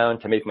slows down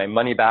to make my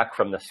money back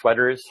from the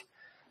sweaters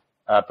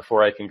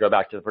before I can go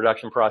back to the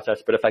production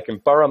process. But if I can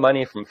borrow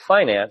money from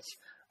finance,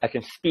 I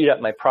can speed up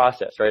my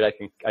process, right?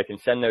 I can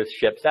send those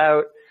ships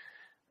out.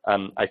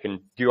 I can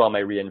do all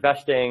my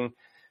reinvesting.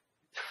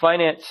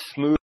 Finance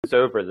smooths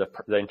over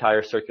the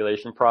entire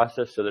circulation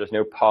process, so there's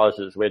no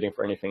pauses waiting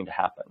for anything to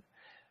happen.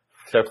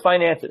 So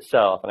finance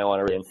itself, and I want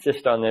to really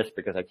insist on this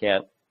because I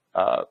can't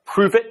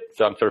prove it,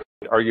 so I'm sort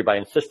of argue by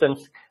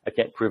insistence. I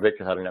can't prove it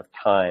because I don't have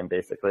time,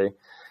 basically.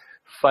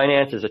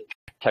 Finance is a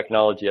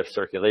technology of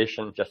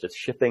circulation, just as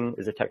shipping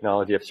is a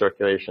technology of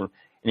circulation,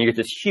 and you get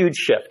this huge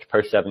shift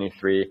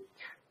post-73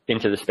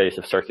 into the space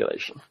of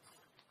circulation.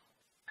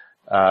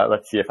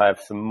 Let's see if I have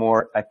some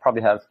more. I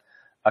probably have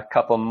a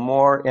couple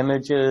more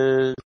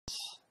images.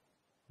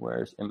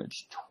 Where's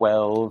image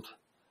 12?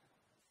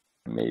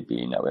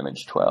 Maybe no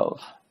image 12.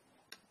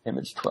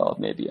 Image 12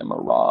 may be a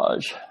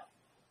mirage.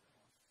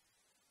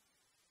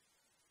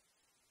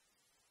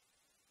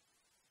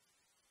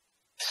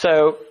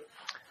 So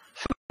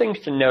some things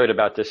to note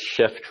about this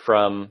shift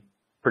from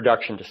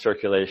production to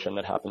circulation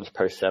that happens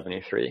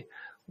post-73.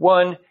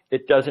 One,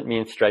 it doesn't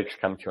mean strikes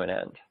come to an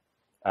end.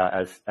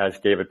 As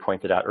David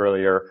pointed out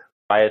earlier,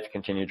 riots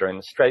continue during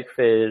the strike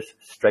phase,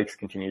 strikes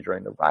continue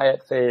during the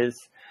riot phase.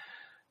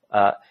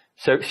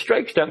 So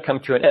strikes don't come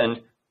to an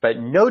end, but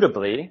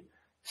notably,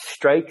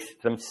 strikes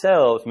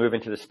themselves move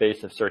into the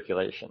space of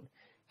circulation.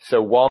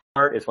 So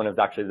Walmart is one of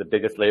actually the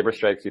biggest labor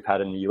strikes we've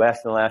had in the US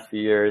in the last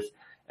few years,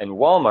 and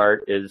Walmart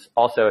is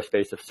also a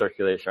space of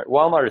circulation. Right?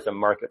 Walmart is a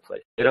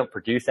marketplace. They don't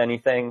produce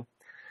anything.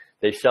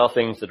 They sell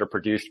things that are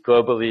produced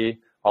globally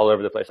all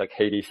over the place, like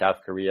Haiti, South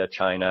Korea,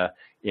 China,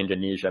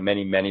 Indonesia,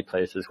 many, many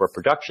places where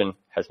production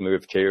has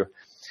moved to,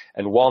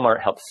 and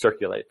Walmart helps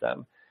circulate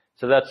them.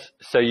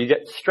 So you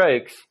get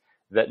strikes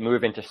that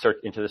move into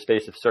the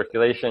space of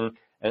circulation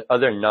and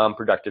other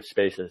non-productive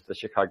spaces. The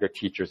Chicago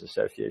Teachers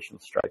Association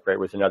strike, right,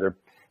 was another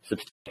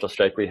substantial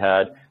strike we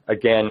had.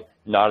 Again,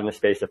 not in the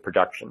space of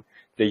production.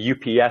 The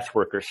UPS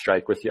workers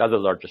strike was the other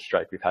largest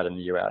strike we've had in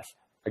the US.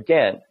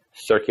 Again,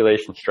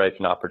 circulation strike,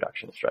 not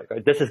production strike.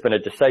 Right? This has been a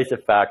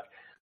decisive fact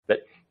that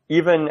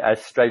even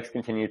as strikes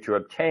continue to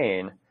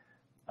obtain,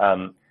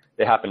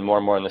 they happen more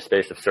and more in the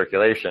space of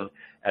circulation,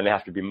 and they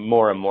have to be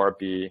more and more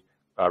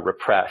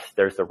repressed.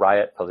 There's the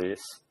riot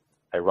police,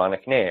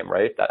 ironic name,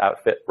 right? That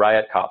outfit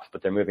riot cops,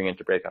 but they're moving in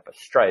to break up a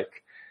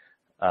strike.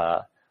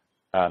 The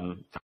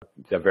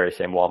very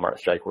same Walmart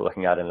strike we're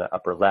looking at in the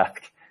upper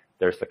left,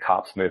 there's the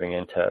cops moving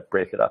in to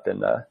break it up in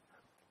the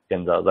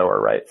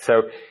lower right.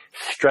 So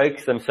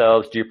strikes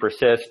themselves do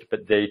persist,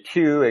 but they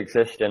too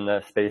exist in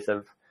the space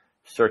of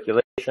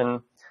circulation.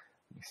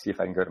 Let me see if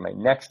I can go to my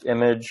next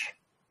image.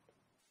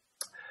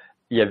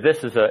 Yeah,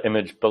 this is an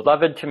image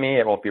beloved to me.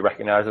 It won't be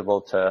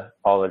recognizable to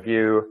all of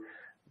you,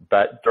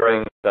 but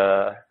during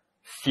the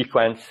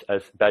sequence,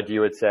 as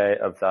Badiou would say,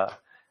 of the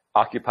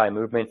Occupy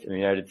movement in the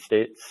United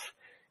States,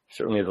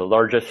 certainly the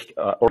largest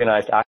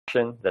organized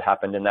action that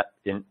happened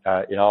in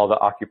all the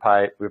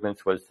Occupy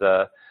movements was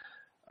the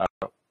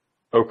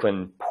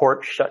Oakland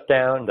port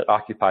shutdown that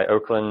Occupy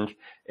Oakland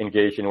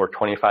engaged in, where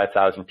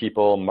 25,000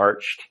 people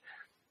marched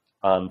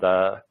on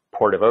the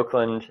port of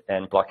Oakland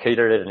and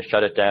blockaded it and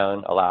shut it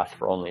down, alas,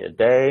 for only a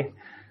day.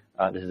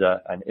 This is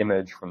an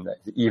image from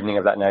the evening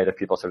of that night of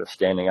people sort of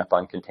standing up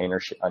on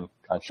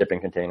on shipping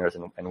containers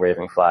and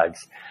waving flags.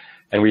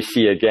 And we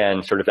see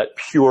again sort of that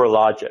pure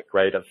logic,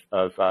 right,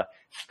 of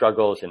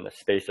struggles in the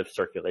space of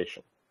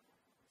circulation.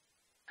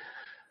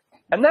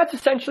 And that's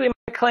essentially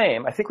my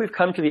claim. I think we've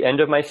come to the end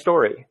of my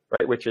story,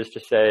 right, which is to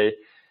say,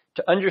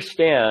 to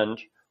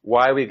understand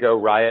why we go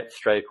riot,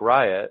 strike,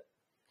 riot,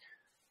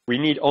 we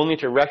need only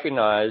to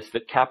recognize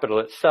that capital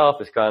itself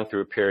has gone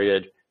through a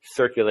period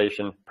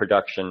circulation,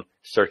 production,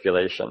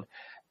 circulation,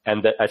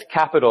 and that as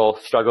capital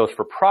struggles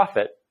for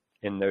profit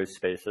in those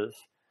spaces,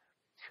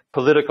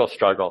 political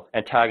struggle,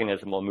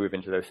 antagonism will move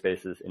into those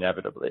spaces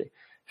inevitably.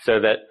 So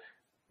that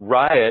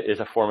riot is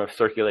a form of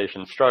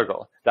circulation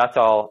struggle. That's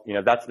all,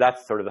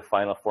 that's sort of the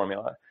final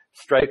formula.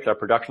 Strikes are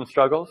production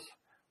struggles,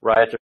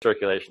 riots are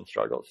circulation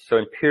struggles. So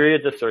in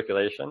periods of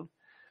circulation,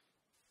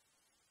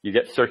 You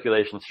get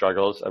circulation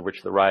struggles, of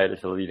which the riot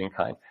is the leading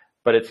kind.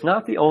 But it's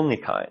not the only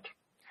kind.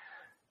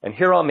 And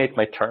here I'll make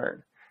my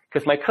turn.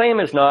 Because my claim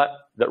is not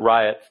that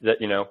riots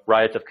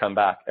have come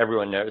back.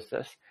 Everyone knows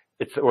this.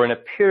 It's that we're in a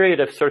period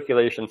of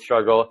circulation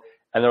struggle,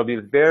 and there will be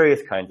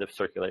various kinds of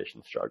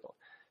circulation struggle.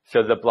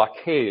 So the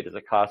blockade is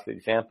a classic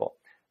example.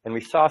 And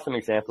we saw some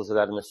examples of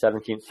that in the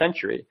 17th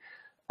century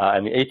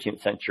and the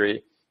 18th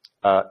century,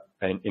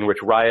 in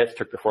which riots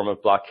took the form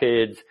of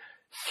blockades,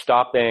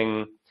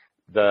 stopping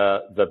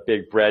the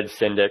big bread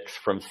syndics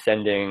from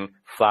sending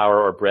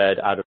flour or bread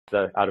out of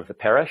the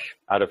parish,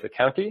 out of the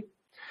county.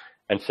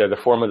 And so the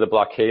form of the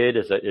blockade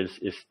is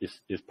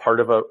part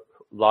of a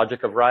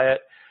logic of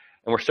riot.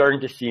 And we're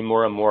starting to see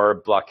more and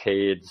more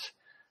blockades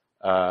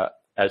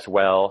as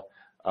well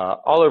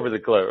all over the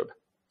globe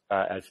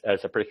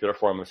as a particular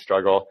form of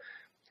struggle.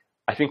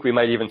 I think we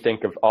might even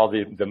think of all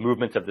the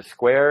movements of the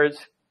squares,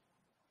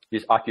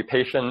 these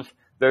occupations.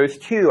 Those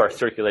too are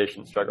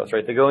circulation struggles,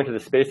 right? They go into the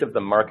space of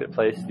the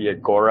marketplace, the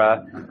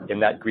agora, in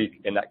that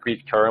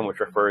Greek term, which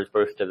refers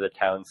both to the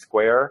town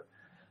square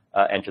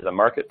and to the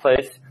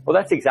marketplace. Well,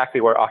 that's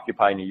exactly where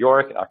Occupy New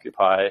York and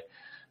Occupy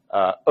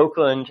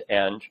Oakland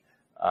and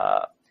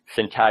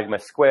Syntagma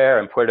Square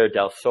and Puerto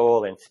del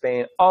Sol in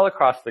Spain, all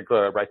across the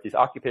globe, right? These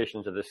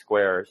occupations of the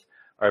squares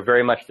are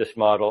very much this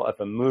model of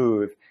a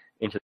move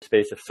into the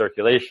space of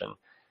circulation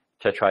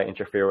to try and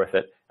interfere with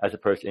it, as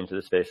opposed to into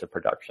the space of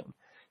production.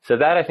 So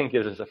that, I think,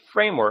 gives us a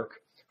framework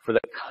for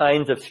the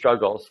kinds of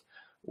struggles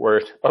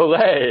where,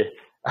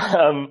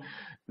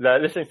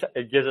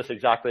 it gives us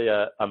exactly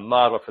a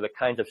model for the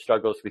kinds of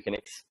struggles we can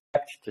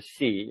expect to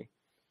see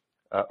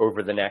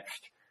over the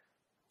next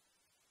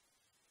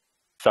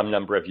some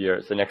number of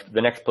years, the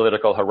next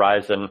political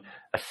horizon,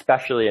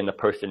 especially in the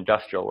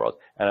post-industrial world.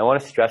 And I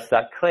want to stress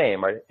that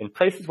claim, right? In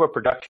places where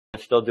production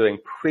is still doing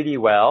pretty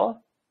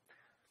well,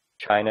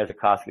 China is a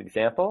classic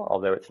example,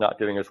 although it's not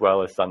doing as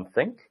well as some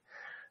think.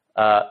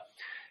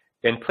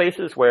 In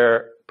places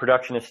where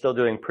production is still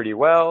doing pretty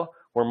well,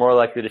 we're more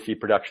likely to see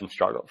production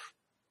struggles.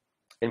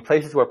 In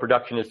places where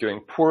production is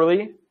doing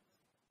poorly,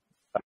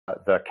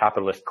 the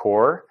capitalist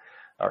core,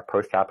 or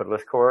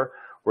post-capitalist core,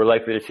 we're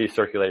likely to see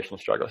circulation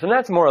struggles. And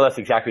that's more or less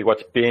exactly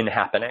what's been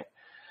happening.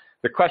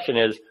 The question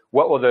is,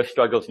 what will those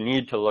struggles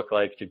need to look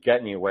like to get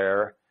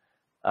anywhere?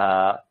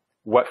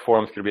 What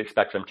forms could we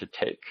expect them to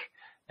take?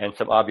 And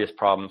some obvious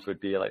problems would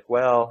be like,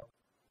 well,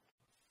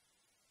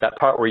 that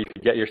part where you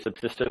could get your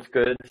subsistence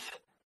goods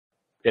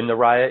in the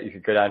riot, you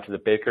could go down to the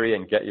bakery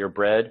and get your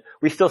bread.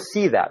 We still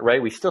see that, right?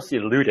 We still see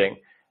looting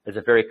as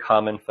a very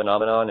common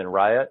phenomenon in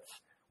riots,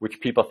 which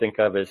people think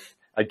of as,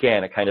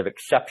 again, a kind of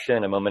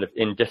exception, a moment of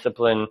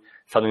indiscipline,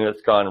 something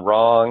that's gone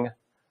wrong.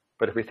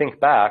 But if we think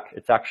back,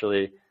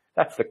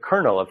 that's the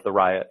kernel of the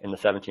riot in the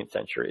 17th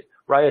century.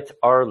 Riots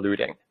are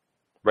looting,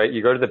 right?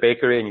 You go to the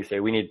bakery and you say,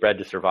 we need bread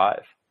to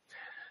survive.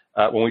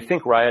 When we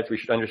think riots, we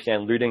should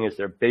understand looting is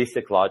their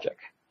basic logic.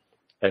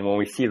 And when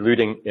we see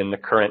looting in the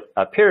current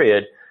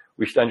period,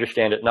 we should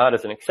understand it not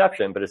as an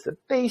exception, but as the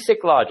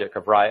basic logic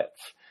of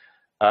riots.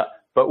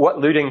 But what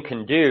looting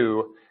can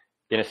do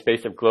in a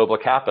space of global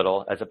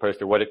capital, as opposed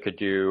to what it could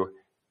do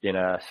in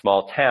a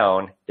small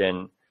town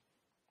in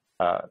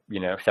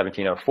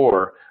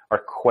 1704,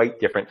 are quite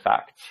different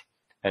facts.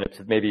 And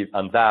it's maybe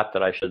on that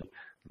I should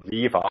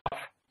leave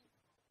off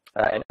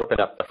and open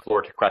up the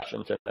floor to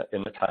questions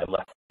in the time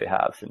left we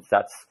have, since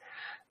that's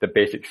the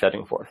basic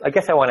setting for us. I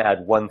guess I want to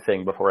add one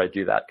thing before I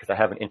do that, because I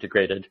haven't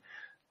integrated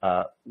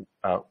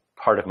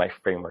part of my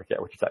framework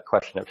yet, which is that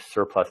question of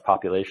surplus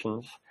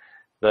populations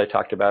that I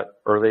talked about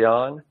early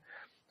on.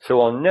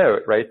 So I'll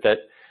note, right, that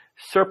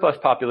surplus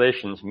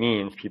populations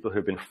means people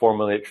who've been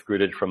formally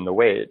excluded from the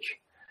wage.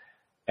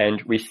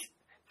 And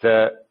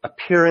the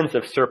appearance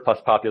of surplus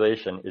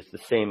population is the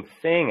same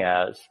thing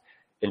as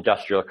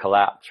industrial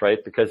collapse, right?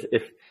 Because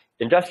if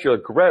industrial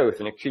growth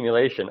and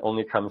accumulation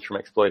only comes from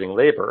exploiting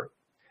labor,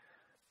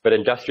 but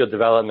industrial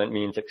development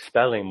means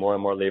expelling more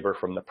and more labor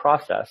from the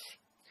process,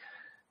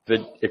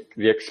 the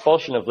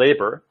expulsion of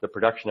labor, the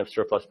production of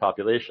surplus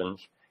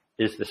populations,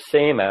 is the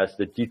same as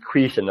the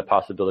decrease in the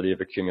possibility of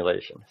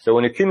accumulation. So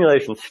when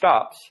accumulation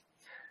stops,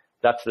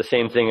 that's the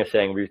same thing as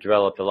saying we've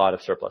developed a lot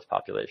of surplus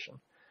population.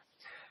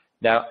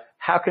 Now,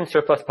 how can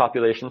surplus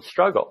population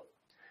struggle?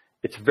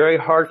 It's very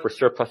hard for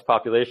surplus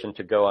population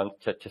to go on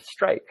to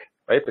strike,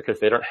 right? Because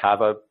they don't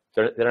have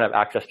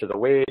access to the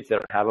wage, they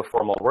don't have a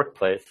formal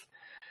workplace.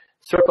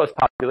 Surplus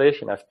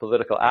population as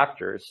political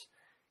actors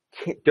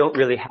don't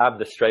really have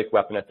the strike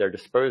weapon at their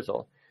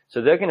disposal.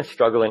 So they're going to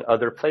struggle in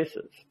other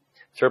places.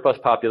 Surplus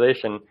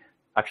population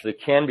actually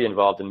can be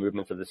involved in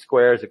movements of the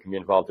squares. It can be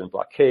involved in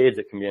blockades.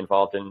 It can be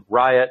involved in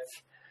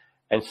riots.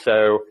 And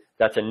so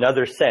that's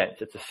another sense.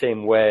 It's the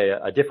same way,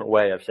 a different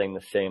way of saying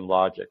the same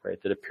logic,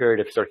 right? That a period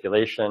of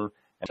circulation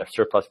and of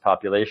surplus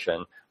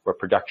population where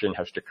production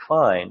has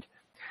declined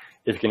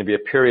is going to be a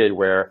period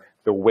where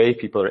the way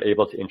people are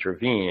able to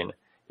intervene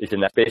is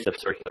in that space of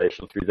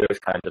circulation through those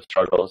kinds of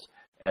struggles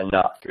and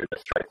not through the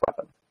strike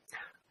weapon.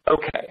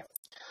 Okay.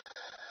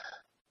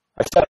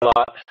 I said a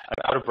lot.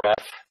 I'm out of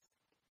breath.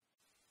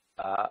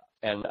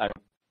 And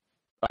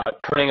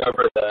running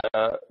over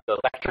the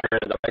lecture,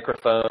 the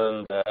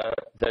microphone,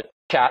 the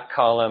chat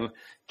column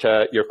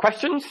to your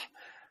questions,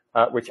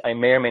 which I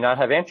may or may not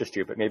have answers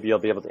to, but maybe you'll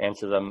be able to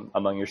answer them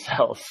among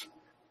yourselves.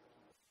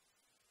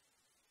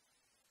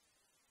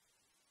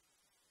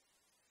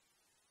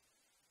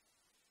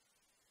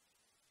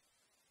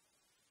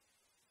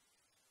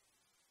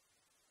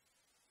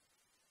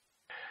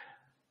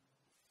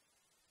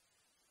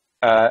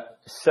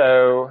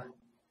 So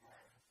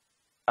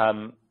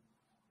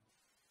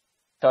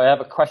I have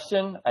a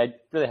question. I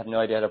really have no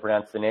idea how to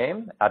pronounce the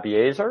name.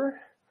 Abiezer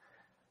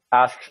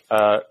asks,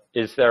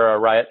 is there a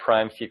Riot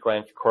Prime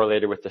sequence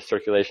correlated with the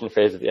circulation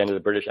phase at the end of the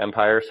British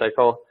Empire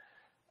cycle?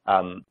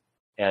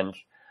 And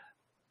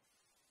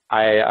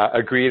I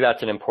agree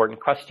that's an important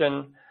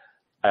question.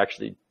 I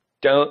actually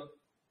don't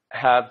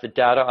have the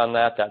data on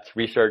that. That's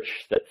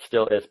research that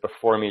still is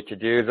before me to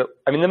do.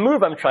 The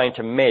move I'm trying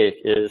to make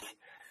is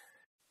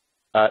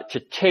to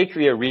take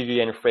the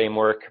Origian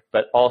framework,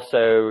 but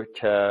also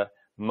to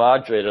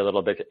modulate a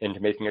little bit into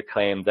making a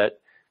claim that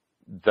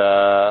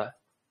the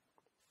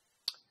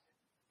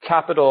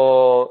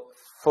capital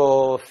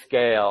full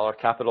scale or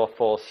capital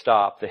full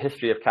stop, the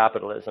history of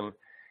capitalism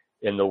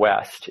in the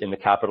West, in the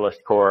capitalist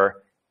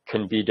core,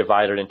 can be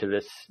divided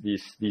into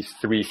these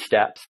three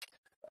steps: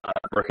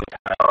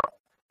 mercantile,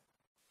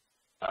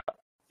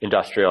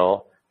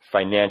 industrial,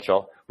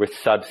 financial, with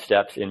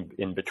sub-steps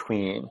in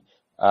between.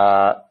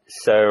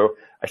 So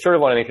I sort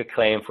of want to make a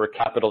claim for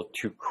capital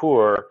tout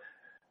court,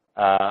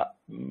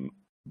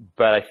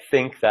 but I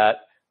think that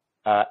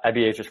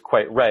Abiezer is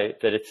quite right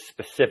that it's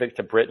specific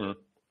to Britain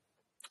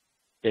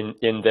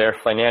in their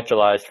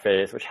financialized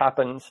phase, which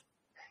happens.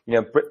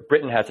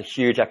 Britain has a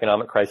huge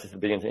economic crisis that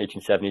begins in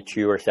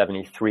 1872 or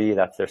 73.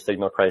 That's their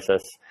signal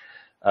crisis,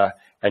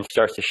 and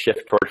starts to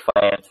shift toward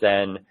finance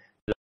then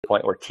to the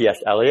point where T.S.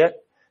 Eliot,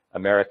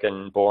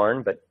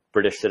 American-born but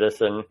British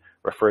citizen,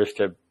 refers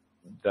to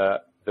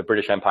the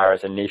British Empire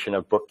as a nation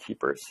of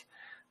bookkeepers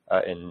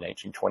in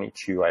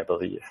 1922, I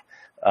believe.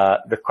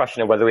 The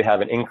question of whether we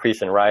have an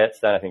increase in riots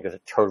then, I think, is a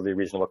totally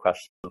reasonable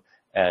question,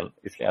 and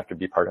it's going to have to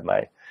be part of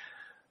my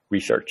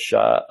research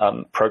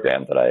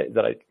program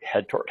that I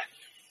head toward.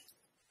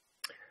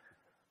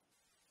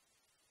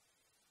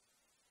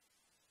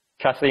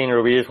 Kathleen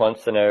Ruiz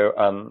wants to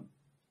know,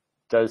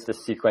 does the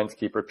sequence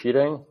keep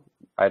repeating?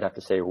 I'd have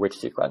to say which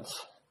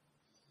sequence.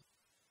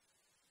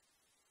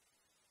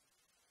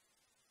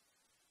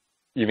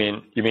 You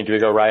mean do we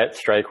go riot,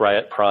 strike,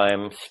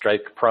 prime,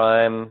 strike,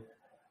 prime?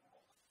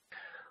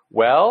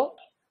 Well,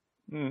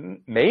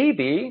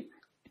 maybe.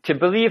 To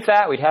believe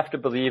that, we'd have to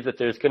believe that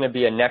there's going to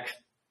be a next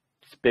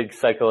big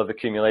cycle of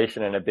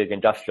accumulation and a big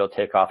industrial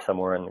takeoff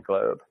somewhere in the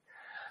globe.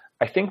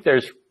 I think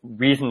there's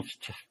reasons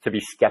to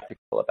be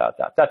skeptical about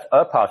that. That's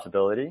a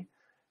possibility.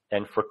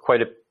 And for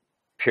quite a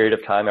period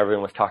of time,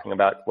 everyone was talking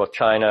about, well,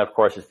 China, of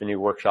course, is the new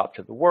workshop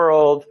to the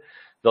world.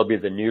 They'll be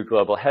the new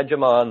global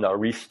hegemon. They'll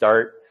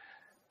restart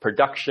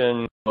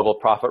production. Global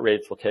profit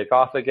rates will take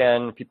off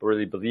again. People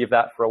really believe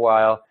that for a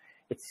while.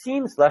 It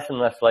seems less and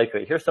less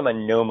likely. Here's some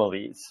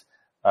anomalies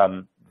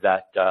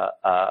that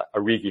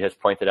Arrighi has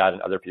pointed out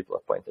and other people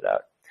have pointed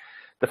out.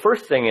 The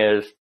first thing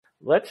is,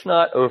 let's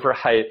not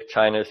overhype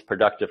China's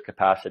productive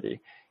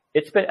capacity.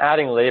 It's been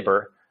adding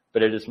labor,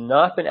 but it has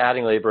not been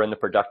adding labor in the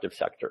productive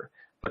sector.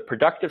 The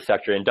productive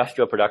sector,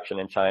 industrial production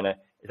in China,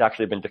 has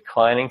actually been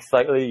declining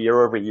slightly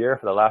year over year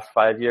for the last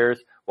 5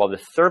 years, while the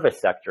service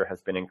sector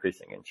has been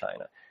increasing in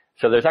China.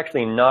 So there's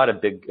actually not a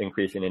big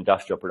increase in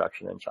industrial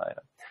production in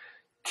China.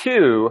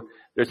 Two,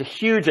 there's a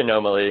huge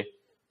anomaly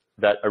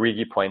that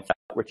Arrighi points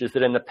out, which is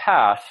that in the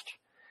past,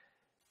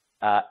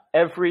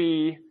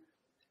 every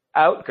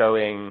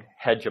outgoing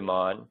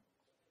hegemon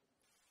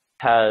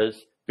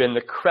has been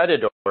the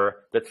creditor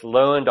that's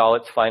loaned all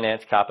its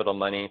finance capital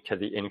money to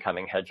the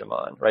incoming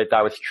hegemon, right?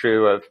 That was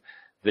true of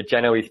the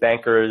Genoese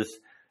bankers,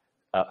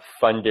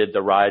 funded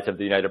the rise of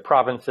the United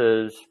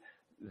Provinces.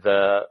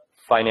 The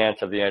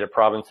finance of the United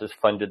Provinces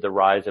funded the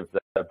rise of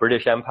the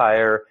British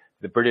Empire.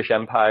 The British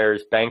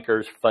Empire's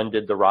bankers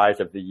funded the rise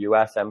of the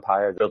US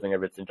Empire, the building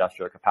of its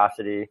industrial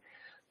capacity.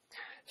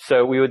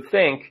 So we would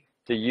think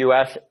the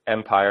US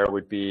Empire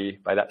would be,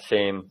 by that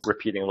same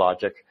repeating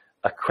logic,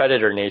 a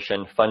creditor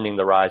nation funding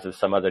the rise of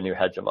some other new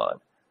hegemon.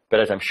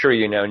 But as I'm sure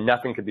you know,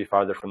 nothing could be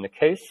farther from the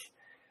case.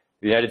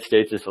 The United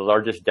States is the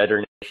largest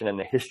debtor nation in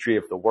the history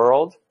of the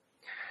world.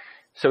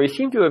 So we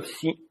seem to have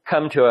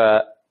come to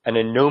an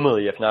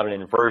anomaly, if not an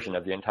inversion,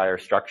 of the entire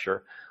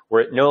structure,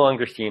 where it no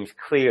longer seems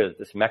clear that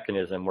this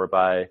mechanism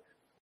whereby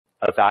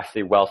a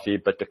vastly wealthy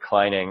but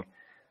declining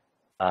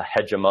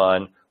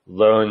hegemon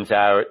loans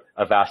out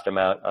a vast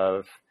amount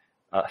of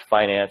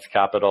finance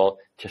capital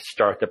to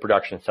start the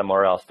production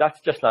somewhere else. That's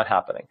just not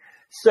happening.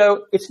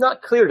 So it's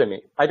not clear to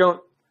me.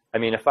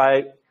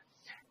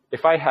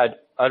 If I had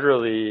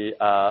utterly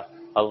a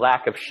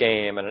lack of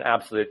shame and an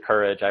absolute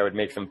courage, I would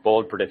make some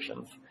bold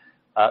predictions.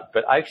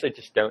 But I actually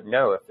just don't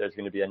know if there's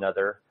going to be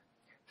another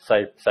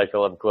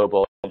cycle of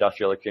global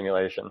industrial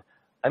accumulation.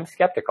 I'm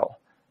skeptical.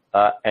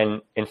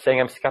 And in saying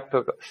I'm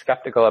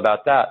skeptical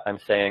about that, I'm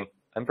saying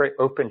very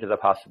open to the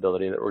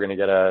possibility that we're going to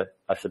get a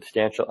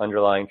substantial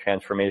underlying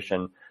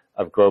transformation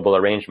of global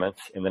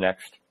arrangements in the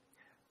next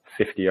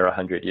 50 or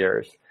 100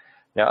 years.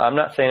 Now, I'm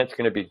not saying it's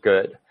going to be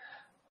good.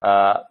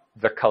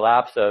 The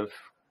collapse of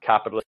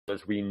capitalism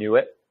as we knew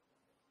it,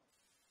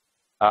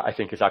 I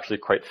think is actually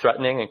quite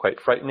threatening and quite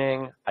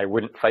frightening. I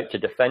wouldn't fight to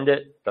defend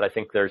it, but I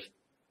think there's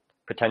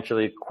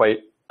potentially quite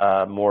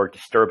more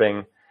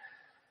disturbing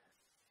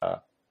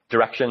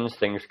directions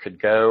things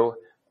could go.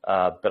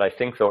 But I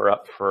think that we're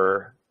up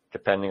for,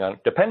 depending on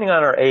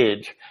our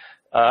age,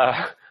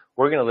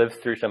 we're going to live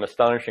through some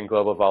astonishing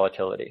global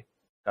volatility,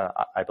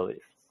 I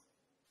believe.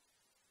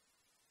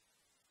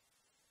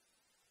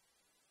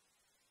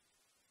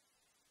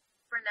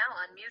 We're now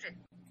unmuted.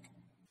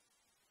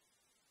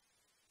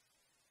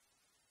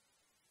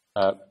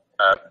 A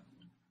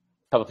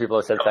couple of people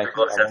have said thank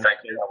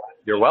you.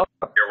 You're welcome.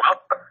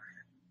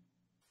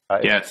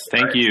 Yes,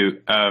 thank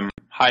you.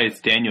 Hi, it's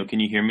Daniel. Can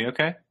you hear me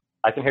okay?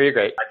 I can hear you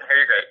great.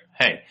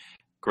 Hey,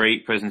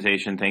 great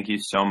presentation. Thank you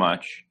so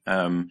much.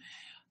 I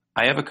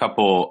have a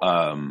couple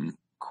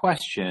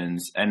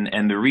questions,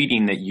 and the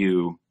reading that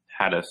you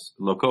had us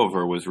look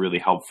over was really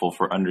helpful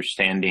for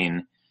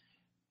understanding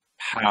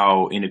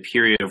how, in a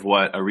period of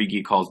what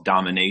Arrighi calls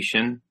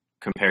domination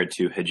compared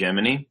to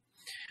hegemony,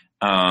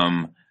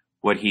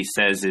 what he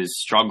says is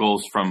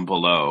struggles from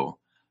below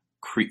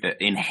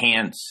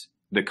enhance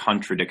the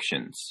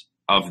contradictions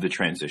of the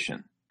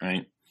transition,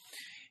 right?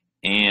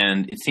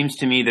 And it seems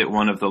to me that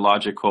one of the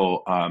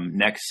logical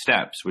next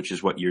steps, which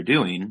is what you're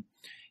doing,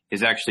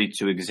 is actually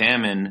to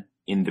examine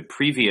in the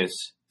previous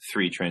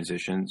three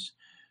transitions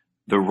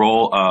the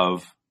role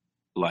of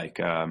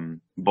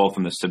both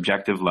on the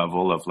subjective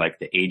level of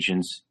the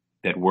agents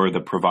that were the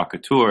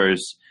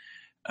provocateurs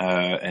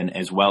and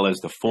as well as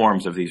the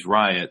forms of these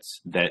riots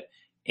that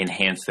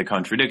enhance the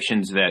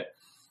contradictions that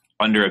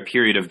under a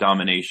period of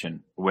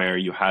domination where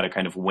you had a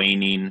kind of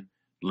waning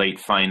late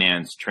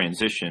finance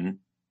transition,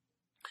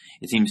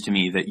 it seems to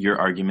me that your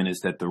argument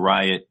is that the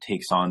riot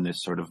takes on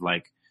this sort of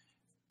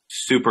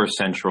super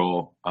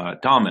central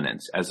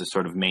dominance as a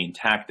sort of main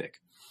tactic.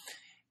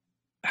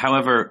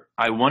 However,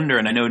 I wonder,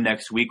 and I know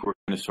next week we're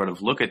going to sort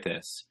of look at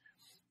this,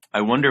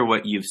 I wonder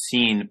what you've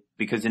seen,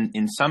 because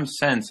in some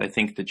sense, I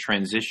think the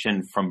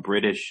transition from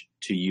British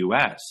to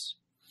US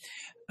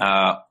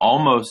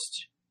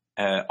almost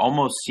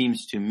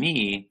seems to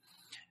me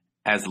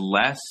as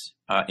less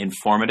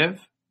informative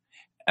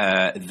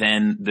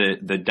than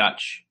the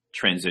Dutch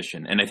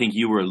transition. And I think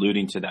you were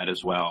alluding to that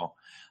as well,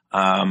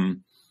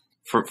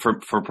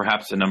 for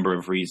perhaps a number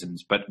of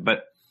reasons. But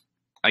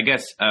I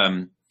guess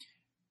the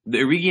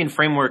Arrighian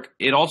framework,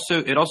 it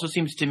also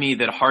seems to me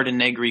that Hart and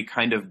Negri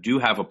kind of do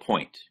have a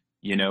point,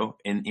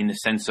 in the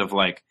sense of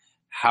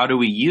how do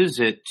we use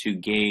it to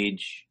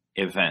gauge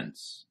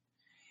events?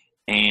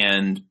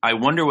 And I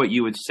wonder what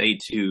you would say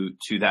to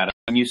that.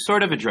 You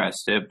sort of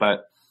addressed it,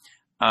 but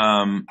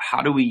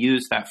how do we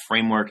use that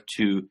framework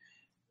to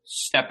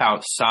step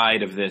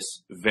outside of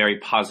this very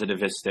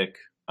positivistic,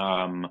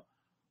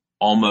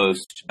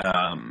 almost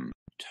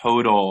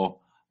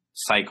total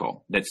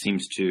cycle that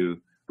seems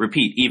to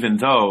repeat, even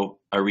though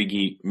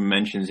Arrighi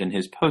mentions in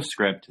his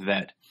postscript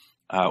that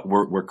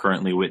we're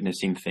currently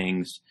witnessing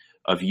things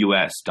of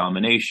U.S.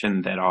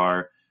 domination that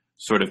are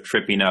sort of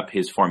tripping up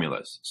his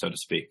formulas, so to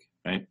speak,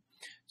 right?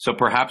 So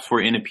perhaps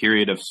we're in a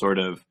period of sort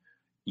of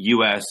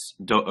U.S.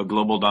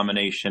 global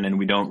domination and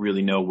we don't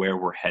really know where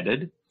we're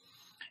headed.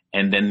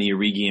 And then the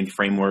Arrighian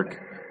framework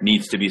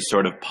needs to be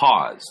sort of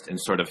paused and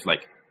sort of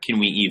can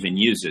we even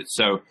use it?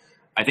 So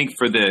I think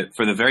for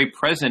the very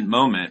present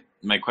moment,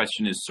 my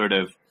question is sort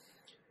of,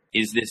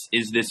 is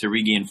this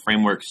Arrighian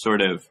framework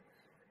sort of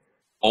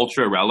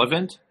ultra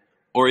relevant,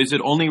 or is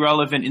it only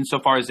relevant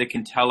insofar as it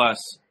can tell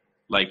us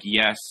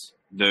yes,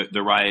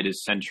 the riot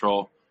is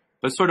central,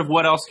 but sort of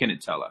what else can it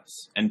tell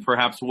us? And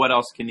perhaps what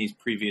else can these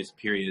previous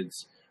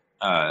periods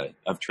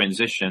of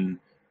transition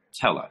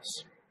tell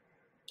us?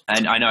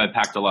 And I know I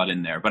packed a lot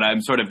in there, but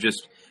I'm sort of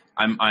just,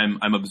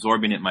 I'm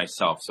absorbing it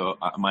myself. So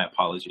my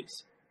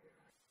apologies.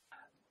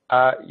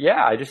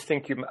 Yeah, I just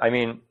think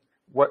I'm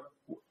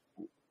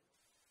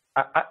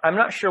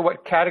not sure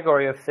what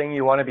category of thing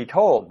you want to be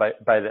told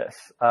by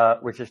this,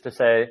 which is to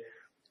say,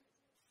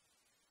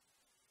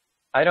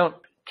 I don't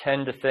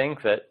tend to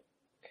think that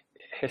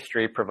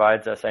history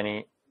provides us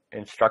any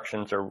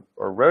instructions or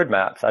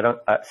roadmaps.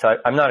 So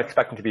I'm not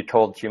expecting to be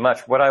told too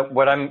much. What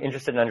I'm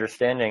interested in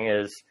understanding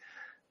is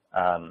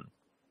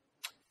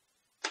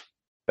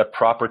the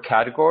proper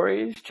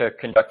categories to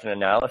conduct an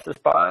analysis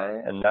by,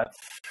 and that's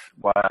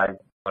why I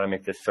want to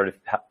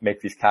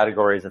make these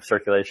categories of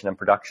circulation and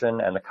production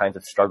and the kinds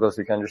of struggles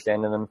we can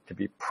understand in them to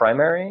be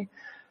primary.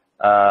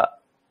 And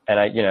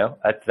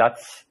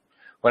that's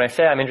when I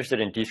say I'm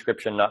interested in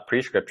description, not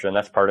prescription.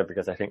 That's part of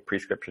because I think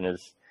prescription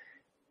is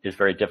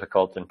very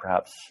difficult and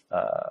perhaps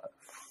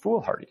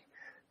foolhardy.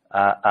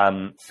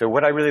 So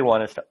what I really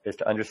want is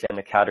to understand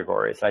the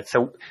categories.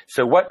 So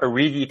what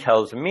Arrighi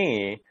tells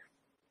me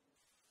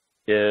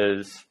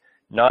is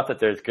not that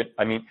there's good.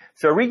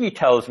 So Arrighi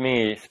tells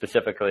me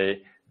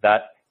specifically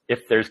that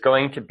if there's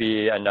going to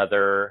be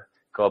another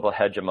global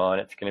hegemon,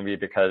 it's going to be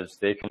because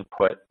they can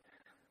put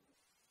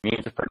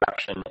means of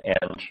production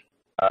and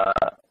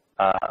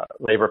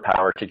labor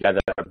power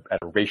together at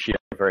a ratio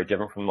very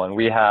different from the one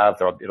we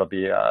have. It'll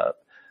be a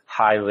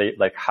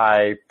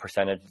high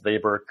percentage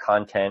labor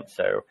content.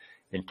 So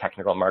in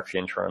technical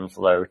Marxian terms,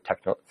 low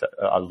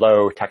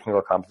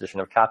technical composition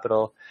of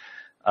capital.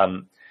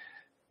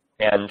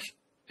 And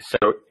so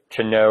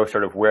to know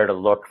sort of where to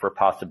look for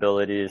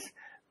possibilities.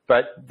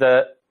 But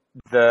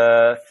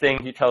the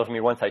thing he tells me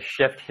once I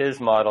shift his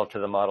model to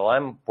the model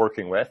I'm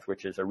working with,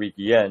 which is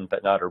Arrigian,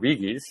 but not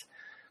Arrighi's,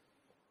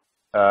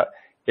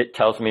 it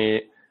tells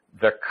me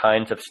the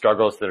kinds of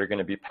struggles that are going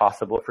to be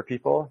possible for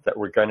people that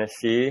we're going to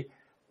see.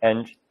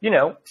 And,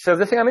 so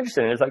the thing I'm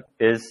interested in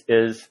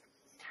is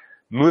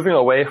moving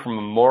away from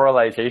a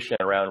moralization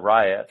around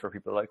riots, where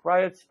people are like,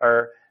 riots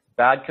are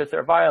bad because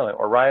they're violent,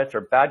 or riots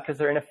are bad because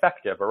they're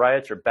ineffective, or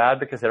riots are bad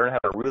because they don't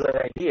have a ruling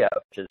idea,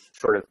 which is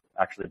sort of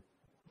actually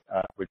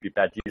would be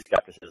bad to use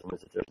skepticism,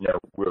 is that there's no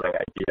ruling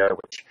idea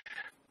which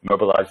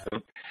mobilizes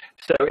them.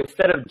 So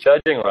instead of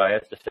judging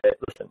riots, to say,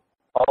 listen,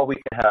 all we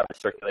can have is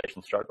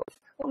circulation struggles.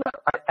 Well, no,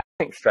 I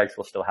think strikes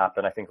will still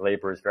happen. I think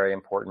labor is very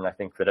important. I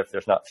think that if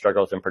there's not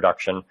struggles in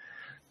production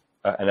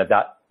and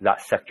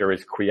that sector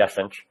is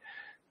quiescent,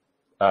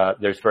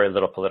 there's very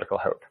little political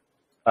hope.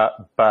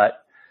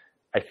 But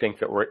I think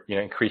that we're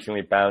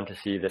increasingly bound to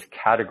see this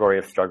category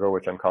of struggle,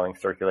 which I'm calling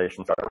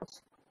circulation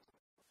struggles.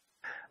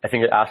 I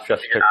think it asks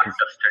us to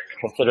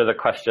consider the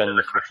question,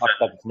 we'll talk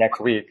about this next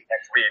week,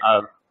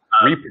 of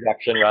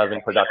reproduction rather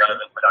than production.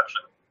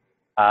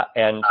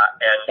 And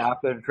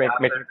after making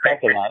sense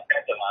of that,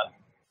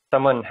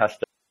 someone has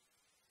to.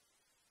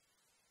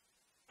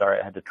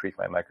 Sorry, I had to tweak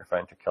my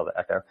microphone to kill the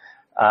echo.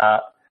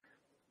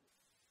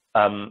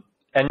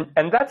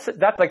 And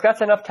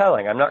that's enough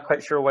telling. I'm not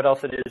quite sure what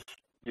else it is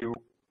you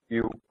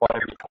want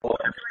to be told.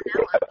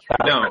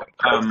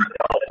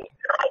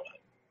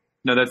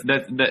 No,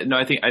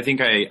 I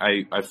think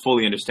I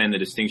fully understand the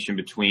distinction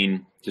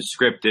between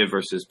descriptive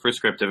versus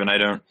prescriptive, and I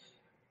don't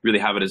really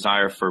have a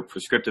desire for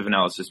prescriptive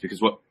analysis because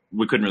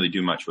we couldn't really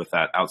do much with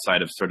that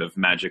outside of sort of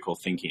magical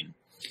thinking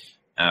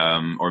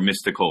or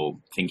mystical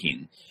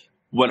thinking.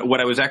 What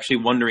I was actually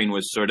wondering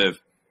was sort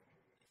of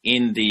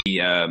in the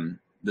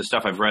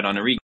stuff I've read on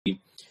Arrighi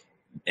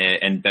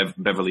and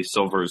Beverly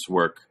Silver's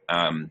work,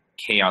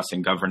 Chaos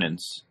and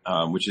Governance,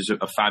 which is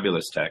a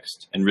fabulous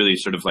text and really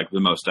sort of like the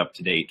most up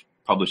to date,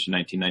 published in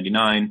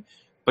 1999,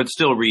 but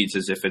still reads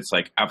as if it's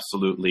like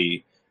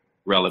absolutely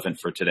relevant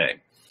for today.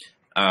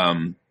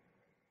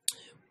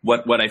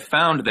 What I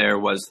found there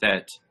was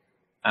that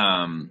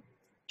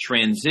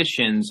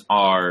transitions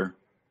are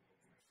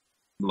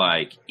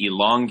like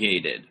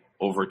elongated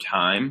over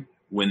time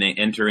when they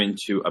enter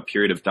into a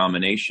period of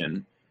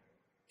domination,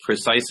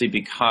 precisely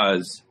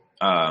because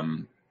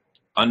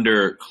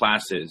under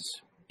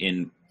classes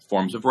in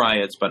forms of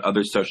riots, but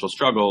other social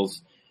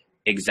struggles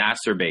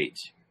exacerbate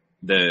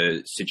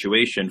the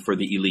situation for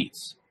the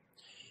elites.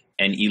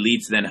 And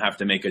elites then have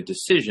to make a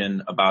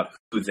decision about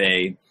who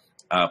they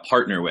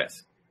partner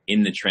with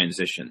in the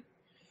transition.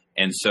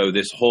 And so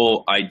this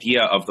whole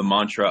idea of the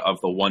mantra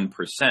of the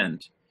 1%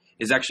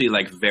 is actually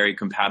like very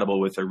compatible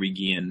with a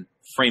Arrighian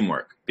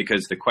framework,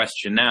 because the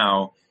question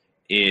now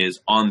is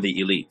on the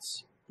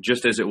elites,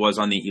 just as it was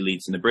on the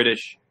elites in the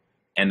British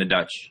and the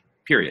Dutch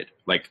period.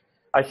 Like,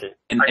 I see.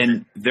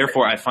 And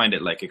therefore I find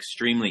it like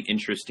extremely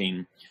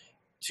interesting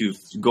to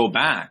go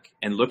back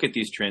and look at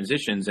these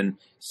transitions and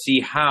see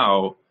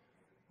how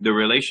the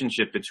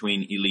relationship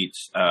between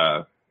elites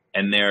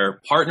and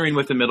their partnering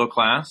with the middle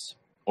class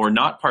or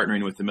not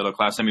partnering with the middle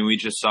class. I mean, we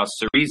just saw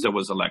Syriza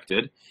was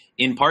elected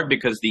in part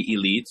because the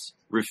elites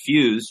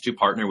refused to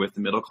partner with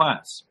the middle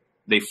class.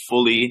 They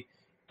fully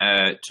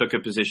took a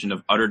position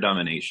of utter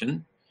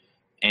domination.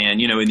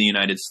 And, in the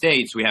United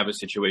States, we have a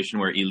situation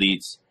where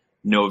elites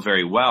know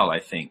very well, I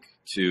think,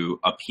 to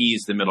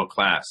appease the middle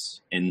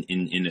class in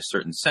a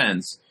certain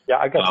sense. Yeah,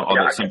 I guess.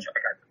 Although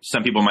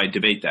some people might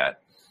debate that.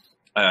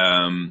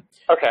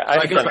 Okay,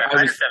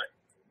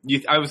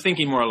 I was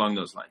thinking more along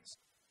those lines.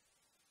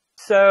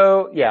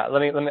 So yeah,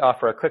 let me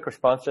offer a quick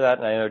response to that.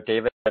 And I know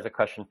David has a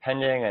question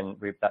pending, and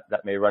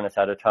that may run us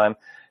out of time.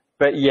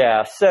 But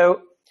yeah,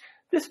 so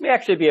this may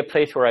actually be a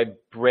place where I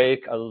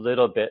break a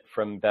little bit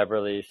from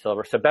Beverly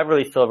Silver. So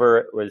Beverly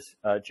Silver was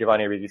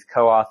Giovanni Arrighi's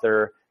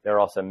co-author. They're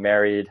also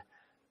married.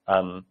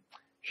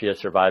 She has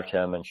survived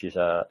him, and she's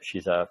a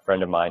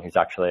friend of mine who's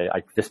actually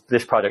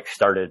this project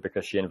started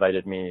because she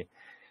invited me,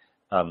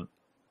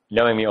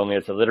 knowing me only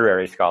as a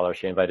literary scholar.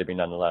 She invited me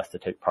nonetheless to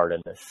take part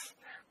in this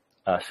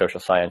Social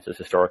Sciences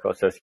Historical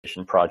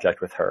Association project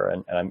with her,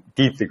 and I'm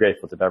deeply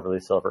grateful to Beverly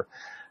Silver.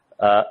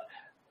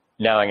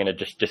 Now I'm going to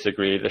just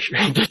disagree,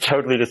 just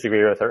totally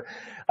disagree with her.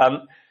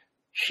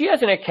 She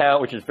has an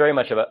account which is very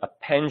much of a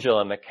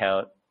pendulum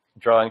account,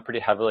 drawing pretty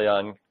heavily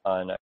on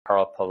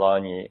Karl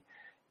Polanyi,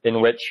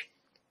 in which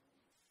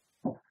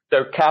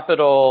the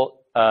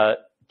capital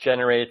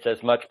generates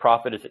as much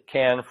profit as it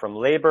can from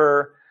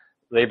labor.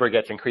 Labor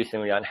gets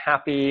increasingly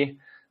unhappy.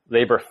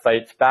 Labor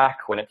fights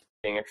back when it's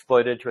being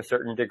exploited to a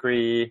certain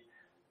degree.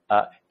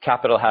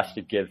 Capital has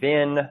to give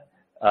in.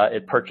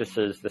 It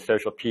purchases the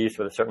social peace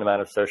with a certain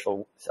amount of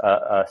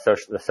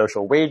the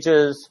social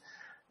wages.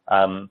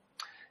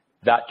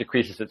 That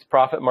decreases its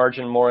profit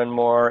margin more and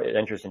more. It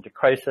enters into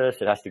crisis.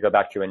 It has to go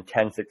back to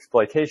intense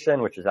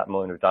exploitation, which is that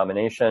moment of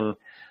domination.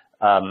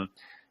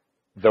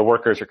 The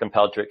workers are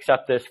compelled to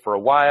accept this for a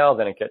while.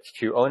 Then it gets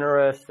too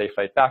onerous. They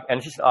fight back. And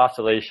it's just an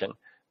oscillation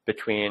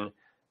between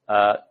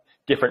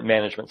different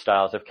management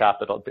styles of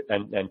capital,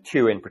 and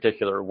two in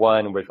particular.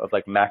 One of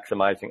like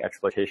maximizing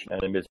exploitation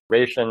and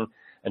immiseration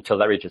until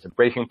that reaches a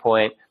breaking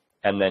point,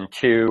 and then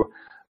two,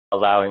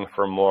 allowing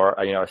for more,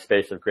 a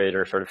space of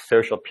greater sort of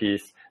social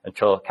peace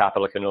until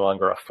capital can no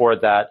longer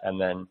afford that, and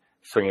then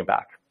swinging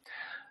back.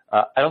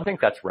 I don't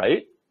think that's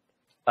right.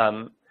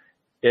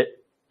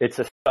 Its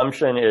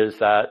assumption is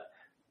that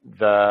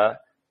the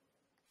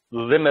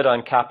limit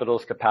on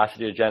capital's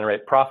capacity to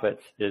generate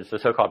profits is the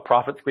so-called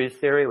profit squeeze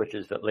theory, which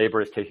is that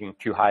labor is taking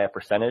too high a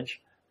percentage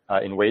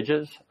in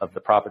wages of the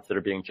profits that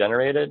are being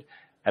generated,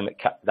 and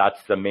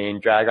that's the main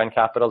drag on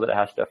capital that it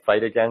has to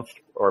fight against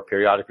or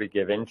periodically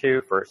give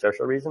into for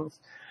social reasons.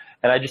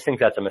 And I just think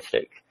that's a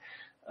mistake.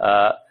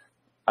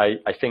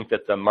 I think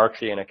that the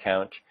Marxian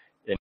account,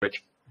 in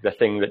which the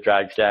thing that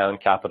drags down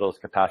capital's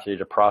capacity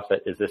to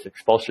profit is this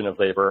expulsion of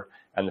labor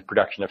and the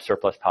production of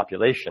surplus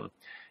population,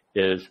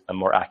 is a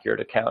more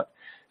accurate account.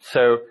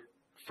 So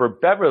for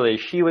Beverly,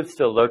 she would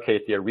still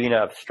locate the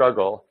arena of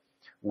struggle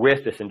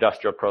with this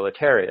industrial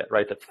proletariat,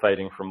 right, that's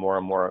fighting for more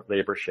and more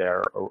labor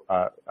share or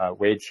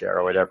wage share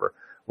or whatever.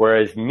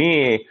 Whereas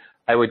me,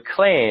 I would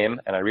claim,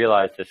 and I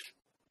realize this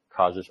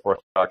causes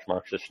orthodox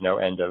Marxists no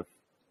end of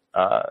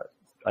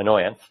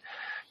annoyance,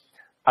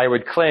 I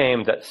would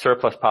claim that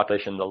surplus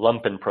population, the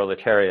lumpen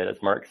proletariat,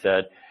 as Marx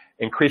said,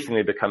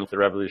 increasingly becomes the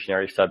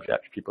revolutionary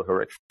subject, people who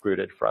are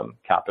excluded from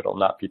capital,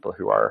 not people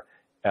who are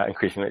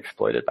increasingly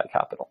exploited by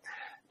capital.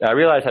 Now, I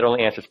realize that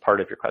only answers part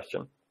of your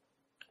question.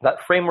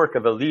 That framework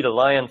of elite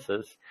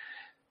alliances,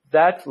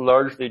 that's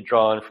largely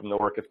drawn from the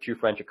work of two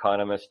French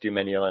economists,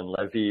 Dumesnil and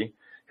Levy,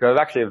 who have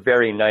actually a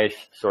very nice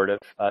sort of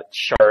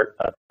chart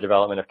of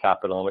development of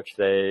capital in which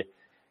they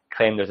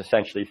claim there's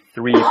essentially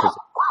three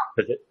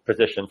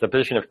positions. The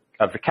position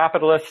of the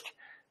capitalist,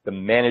 the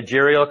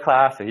managerial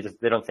class, so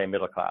they don't say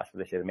middle class, but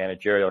they say the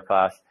managerial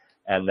class,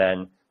 and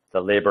then the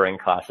laboring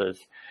classes.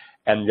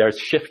 And there's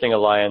shifting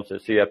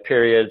alliances. So you have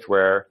periods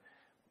where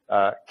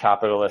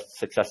capitalists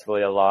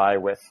successfully ally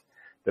with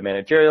the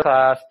managerial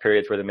class,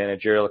 periods where the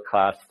managerial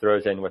class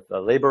throws in with the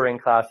laboring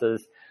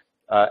classes,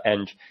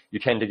 and you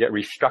tend to get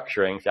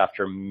restructurings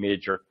after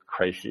major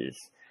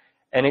crises.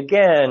 And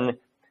again,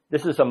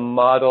 this is a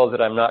model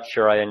that I'm not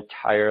sure I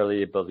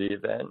entirely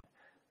believe in.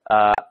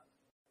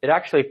 It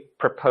actually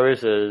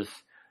proposes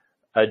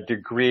a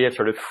degree of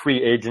sort of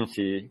free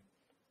agency,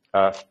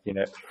 on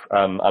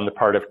the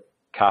part of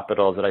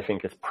capital that I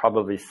think is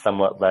probably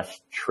somewhat less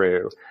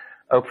true.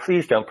 Oh,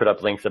 please don't put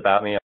up links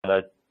about me on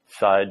the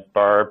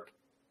sidebar,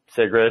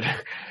 Sigrid.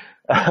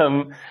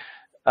 And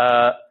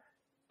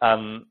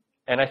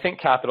I think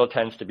capital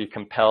tends to be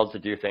compelled to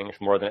do things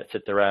more than it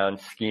sits around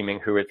scheming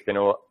who it's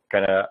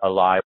gonna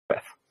ally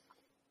with.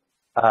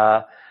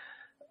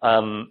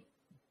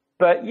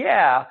 But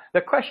yeah,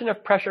 the question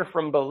of pressure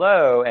from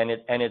below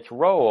and its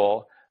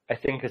role, I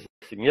think, is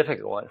a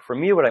significant one. For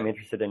me, what I'm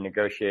interested in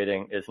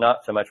negotiating is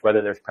not so much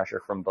whether there's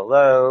pressure from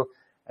below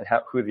and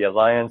who the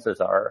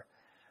alliances are,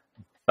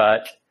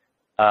 but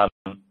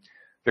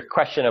the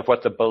question of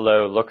what the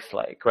below looks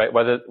like, right?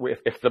 Whether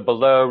if the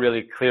below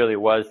really clearly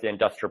was the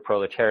industrial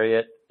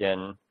proletariat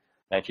in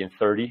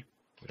 1930,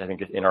 which I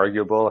think is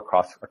inarguable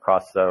across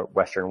the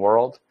Western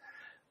world.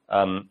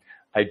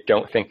 I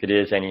don't think it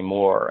is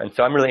anymore. And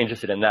so I'm really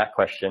interested in that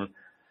question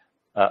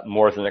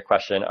more than the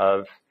question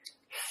of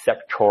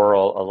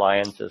sectoral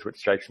alliances, which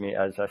strikes me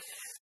as a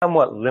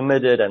somewhat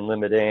limited and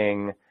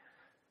limiting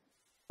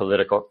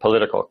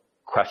political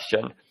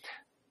question.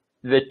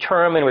 The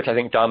term in which I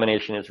think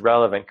domination is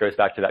relevant goes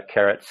back to that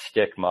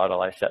carrot-stick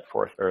model I set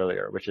forth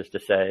earlier, which is to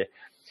say,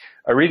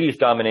 Arrighi's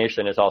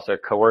domination is also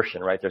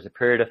coercion, right? There's a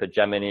period of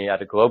hegemony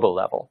at a global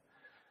level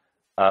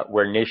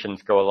where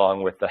nations go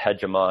along with the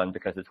hegemon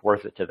because it's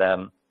worth it to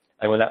them.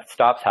 And when that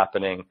stops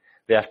happening,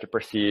 they have to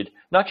proceed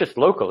not just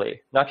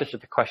locally, not just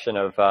at the question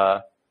of,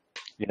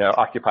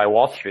 Occupy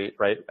Wall Street,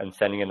 right, and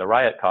sending in the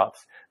riot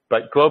cops,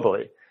 but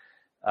globally.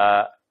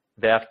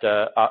 They have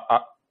to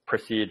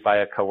proceed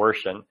via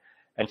coercion.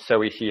 And so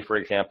we see, for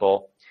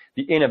example,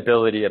 the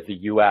inability of the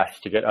U.S.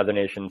 to get other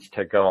nations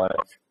to go on,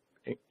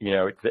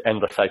 the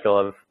endless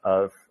cycle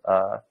of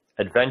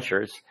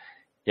adventures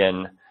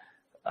in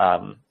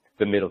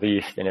the Middle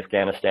East and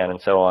Afghanistan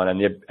and so on.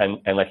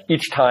 And like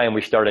each time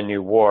we start a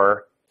new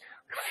war,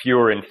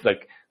 fewer and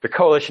like the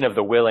coalition of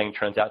the willing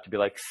turns out to be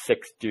like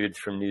 6 dudes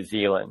from New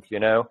Zealand,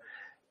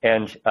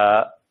 and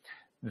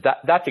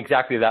that's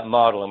exactly that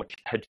model in which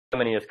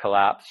hegemony has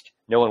collapsed.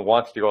 No one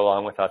wants to go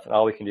along with us, and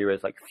all we can do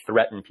is like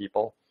threaten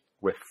people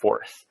with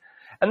force.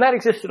 And that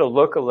exists at a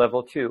local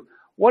level too.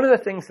 One of the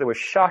things that was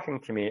shocking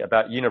to me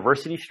about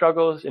university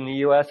struggles in the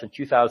US in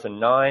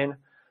 2009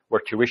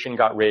 where tuition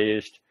got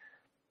raised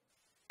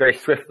very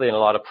swiftly in a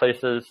lot of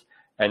places,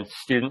 and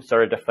students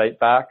started to fight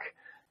back,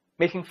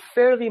 making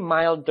fairly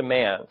mild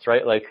demands,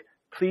 right? Like,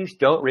 please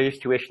don't raise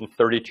tuition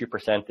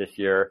 32% this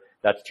year.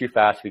 That's too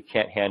fast. We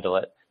can't handle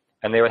it.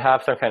 And they would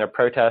have some kind of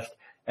protest,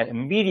 and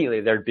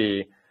immediately there'd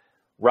be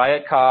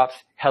riot cops,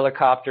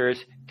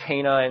 helicopters,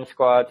 canine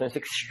squads, and it's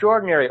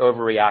extraordinary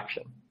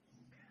overreaction.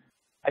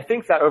 I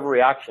think that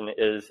overreaction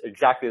is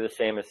exactly the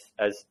same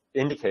as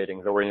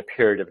indicating that we're in a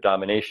period of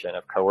domination,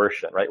 of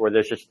coercion, right? Where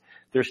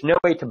there's no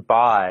way to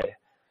buy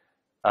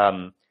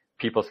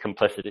people's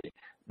complicity.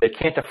 They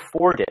can't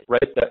afford it,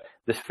 right?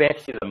 This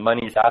fantasy, the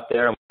money's out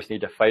there, and we just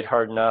need to fight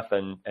hard enough,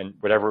 and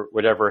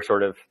whatever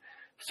sort of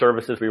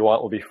services we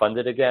want will be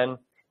funded again.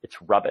 It's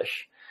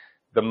rubbish.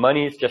 The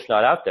money's just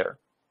not out there.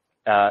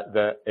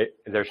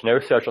 There's no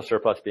social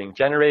surplus being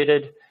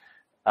generated,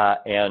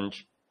 and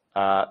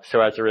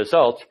so as a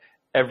result,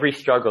 every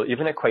struggle,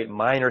 even a quite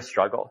minor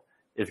struggle,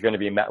 is going to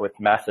be met with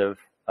massive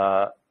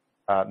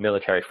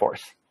military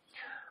force.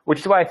 Which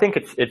is why I think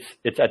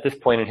it's at this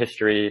point in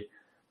history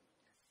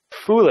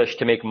foolish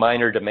to make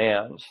minor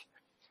demands.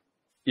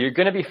 You're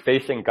going to be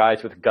facing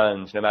guys with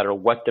guns no matter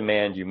what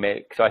demand you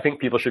make. So I think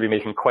people should be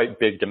making quite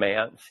big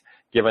demands,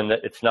 given that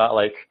it's not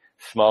like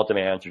small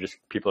demands or just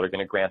people are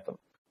going to grant them.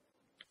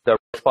 The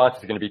response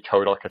is going to be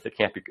total because it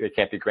can't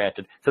be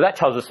granted. So that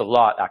tells us a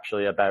lot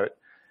actually about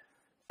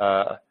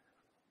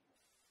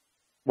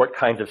what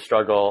kinds of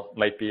struggle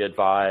might be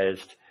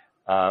advised,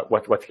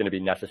 what's going to be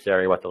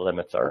necessary, what the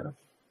limits are.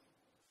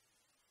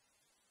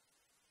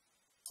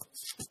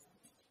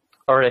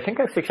 All right, I think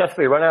I've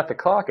successfully run out the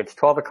clock. It's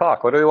 12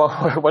 o'clock. What do we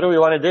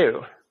want to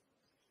do?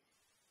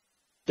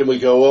 Can we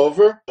go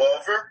over? You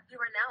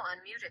are now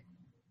unmuted.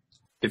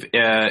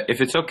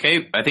 If it's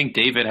okay, I think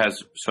David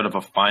has sort of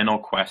a final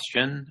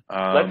question.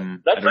 Let's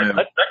okay?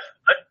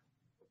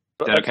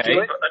 Let's do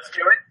it.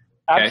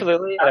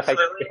 Absolutely. Okay. And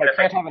if I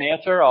can't have an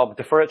answer, I'll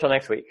defer it till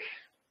next week.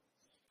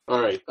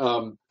 All right.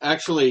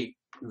 Actually,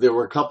 there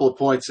were a couple of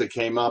points that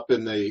came up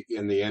in the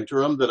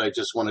interim that I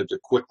just wanted to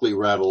quickly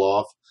rattle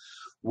off.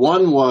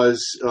 One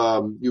was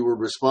you were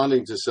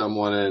responding to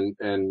someone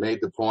and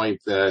made the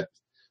point that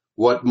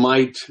what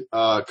might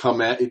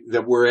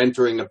that we're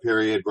entering a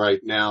period right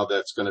now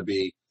that's going to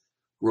be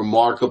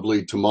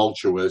remarkably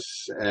tumultuous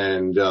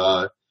and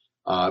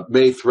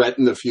may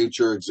threaten the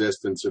future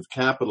existence of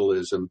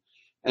capitalism.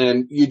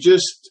 And you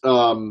just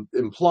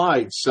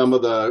implied some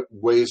of the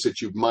ways that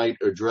you might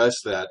address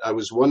that. I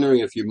was wondering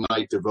if you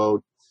might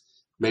devote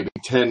maybe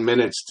 10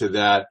 minutes to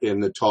that in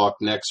the talk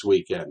next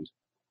weekend.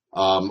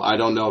 I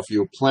don't know if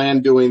you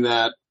plan doing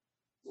that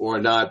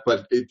or not,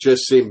 but it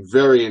just seemed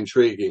very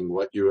intriguing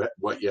what you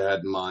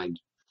had in mind.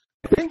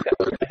 I think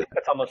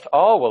that's almost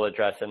all we'll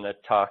address in the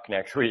talk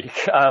next week.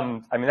 I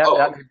mean,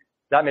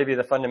 that may be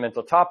the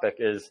fundamental topic: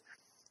 is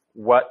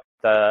what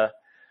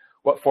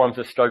forms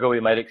of struggle we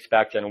might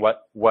expect, and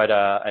what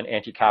an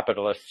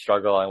anti-capitalist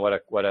struggle and what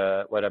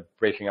a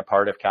breaking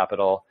apart of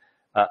capital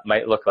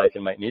might look like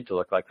and might need to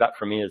look like. That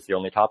for me is the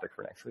only topic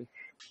for next week.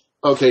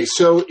 Okay,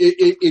 so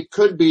it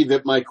could be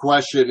that my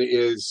question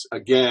is,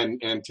 again,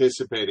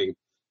 anticipating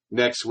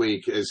next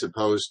week as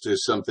opposed to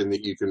something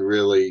that you can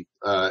really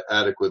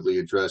adequately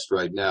address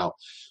right now.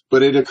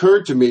 But it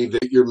occurred to me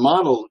that your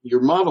model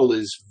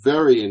is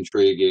very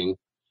intriguing.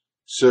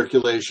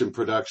 Circulation,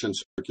 production,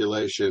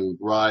 circulation,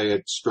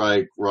 riot,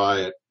 strike,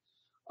 riot.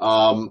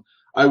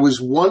 I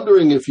was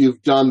wondering if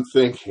you've done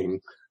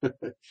thinking,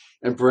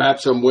 and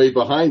perhaps I'm way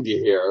behind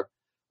you here,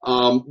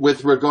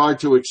 with regard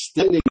to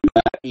extending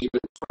that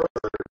even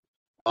further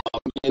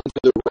into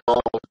the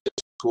realm of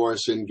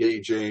discourse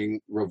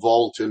engaging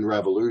revolt and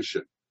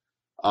revolution.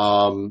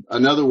 In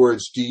other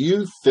words, do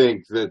you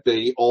think that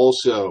they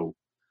also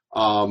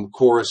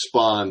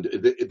correspond,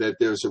 that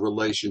there's a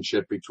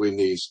relationship between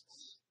these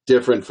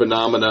different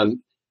phenomena?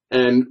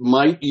 And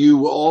might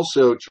you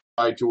also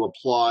try to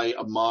apply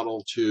a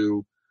model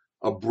to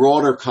a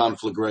broader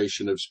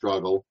conflagration of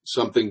struggle,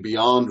 something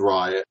beyond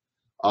riot,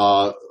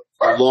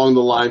 along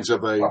the lines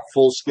of a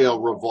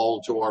full-scale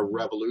revolt or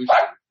revolution?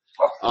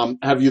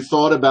 Have you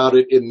thought about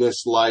it in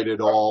this light at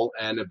all,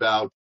 and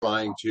about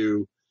trying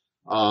to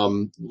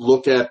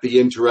look at the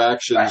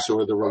interactions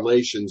or the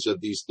relations of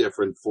these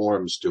different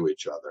forms to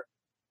each other?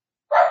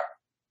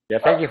 Yeah,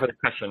 thank you for the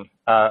question.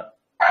 I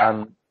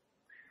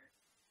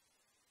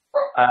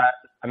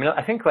mean,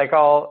 I think like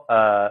all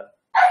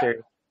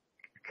serious.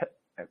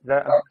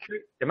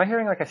 Am I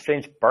hearing like a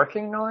strange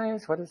barking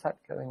noise? What is that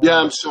going on? Yeah,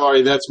 I'm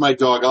sorry. That's my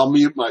dog. I'll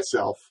mute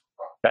myself.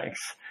 Thanks.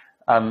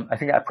 I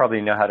think I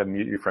probably know how to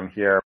mute you from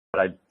here,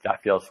 but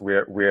that feels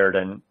weird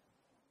and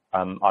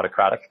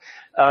autocratic.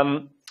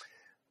 Yeah,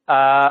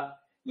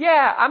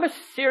 I'm a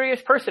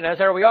serious person,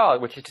 as are we all,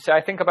 which is to say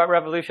I think about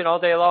revolution all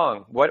day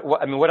long.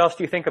 What else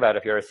do you think about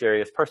if you're a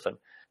serious person?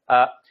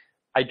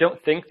 I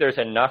don't think there's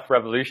enough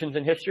revolutions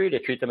in history to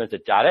treat them as a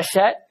data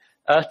set,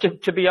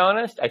 to be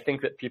honest. I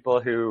think that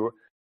people who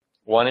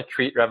want to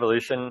treat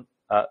revolution,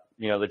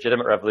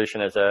 legitimate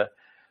revolution as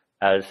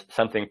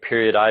something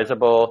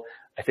periodizable,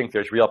 I think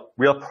there's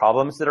real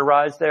problems that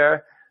arise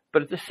there.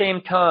 But at the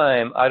same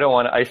time, I don't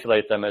want to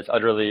isolate them as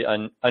utterly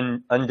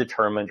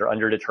undetermined or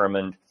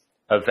underdetermined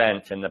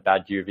events in the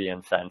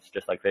Badjuvian sense,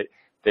 just like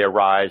they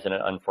arise in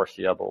an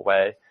unforeseeable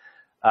way.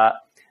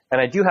 And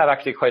I do have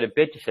actually quite a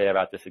bit to say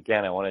about this.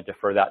 Again, I want to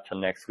defer that till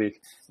next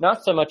week.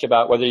 Not so much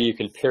about whether you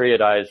can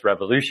periodize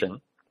revolution,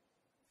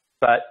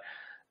 but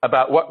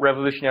about what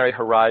revolutionary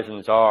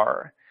horizons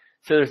are.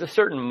 So there's a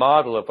certain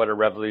model of what a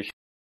revolution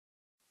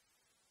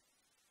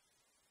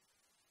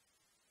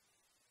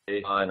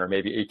on, or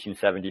maybe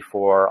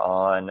 1874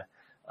 on,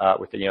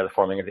 with the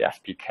forming of the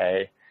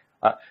SPK.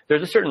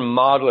 There's a certain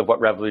model of what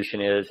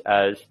revolution is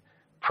as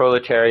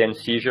proletarian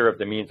seizure of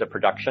the means of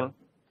production,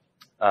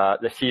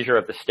 the seizure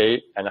of the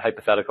state and the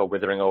hypothetical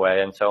withering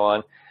away and so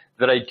on,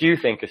 that I do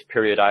think is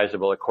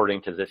periodizable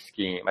according to this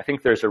scheme. I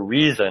think there's a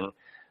reason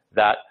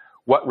that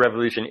what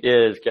revolution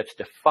is gets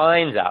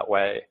defined that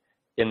way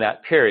in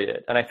that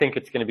period. And I think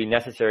it's going to be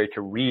necessary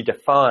to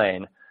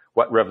redefine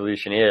what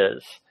revolution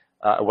is,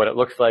 what it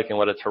looks like and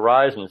what its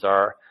horizons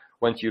are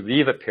once you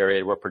leave a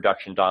period where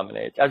production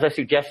dominates. As I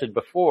suggested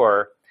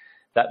before,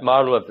 that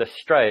model of the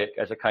strike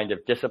as a kind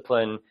of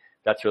discipline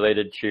that's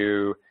related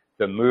to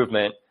the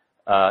movement,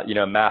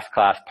 mass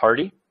class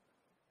party,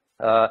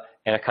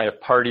 and a kind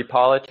of party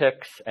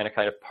politics and a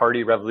kind of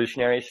party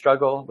revolutionary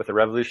struggle with a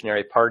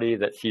revolutionary party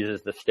that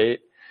seizes the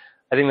state.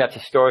 I think that's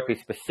historically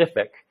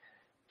specific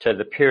to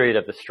the period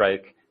of the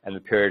strike and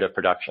the period of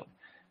production.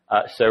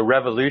 So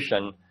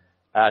revolution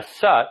as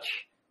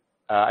such,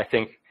 I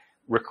think,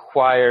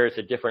 requires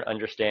a different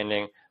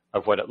understanding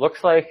of what it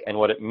looks like and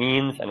what it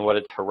means and what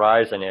its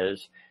horizon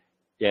is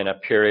in a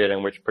period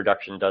in which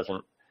production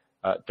doesn't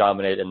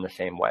dominate in the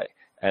same way.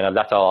 And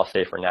that's all I'll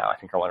say for now. I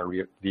think I want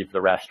to leave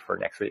the rest for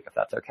next week, if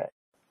that's okay.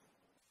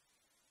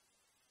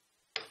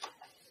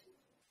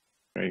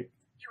 Great.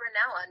 You are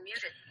now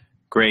unmuted.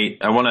 Great.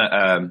 I want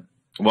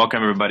to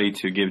welcome everybody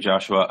to give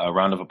Joshua a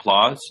round of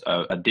applause,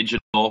 a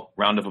digital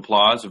round of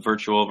applause, a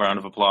virtual round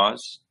of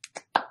applause.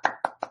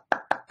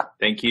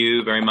 Thank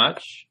you very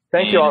much.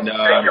 Thank you all. Thank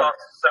you all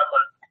so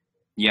much.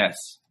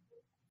 Yes.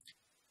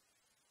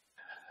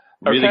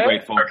 Really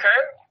grateful. Okay.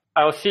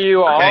 I will see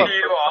you all,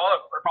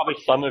 or probably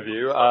some of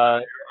you,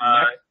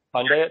 next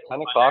Sunday at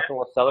 10 o'clock, and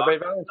we'll celebrate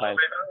Valentine's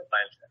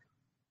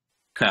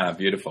Day.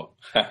 Beautiful.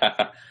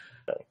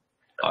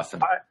 Awesome.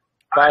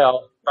 Bye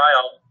all. Bye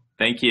all.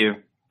 Thank you.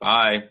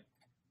 Bye.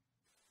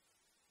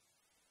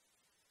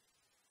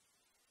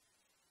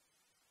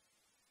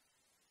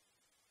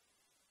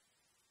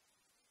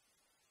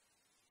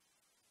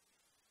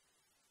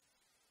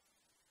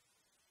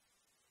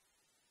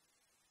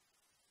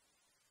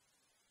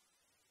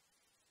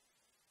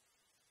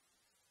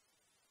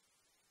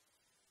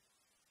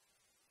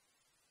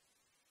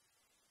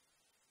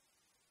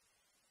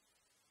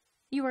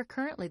 You are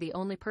currently the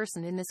only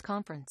person in this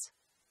conference.